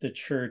that the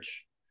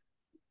church,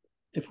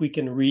 if we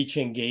can reach,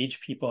 engage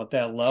people at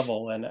that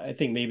level, and I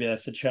think maybe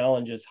that's the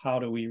challenge, is how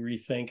do we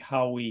rethink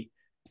how we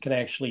can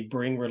actually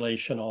bring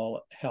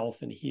relational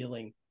health and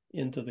healing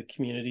into the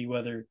community,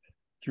 whether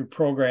through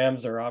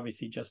programs or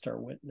obviously just our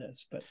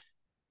witness. But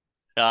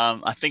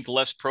I think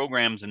less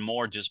programs and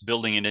more just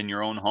building it in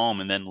your own home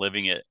and then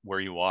living it where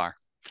you are.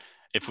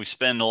 If we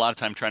spend a lot of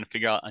time trying to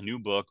figure out a new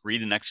book,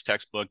 read the next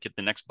textbook, get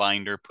the next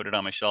binder, put it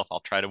on my shelf, I'll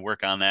try to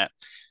work on that.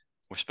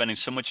 We're spending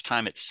so much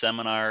time at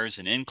seminars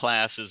and in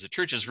classes. The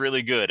church is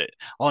really good at,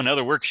 oh,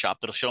 another workshop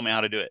that'll show me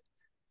how to do it.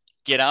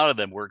 Get out of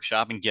the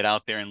workshop and get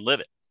out there and live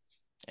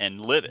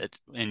it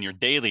in your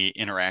daily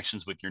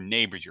interactions with your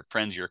neighbors, your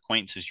friends, your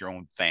acquaintances, your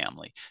own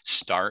family.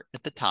 Start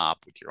at the top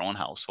with your own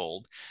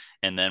household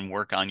and then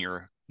work on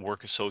your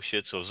work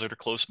associates, those that are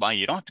close by.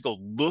 You don't have to go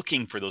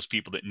looking for those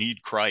people that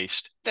need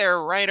Christ.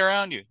 They're right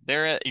around you.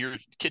 They're at your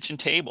kitchen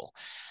table.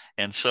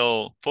 And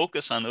so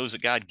focus on those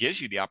that God gives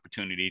you the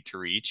opportunity to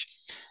reach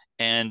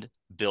and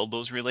build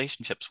those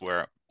relationships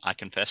where I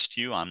confess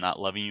to you, I'm not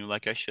loving you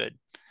like I should.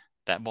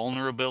 That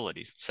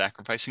vulnerability,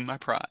 sacrificing my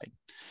pride,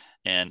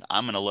 and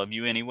I'm going to love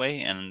you anyway.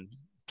 And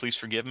please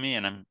forgive me.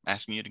 And I'm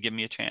asking you to give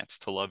me a chance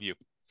to love you.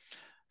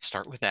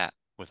 Start with that,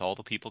 with all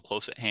the people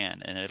close at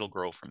hand, and it'll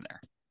grow from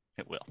there.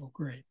 It will. oh,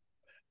 great.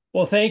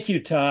 Well, thank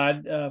you,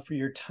 Todd, for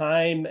your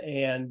time.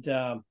 And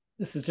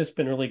this has just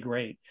been really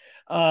great.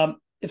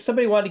 If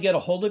somebody wanted to get a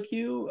hold of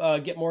you,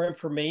 get more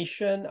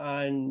information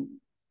on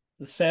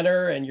the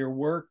center and your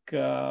work,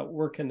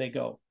 where can they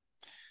go?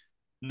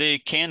 They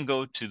can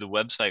go to the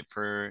website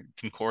for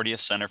Concordia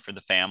Center for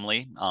the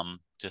Family.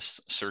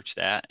 Just search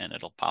that and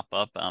it'll pop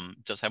up.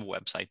 Just have a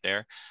website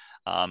there.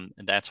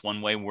 That's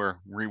one way. We're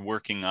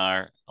reworking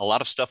a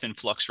lot of stuff in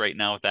flux right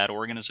now with that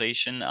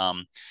organization.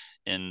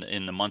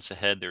 In the months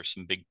ahead, there's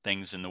some big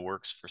things in the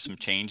works for some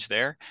change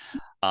there.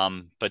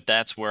 But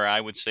that's where I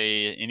would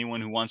say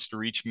anyone who wants to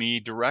reach me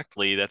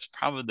directly, that's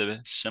probably the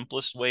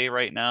simplest way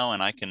right now.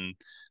 And I can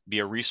be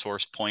a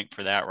resource point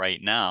for that right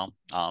now.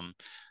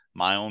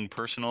 My own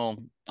personal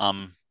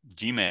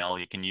Gmail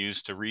you can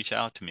use to reach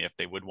out to me if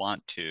they would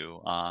want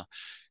to.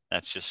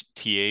 That's just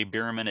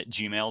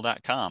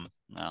tabiermann@gmail.com.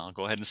 I'll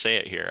go ahead and say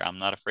it here. I'm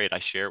not afraid. I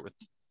share it with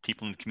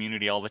people in the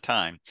community all the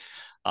time.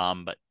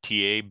 But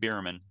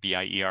tabiermann,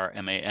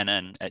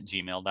 Biermann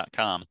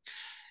 @gmail.com.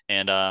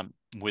 And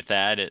with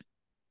that,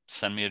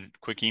 send me a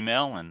quick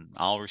email and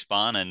I'll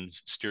respond and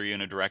steer you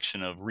in a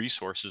direction of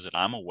resources that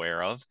I'm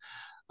aware of.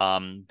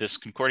 This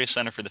Concordia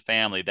Center for the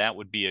Family, that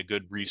would be a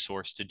good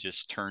resource to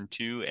just turn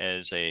to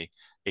as a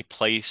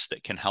place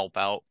that can help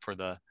out for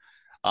the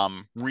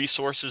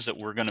resources that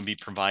we're going to be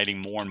providing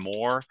more and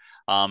more.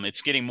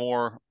 It's getting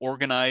more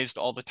organized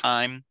all the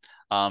time.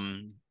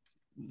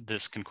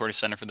 This Concordia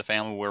Center for the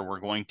Family, where we're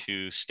going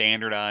to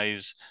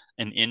standardize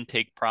an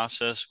intake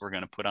process. We're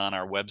going to put on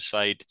our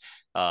website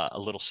a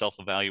little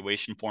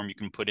self-evaluation form you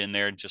can put in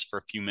there just for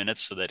a few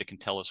minutes so that it can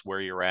tell us where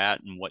you're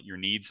at and what your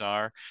needs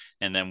are.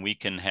 And then we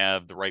can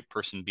have the right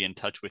person be in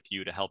touch with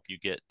you to help you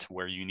get to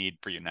where you need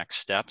for your next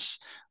steps.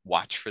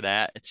 Watch for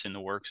that. It's in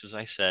the works, as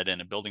I said,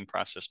 in a building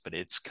process, but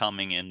it's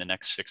coming in the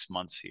next 6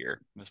 months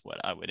here, is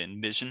what I would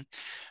envision.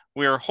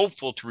 We're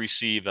hopeful to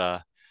receive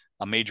a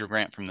major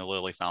grant from the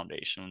Lilly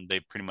Foundation. They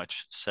pretty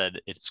much said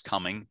it's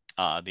coming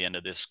the end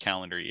of this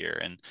calendar year,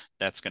 and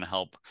that's going to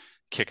help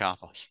kick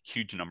off a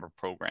huge number of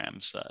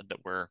programs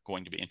that we're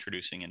going to be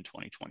introducing in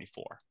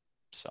 2024.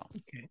 So,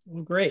 okay,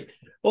 well, great.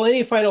 Well,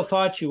 any final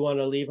thoughts you want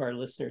to leave our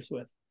listeners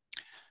with?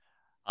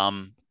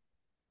 I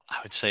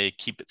would say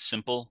keep it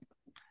simple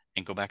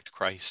and go back to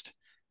Christ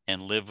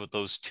and live with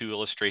those 2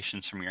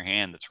 illustrations from your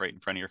hand that's right in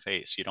front of your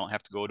face. You don't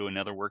have to go to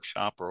another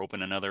workshop or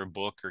open another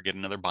book or get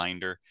another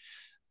binder.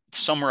 It's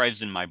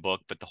summarized in my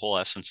book, but the whole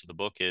essence of the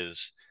book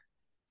is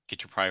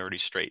get your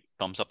priorities straight.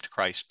 Thumbs up to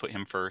Christ, put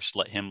him first,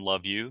 let him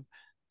love you,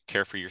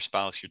 care for your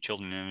spouse, your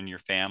children, and your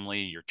family,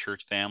 your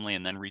church family,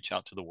 and then reach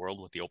out to the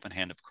world with the open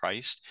hand of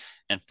Christ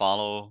and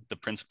follow the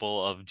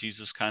principle of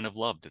Jesus kind of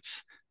love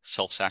that's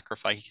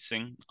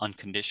self-sacrificing,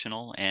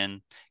 unconditional,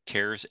 and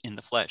cares in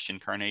the flesh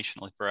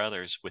incarnationally for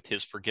others with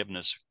his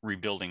forgiveness,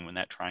 rebuilding when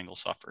that triangle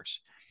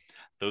suffers.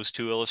 Those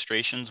 2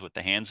 illustrations with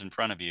the hands in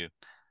front of you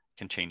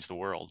can change the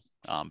world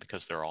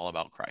because they're all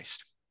about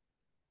Christ.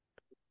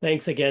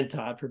 Thanks again,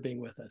 Todd, for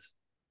being with us.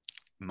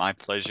 My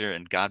pleasure,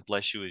 and God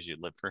bless you as you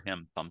live for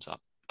him. Thumbs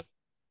up.